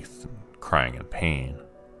teeth and crying in pain.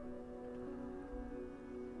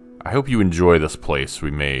 I hope you enjoy this place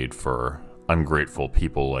we made for ungrateful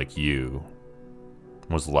people like you,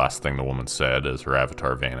 was the last thing the woman said as her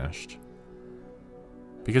avatar vanished.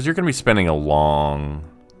 Because you're going to be spending a long,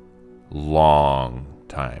 long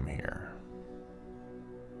time here.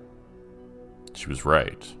 She was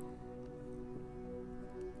right.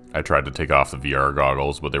 I tried to take off the VR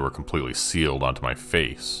goggles, but they were completely sealed onto my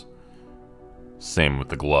face. Same with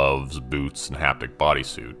the gloves, boots, and haptic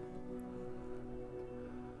bodysuit.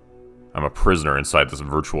 I'm a prisoner inside this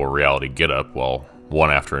virtual reality getup while One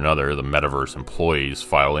after another, the metaverse employees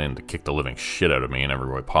file in to kick the living shit out of me in every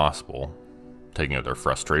way possible, taking out their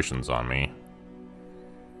frustrations on me.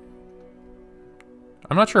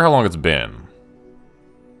 I'm not sure how long it's been.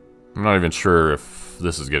 I'm not even sure if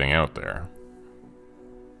this is getting out there.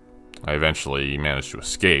 I eventually managed to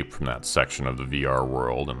escape from that section of the VR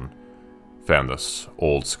world and found this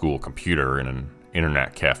old school computer in an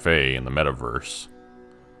internet cafe in the metaverse.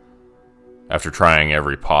 After trying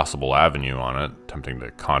every possible avenue on it, attempting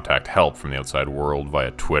to contact help from the outside world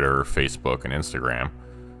via Twitter, Facebook, and Instagram,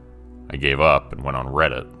 I gave up and went on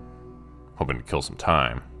Reddit, hoping to kill some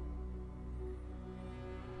time.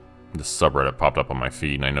 This subreddit popped up on my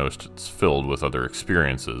feed and I noticed it's filled with other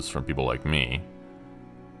experiences from people like me.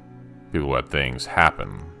 People who had things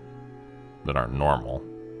happen that aren't normal.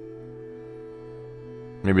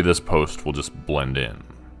 Maybe this post will just blend in.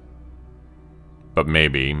 But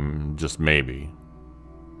maybe, just maybe,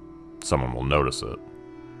 someone will notice it.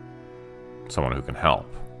 Someone who can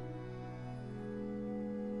help.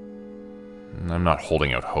 And I'm not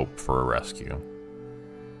holding out hope for a rescue.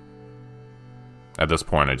 At this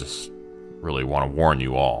point, I just really want to warn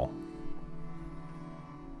you all.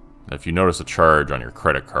 If you notice a charge on your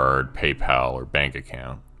credit card, PayPal, or bank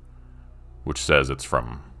account, which says it's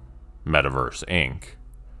from Metaverse Inc.,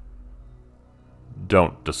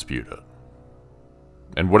 don't dispute it.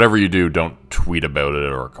 And whatever you do, don't tweet about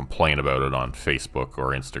it or complain about it on Facebook or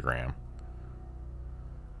Instagram.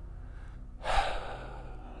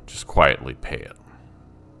 Just quietly pay it.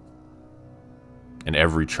 And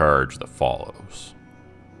every charge that follows.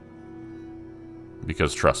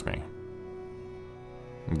 Because trust me,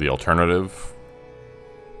 the alternative,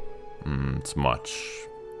 it's much,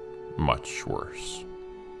 much worse.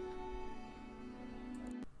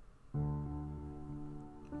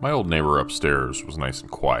 My old neighbor upstairs was nice and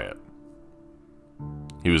quiet.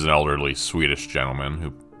 He was an elderly Swedish gentleman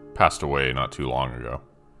who passed away not too long ago.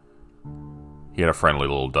 He had a friendly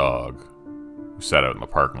little dog who sat out in the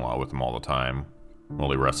parking lot with him all the time while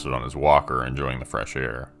he rested on his walker enjoying the fresh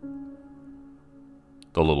air.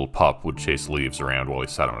 The little pup would chase leaves around while he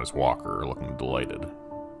sat on his walker looking delighted.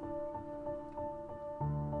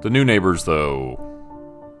 The new neighbors, though,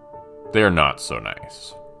 they are not so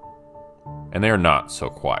nice. And they are not so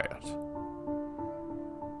quiet.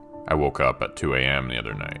 I woke up at 2 a.m. the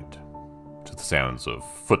other night to the sounds of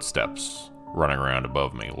footsteps running around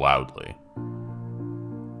above me loudly.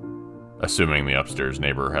 Assuming the upstairs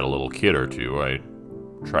neighbor had a little kid or two, I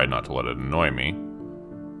tried not to let it annoy me.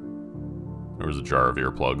 There was a jar of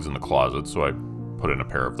earplugs in the closet, so I put in a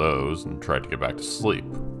pair of those and tried to get back to sleep.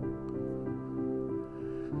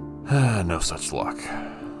 No such luck.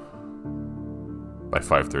 By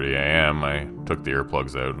 5:30 a.m., I took the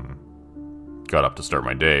earplugs out and got up to start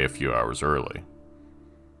my day a few hours early.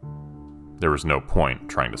 There was no point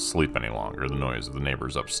trying to sleep any longer. The noise of the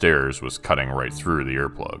neighbors upstairs was cutting right through the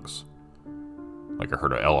earplugs, like a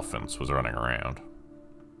herd of elephants was running around.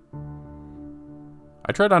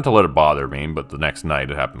 I tried not to let it bother me, but the next night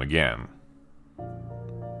it happened again.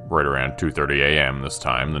 Right around 2:30 a.m. this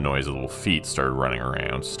time, the noise of little feet started running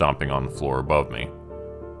around, stomping on the floor above me.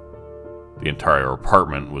 The entire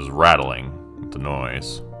apartment was rattling with the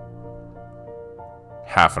noise.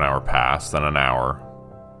 Half an hour passed, then an hour,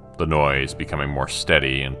 the noise becoming more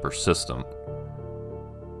steady and persistent.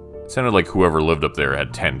 It sounded like whoever lived up there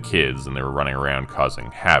had 10 kids and they were running around causing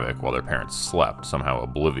havoc while their parents slept, somehow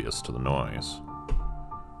oblivious to the noise.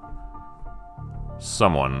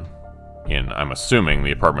 Someone, in, I'm assuming,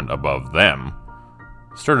 the apartment above them,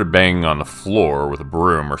 started banging on the floor with a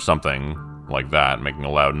broom or something like that, making a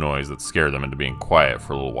loud noise that scared them into being quiet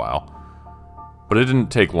for a little while. But it didn't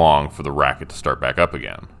take long for the racket to start back up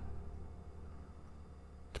again.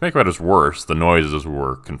 To make matters worse, the noises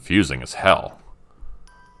were confusing as hell.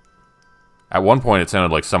 At one point it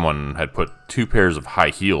sounded like someone had put 2 pairs of high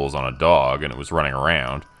heels on a dog and it was running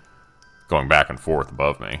around, going back and forth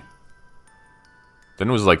above me. Then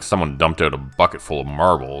it was like someone dumped out a bucket full of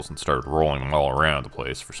marbles and started rolling them all around the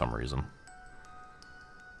place for some reason.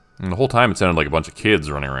 And the whole time it sounded like a bunch of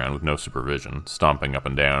kids running around with no supervision, stomping up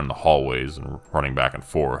and down in the hallways and running back and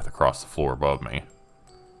forth across the floor above me.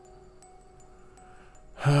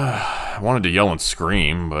 I wanted to yell and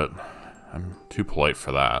scream, but I'm too polite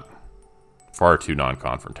for that. Far too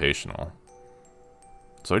non-confrontational.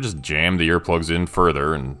 So I just jammed the earplugs in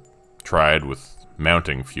further and tried with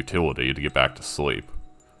mounting futility to get back to sleep.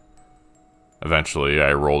 Eventually,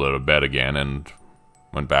 I rolled out of bed again and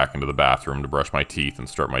went back into the bathroom to brush my teeth and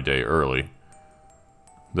start my day early.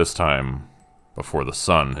 This time, before the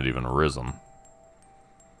sun had even risen.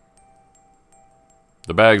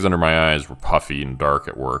 The bags under my eyes were puffy and dark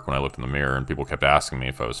at work when I looked in the mirror, and people kept asking me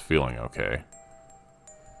if I was feeling okay.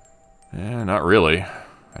 Not really,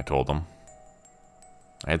 I told them.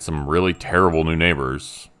 I had some really terrible new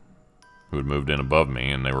neighbors who had moved in above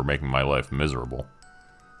me, and they were making my life miserable.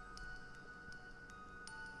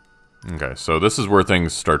 Okay, so this is where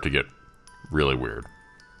things start to get really weird.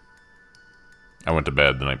 I went to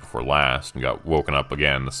bed the night before last and got woken up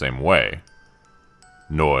again the same way.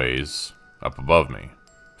 Noise up above me.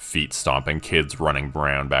 Feet stomping, kids running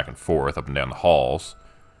around back and forth up and down the halls.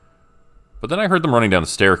 But then I heard them running down the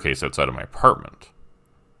staircase outside of my apartment.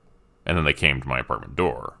 And then they came to my apartment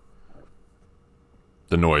door.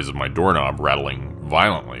 The noise of my doorknob rattling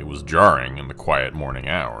violently was jarring in the quiet morning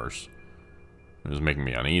hours. It was making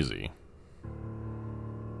me uneasy.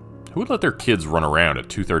 Who would let their kids run around at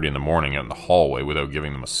 2:30 in the morning out in the hallway without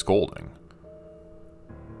giving them a scolding?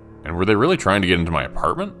 And were they really trying to get into my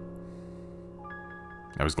apartment?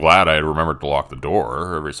 I was glad I had remembered to lock the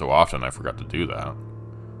door. Every so often I forgot to do that.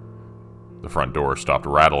 The front door stopped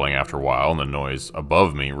rattling after a while, and the noise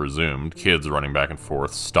above me resumed. Kids running back and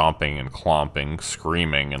forth, stomping and clomping,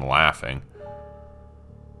 screaming and laughing.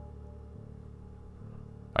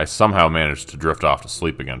 I somehow managed to drift off to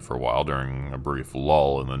sleep again for a while during a brief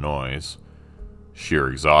lull in the noise. Sheer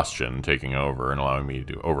exhaustion taking over and allowing me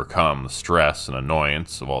to overcome the stress and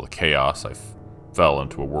annoyance of all the chaos. I fell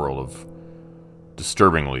into a world of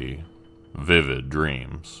disturbingly vivid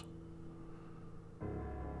dreams.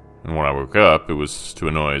 And when I woke up, it was to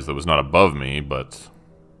a noise that was not above me, but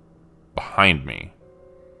behind me.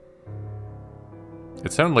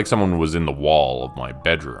 It sounded like someone was in the wall of my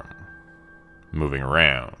bedroom, moving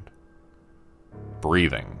around,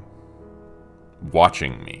 breathing,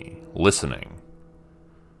 watching me, listening.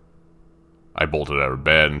 I bolted out of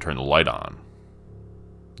bed and turned the light on.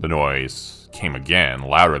 The noise came again,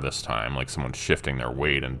 louder this time, like someone shifting their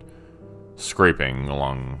weight and scraping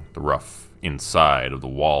along the rough inside of the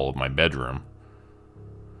wall of my bedroom.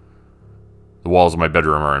 The walls of my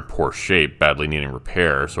bedroom are in poor shape, badly needing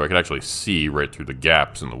repair, so I could actually see right through the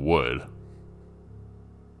gaps in the wood.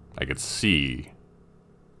 I could see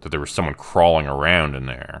that there was someone crawling around in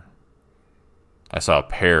there. I saw a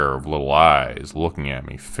pair of little eyes looking at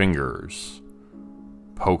me, fingers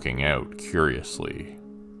poking out curiously.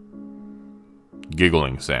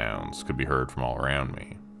 Giggling sounds could be heard from all around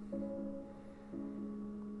me.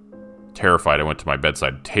 Terrified, I went to my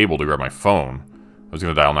bedside table to grab my phone. I was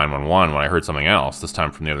going to dial 911 when I heard something else, this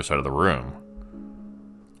time from the other side of the room.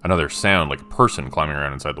 Another sound like a person climbing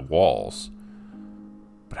around inside the walls.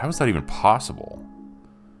 But how was that even possible?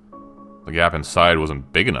 The gap inside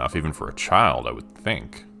wasn't big enough even for a child, I would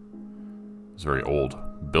think. It was a very old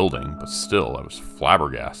building, but still, I was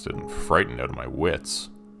flabbergasted and frightened out of my wits.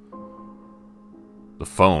 The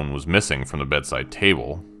phone was missing from the bedside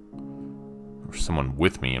table. There was someone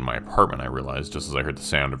with me in my apartment, I realized, just as I heard the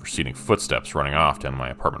sound of receding footsteps running off down my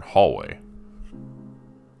apartment hallway.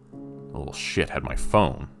 The little shit had my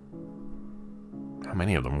phone. How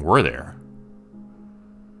many of them were there?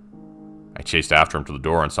 I chased after him to the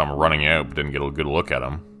door and saw him running out, but didn't get a good look at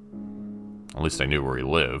him. At least I knew where he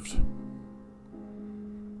lived.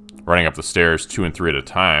 Running up the stairs 2 and 3 at a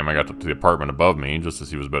time, I got up to the apartment above me, just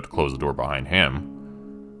as he was about to close the door behind him.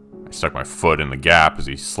 I stuck my foot in the gap as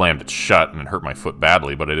he slammed it shut, and it hurt my foot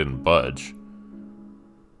badly, but I didn't budge.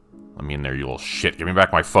 Let me in there, you little shit. Give me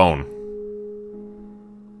back my phone.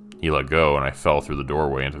 He let go, and I fell through the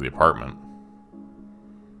doorway into the apartment.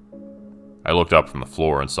 I looked up from the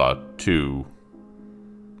floor and saw 2,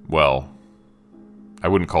 well, I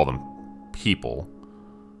wouldn't call them people,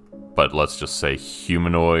 but let's just say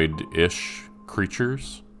humanoid-ish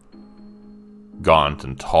creatures. Gaunt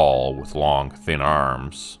and tall, with long, thin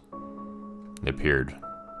arms. They appeared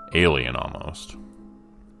alien almost.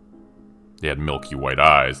 They had milky white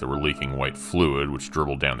eyes that were leaking white fluid which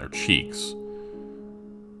dribbled down their cheeks.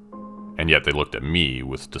 And yet they looked at me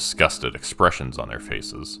with disgusted expressions on their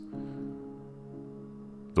faces.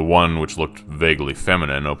 The one which looked vaguely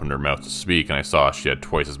feminine opened her mouth to speak, and I saw she had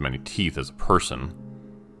twice as many teeth as a person.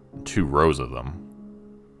 2 rows of them.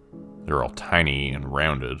 They were all tiny and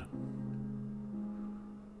rounded.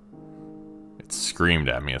 It screamed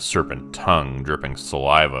at me, a serpent tongue dripping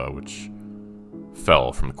saliva, which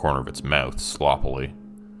fell from the corner of its mouth sloppily.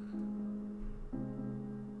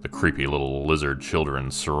 The creepy little lizard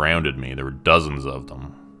children surrounded me. There were dozens of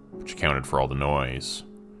them, which accounted for all the noise.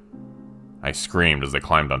 I screamed as they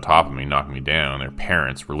climbed on top of me, knocking me down. Their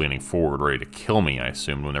parents were leaning forward, ready to kill me, I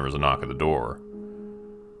assumed, when there was a knock at the door.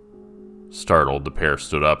 Startled, the pair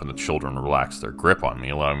stood up and the children relaxed their grip on me,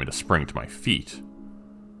 allowing me to spring to my feet.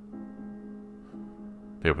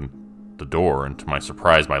 They opened the door, and to my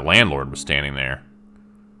surprise, my landlord was standing there.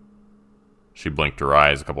 She blinked her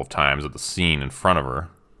eyes a couple of times at the scene in front of her.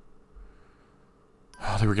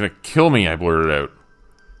 "Oh, they were gonna kill me," I blurted out.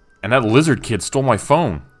 "And that lizard kid stole my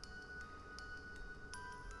phone."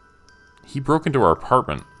 "He broke into our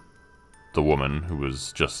apartment," the woman, who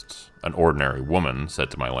was just an ordinary woman,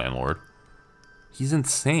 said to my landlord. "He's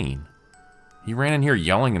insane. He ran in here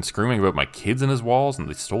yelling and screaming about my kids in his walls, and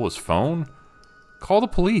they stole his phone. Call the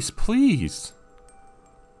police, please."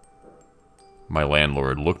 My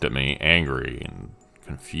landlord looked at me, angry and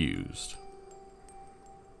confused.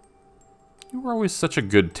 "You were always such a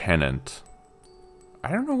good tenant.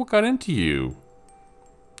 I don't know what got into you.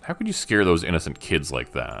 How could you scare those innocent kids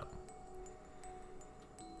like that?"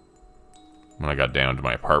 When I got down to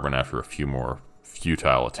my apartment after a few more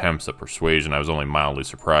futile attempts at persuasion, I was only mildly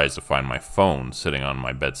surprised to find my phone sitting on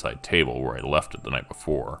my bedside table where I left it the night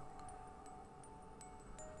before.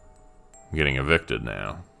 I'm getting evicted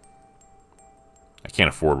now. I can't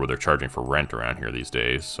afford what they're charging for rent around here these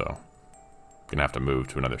days, so I'm gonna have to move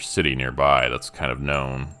to another city nearby that's kind of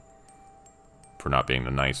known for not being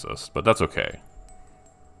the nicest, but that's okay.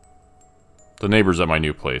 The neighbors at my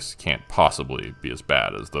new place can't possibly be as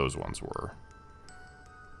bad as those ones were.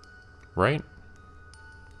 Right?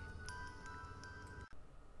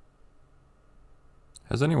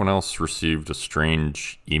 Has anyone else received a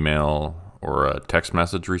strange email or a text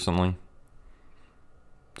message recently?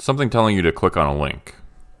 Something telling you to click on a link.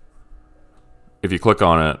 If you click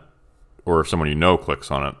on it, or if someone you know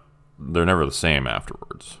clicks on it, they're never the same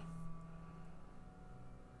afterwards.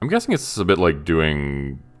 I'm guessing it's a bit like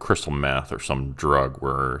doing crystal meth or some drug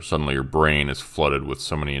where suddenly your brain is flooded with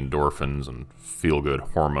so many endorphins and feel-good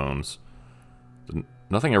hormones that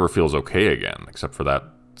nothing ever feels okay again except for that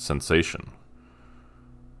sensation.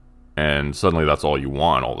 And suddenly that's all you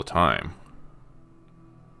want all the time.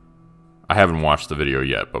 I haven't watched the video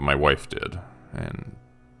yet, but my wife did, and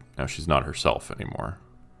now she's not herself anymore.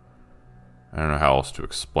 I don't know how else to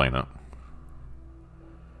explain it.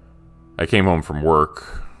 I came home from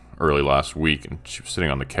work early last week, and she was sitting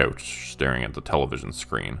on the couch staring at the television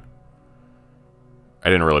screen. I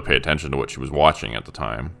didn't really pay attention to what she was watching at the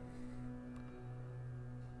time.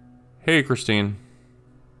 "Hey, Christine,"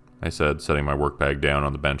 I said, setting my work bag down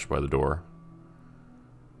on the bench by the door.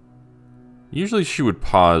 Usually she would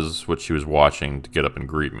pause what she was watching to get up and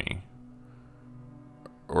greet me.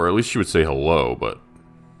 Or at least she would say hello, but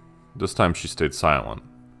this time she stayed silent.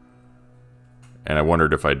 And I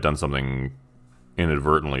wondered if I'd done something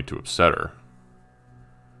inadvertently to upset her.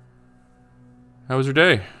 "How was your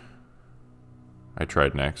day?" I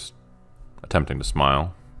tried next, attempting to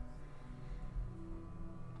smile.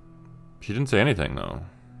 She didn't say anything, though.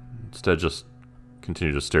 Instead, just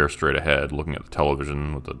continued to stare straight ahead, looking at the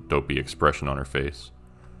television with a dopey expression on her face.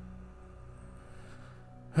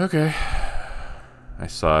 "Okay." I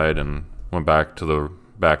sighed and went back to the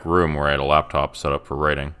back room where I had a laptop set up for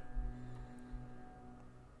writing.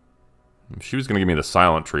 If she was going to give me the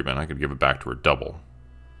silent treatment, I could give it back to her double,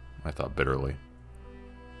 I thought bitterly.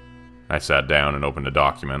 I sat down and opened a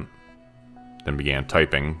document, then began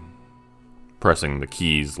typing, pressing the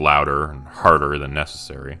keys louder and harder than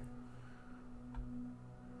necessary.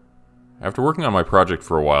 After working on my project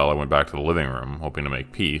for a while, I went back to the living room, hoping to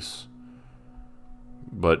make peace.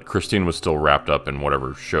 But Christine was still wrapped up in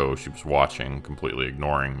whatever show she was watching, completely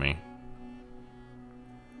ignoring me.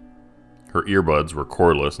 Her earbuds were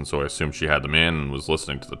cordless, and so I assumed she had them in and was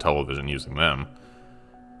listening to the television using them,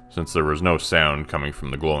 since there was no sound coming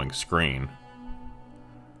from the glowing screen.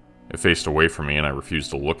 It faced away from me, and I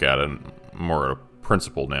refused to look at it, more out of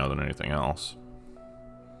principle now than anything else.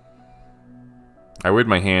 I waved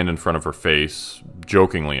my hand in front of her face,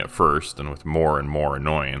 jokingly at first, and with more and more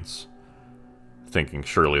annoyance, thinking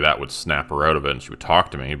surely that would snap her out of it and she would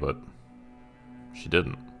talk to me, but she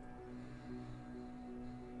didn't.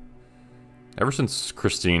 Ever since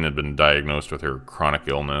Christine had been diagnosed with her chronic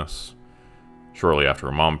illness, shortly after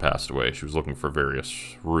her mom passed away, she was looking for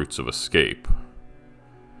various routes of escape,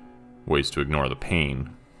 ways to ignore the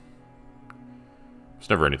pain. It was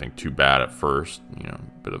never anything too bad at first, a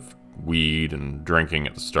bit of weed and drinking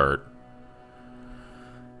at the start.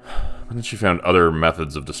 But then she found other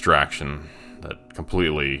methods of distraction that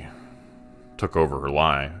completely took over her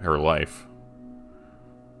life.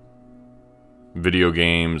 Video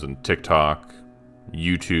games and TikTok,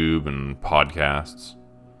 YouTube and podcasts.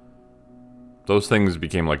 Those things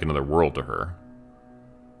became like another world to her,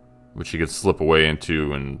 which she could slip away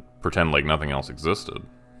into and pretend like nothing else existed.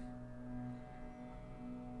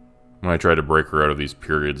 When I tried to break her out of these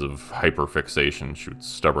periods of hyperfixation, she would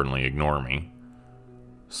stubbornly ignore me,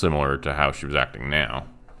 similar to how she was acting now.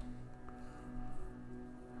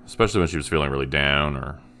 especially when she was feeling really down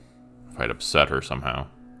or if I'd upset her somehow.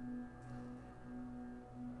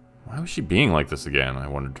 Why was she being like this again? I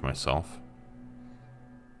wondered to myself.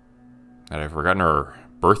 Had I forgotten her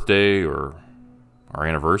birthday or our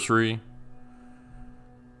anniversary?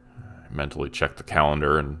 I mentally checked the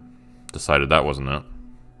calendar and decided that wasn't it.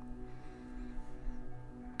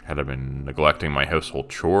 Had I been neglecting my household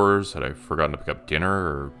chores? Had I forgotten to pick up dinner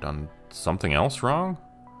or done something else wrong?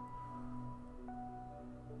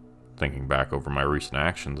 Thinking back over my recent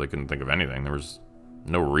actions, I couldn't think of anything. There was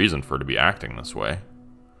no reason for her to be acting this way.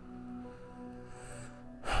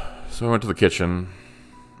 So I went to the kitchen,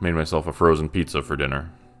 made myself a frozen pizza for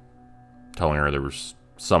dinner, telling her there was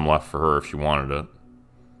some left for her if she wanted it,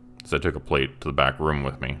 as I took a plate to the back room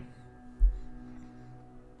with me.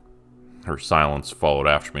 Her silence followed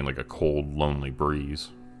after me like a cold, lonely breeze.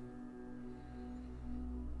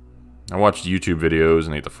 I watched YouTube videos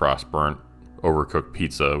and ate the frost-burnt, overcooked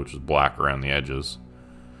pizza, which was black around the edges,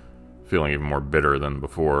 feeling even more bitter than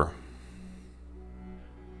before.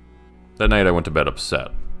 That night I went to bed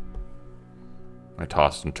upset. I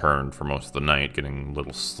tossed and turned for most of the night, getting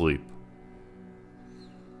little sleep.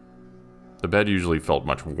 The bed usually felt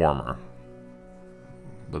much warmer,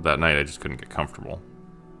 but that night I just couldn't get comfortable.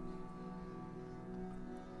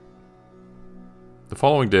 The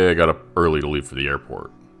following day I got up early to leave for the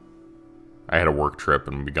airport. I had a work trip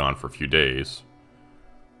and would be gone for a few days.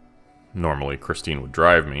 Normally Christine would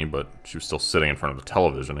drive me, but she was still sitting in front of the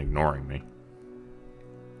television, ignoring me.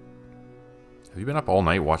 "Have you been up all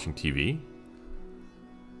night watching TV?"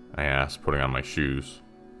 I asked, putting on my shoes.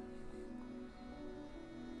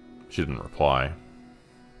 She didn't reply.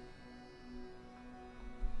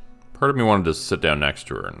 Part of me wanted to sit down next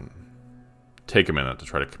to her and take a minute to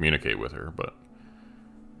try to communicate with her, but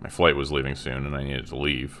my flight was leaving soon and I needed to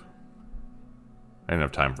leave. I didn't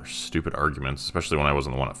have time for stupid arguments, especially when I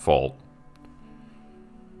wasn't the one at fault.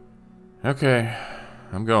 "Okay,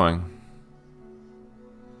 I'm going.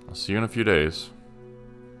 I'll see you in a few days."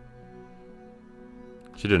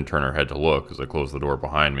 She didn't turn her head to look as I closed the door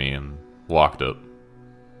behind me and locked it,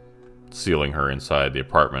 sealing her inside the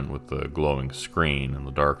apartment with the glowing screen in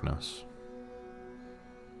the darkness.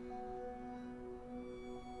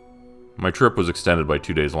 My trip was extended by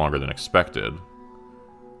 2 days longer than expected,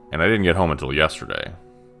 and I didn't get home until yesterday.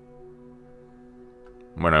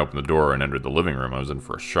 When I opened the door and entered the living room, I was in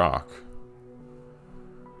for a shock.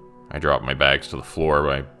 I dropped my bags to the floor,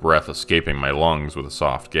 my breath escaping my lungs with a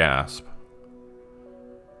soft gasp.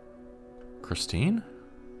 Christine?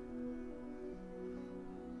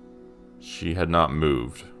 She had not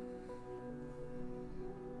moved.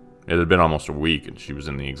 It had been almost a week, and she was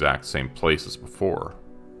in the exact same place as before.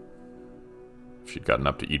 If she'd gotten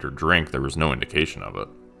up to eat or drink, there was no indication of it.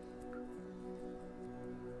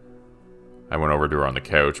 I went over to her on the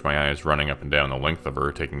couch, my eyes running up and down the length of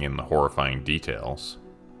her, taking in the horrifying details.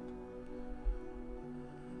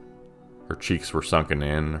 Her cheeks were sunken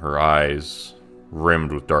in, her eyes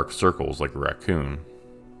rimmed with dark circles like a raccoon.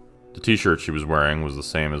 The t-shirt she was wearing was the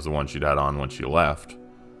same as the one she'd had on when she left,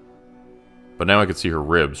 but now I could see her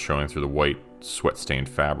ribs showing through the white, sweat-stained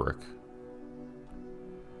fabric.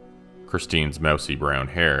 Christine's mousy brown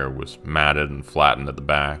hair was matted and flattened at the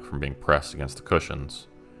back from being pressed against the cushions.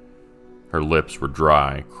 Her lips were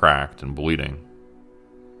dry, cracked, and bleeding.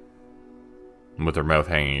 And with her mouth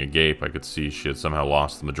hanging agape, I could see she had somehow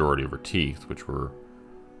lost the majority of her teeth, which were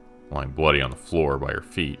lying bloody on the floor by her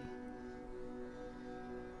feet.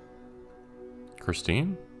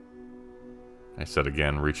 "Christine?" I said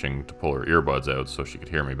again, reaching to pull her earbuds out so she could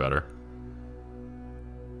hear me better.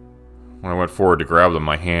 When I went forward to grab them,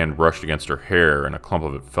 my hand brushed against her hair and a clump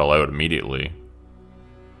of it fell out immediately.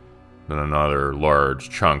 Then another large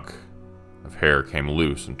chunk of hair came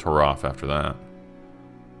loose and tore off after that.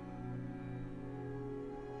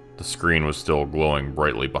 The screen was still glowing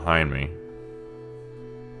brightly behind me.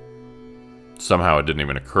 Somehow it didn't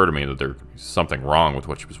even occur to me that there could be something wrong with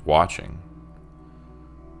what she was watching.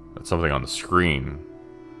 That something on the screen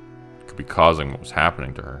could be causing what was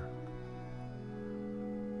happening to her.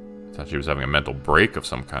 I thought she was having a mental break of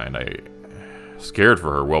some kind. I scared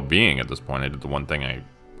for her well-being at this point. I did the one thing I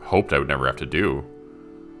hoped I would never have to do.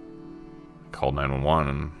 I called 911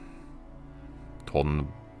 and told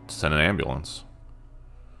them to send an ambulance.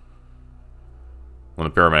 When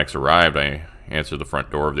the paramedics arrived, I answered the front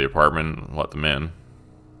door of the apartment and let them in.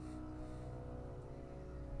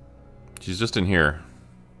 "She's just in here,"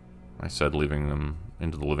 I said, leaving them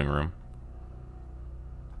into the living room.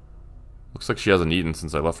 "Looks like she hasn't eaten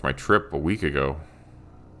since I left for my trip a week ago.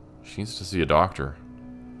 She needs to see a doctor."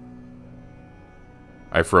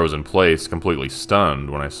 I froze in place, completely stunned,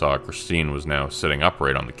 when I saw Christine was now sitting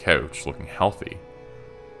upright on the couch, looking healthy.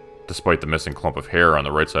 Despite the missing clump of hair on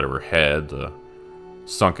the right side of her head, the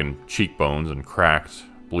sunken cheekbones and cracked,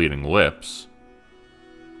 bleeding lips,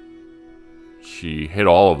 she hid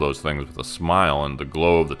all of those things with a smile, and the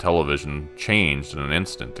glow of the television changed in an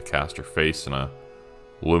instant to cast her face in a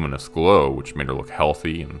luminous glow, which made her look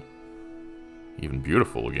healthy and even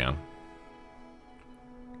beautiful again.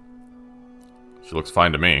 "She looks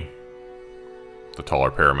fine to me," the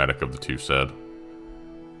taller paramedic of the two said.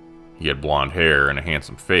 He had blonde hair and a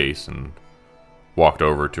handsome face, and walked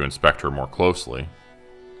over to inspect her more closely.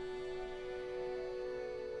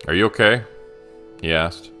 "Are you okay?" he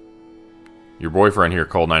asked. "Your boyfriend here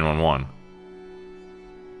called 911.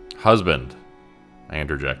 "Husband," I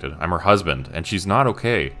interjected. "I'm her husband, and she's not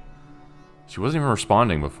okay. She wasn't even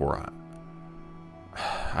responding before.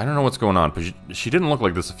 I don't know what's going on, but she didn't look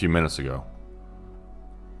like this a few minutes ago."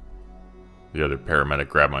 The other paramedic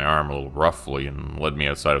grabbed my arm a little roughly and led me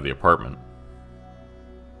outside of the apartment.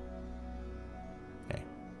 "Hey,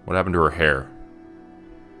 what happened to her hair?"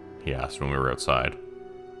 he asked when we were outside.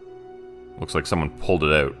 "Looks like someone pulled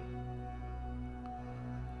it out."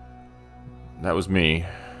 "That was me,"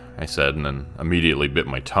 I said, and then immediately bit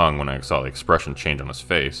my tongue when I saw the expression change on his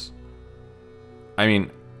face. I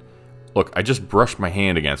mean, look, I just brushed my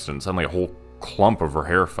hand against it and suddenly a whole clump of her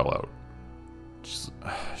hair fell out.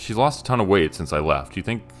 She's lost a ton of weight since I left. Do you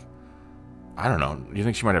think... I don't know. Do you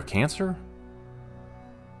think she might have cancer?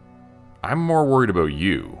 "I'm more worried about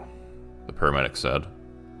you," the paramedic said.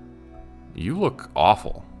 "You look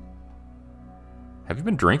awful. Have you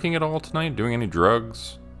been drinking at all tonight? Doing any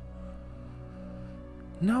drugs?"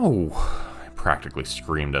 "No," I practically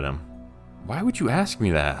screamed at him. "Why would you ask me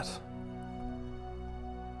that?"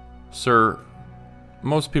 "Sir,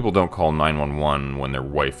 most people don't call 911 when their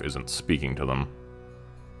wife isn't speaking to them.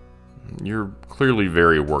 You're clearly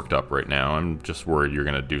very worked up right now. I'm just worried you're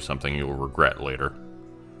going to do something you'll regret later.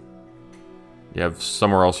 You have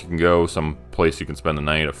somewhere else you can go, some place you can spend the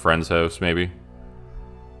night, a friend's house maybe?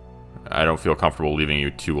 I don't feel comfortable leaving you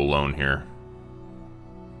two alone here.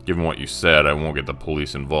 Given what you said, I won't get the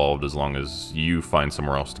police involved as long as you find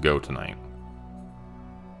somewhere else to go tonight.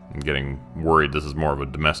 I'm getting worried this is more of a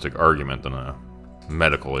domestic argument than a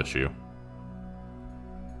medical issue."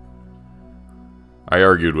 I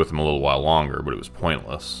argued with him a little while longer, but it was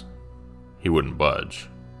pointless. He wouldn't budge,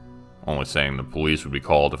 only saying the police would be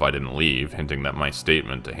called if I didn't leave, hinting that my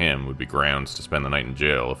statement to him would be grounds to spend the night in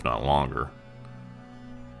jail, if not longer.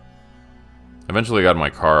 Eventually I got in my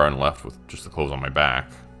car and left with just the clothes on my back,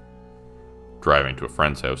 driving to a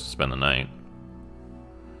friend's house to spend the night.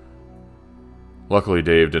 Luckily,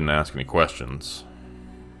 Dave didn't ask any questions,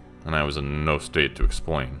 and I was in no state to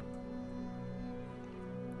explain.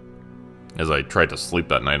 As I tried to sleep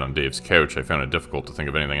that night on Dave's couch, I found it difficult to think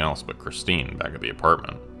of anything else but Christine back at the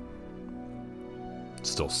apartment.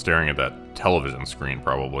 Still staring at that television screen,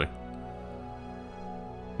 probably.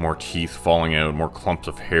 More teeth falling out, more clumps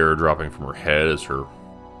of hair dropping from her head as her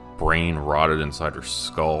brain rotted inside her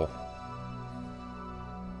skull.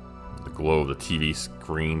 The glow of the TV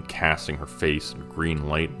screen casting her face in green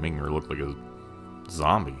light, making her look like a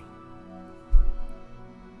zombie.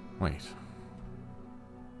 Wait.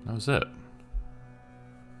 That was it.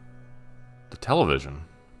 The television.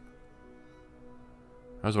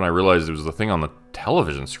 That was when I realized it was the thing on the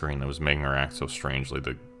television screen that was making her act so strangely.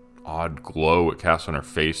 The odd glow it cast on her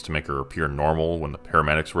face to make her appear normal when the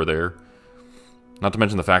paramedics were there. Not to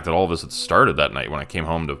mention the fact that all of this had started that night when I came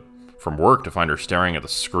home from work to find her staring at the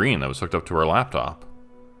screen that was hooked up to her laptop.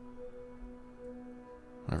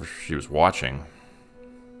 Whatever she was watching,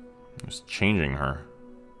 it was changing her.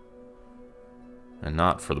 And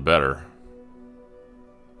not for the better.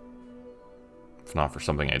 If not for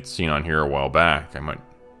something I'd seen on here a while back, I might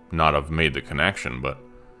not have made the connection, but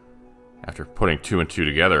after putting two and two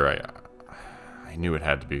together, I knew it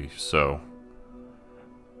had to be so.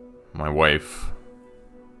 My wife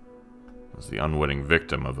was the unwitting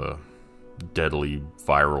victim of a deadly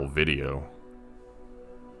viral video.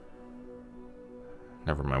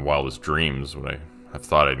 Never in my wildest dreams would I have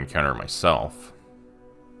thought I'd encounter it myself.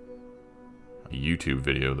 A YouTube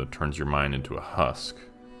video that turns your mind into a husk,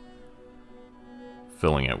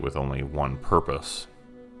 filling it with only one purpose: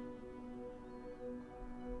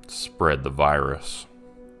 spread the virus.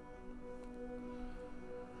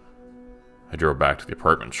 I drove back to the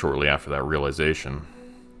apartment shortly after that realization.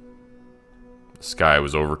 The sky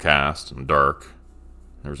was overcast and dark.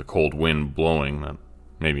 There was a cold wind blowing that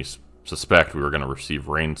made me suspect we were going to receive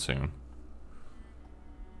rain soon.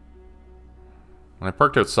 When I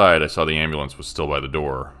parked outside, I saw the ambulance was still by the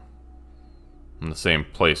door. in the same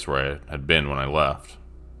place where I had been when I left.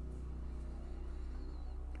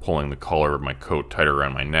 Pulling the collar of my coat tighter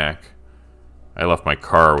around my neck, I left my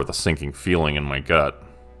car with a sinking feeling in my gut.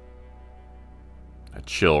 A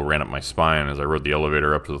chill ran up my spine as I rode the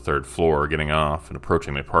elevator up to the 3rd floor, getting off and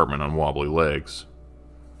approaching the apartment on wobbly legs.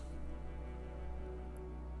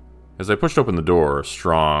 As I pushed open the door, a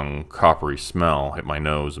strong, coppery smell hit my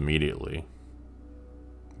nose immediately.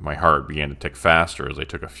 My heart began to tick faster as I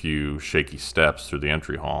took a few shaky steps through the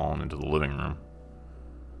entry hall and into the living room.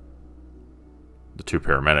 The 2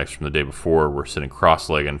 paramedics from the day before were sitting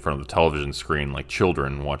cross-legged in front of the television screen like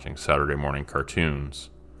children watching Saturday morning cartoons.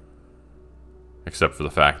 Except for the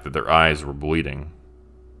fact that their eyes were bleeding,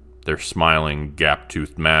 their smiling,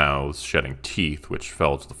 gap-toothed mouths shedding teeth which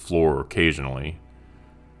fell to the floor occasionally,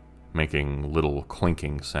 making little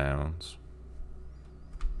clinking sounds.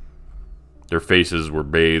 Their faces were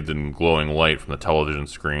bathed in glowing light from the television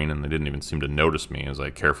screen, and they didn't even seem to notice me as I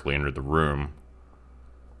carefully entered the room,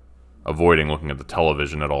 avoiding looking at the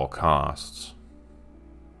television at all costs.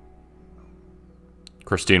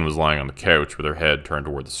 Christine was lying on the couch with her head turned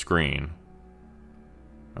toward the screen.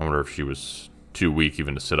 I wonder if she was too weak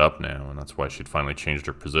even to sit up now, and that's why she'd finally changed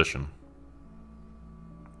her position.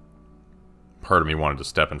 Part of me wanted to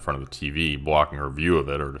step in front of the TV, blocking her view of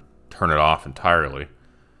it, or to turn it off entirely.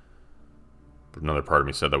 But another part of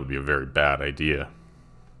me said that would be a very bad idea.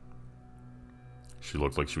 She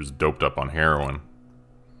looked like she was doped up on heroin.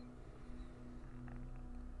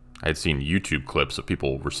 I had seen YouTube clips of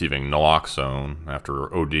people receiving naloxone after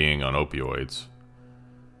ODing on opioids.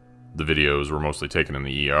 The videos were mostly taken in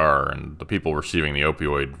the ER, and the people receiving the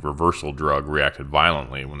opioid reversal drug reacted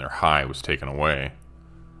violently when their high was taken away.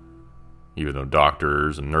 Even though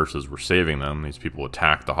doctors and nurses were saving them, these people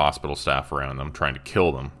attacked the hospital staff around them, trying to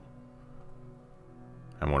kill them.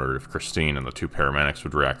 I wondered if Christine and the 2 paramedics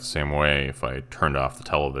would react the same way if I turned off the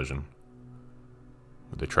television.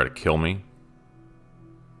 Would they try to kill me?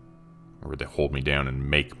 Or would they hold me down and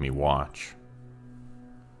make me watch?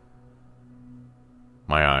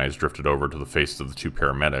 My eyes drifted over to the faces of the 2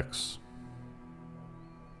 paramedics.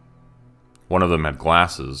 One of them had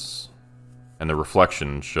glasses, and the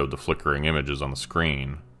reflection showed the flickering images on the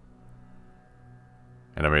screen.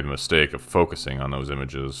 And I made the mistake of focusing on those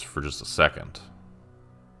images for just a second.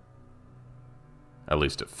 At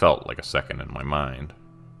least it felt like a second in my mind.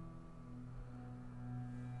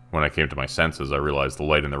 When I came to my senses, I realized the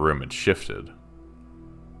light in the room had shifted.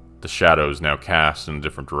 The shadows now cast in a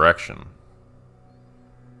different direction.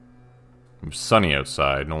 It was sunny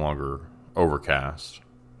outside, no longer overcast,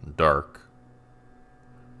 and dark.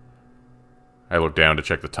 I looked down to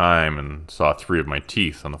check the time and saw 3 of my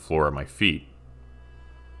teeth on the floor at my feet,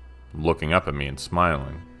 looking up at me and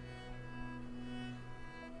smiling.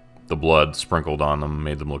 The blood sprinkled on them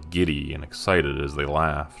made them look giddy and excited as they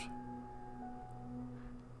laughed.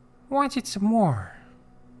 "Want it some more?"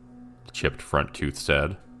 The chipped front tooth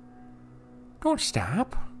said. "Don't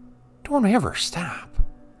stop. Don't ever stop."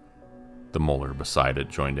 The molar beside it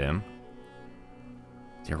joined in.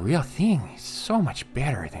 "The real thing is so much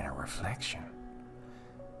better than a reflection.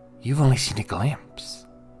 You've only seen a glimpse.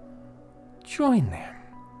 Join them.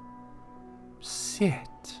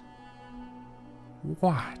 Sit.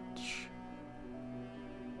 Watch.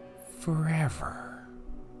 Forever."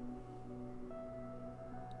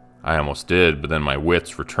 I almost did, but then my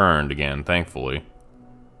wits returned again, thankfully.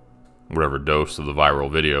 Whatever dose of the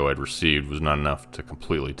viral video I'd received was not enough to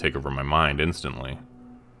completely take over my mind instantly.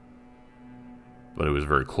 But it was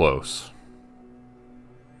very close.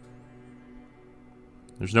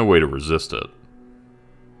 There's no way to resist it.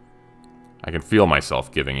 I can feel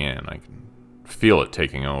myself giving in. I can feel it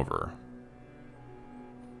taking over.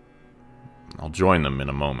 I'll join them in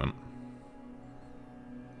a moment.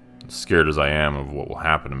 As scared as I am of what will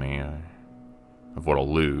happen to me, of what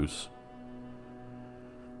I'll lose,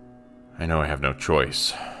 I know I have no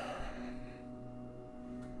choice.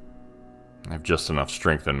 I have just enough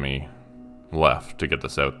strength in me left to get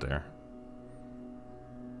this out there.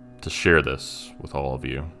 To share this with all of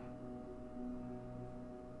you.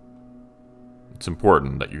 It's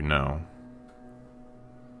important that you know.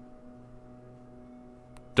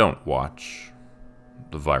 Don't watch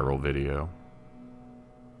the viral video.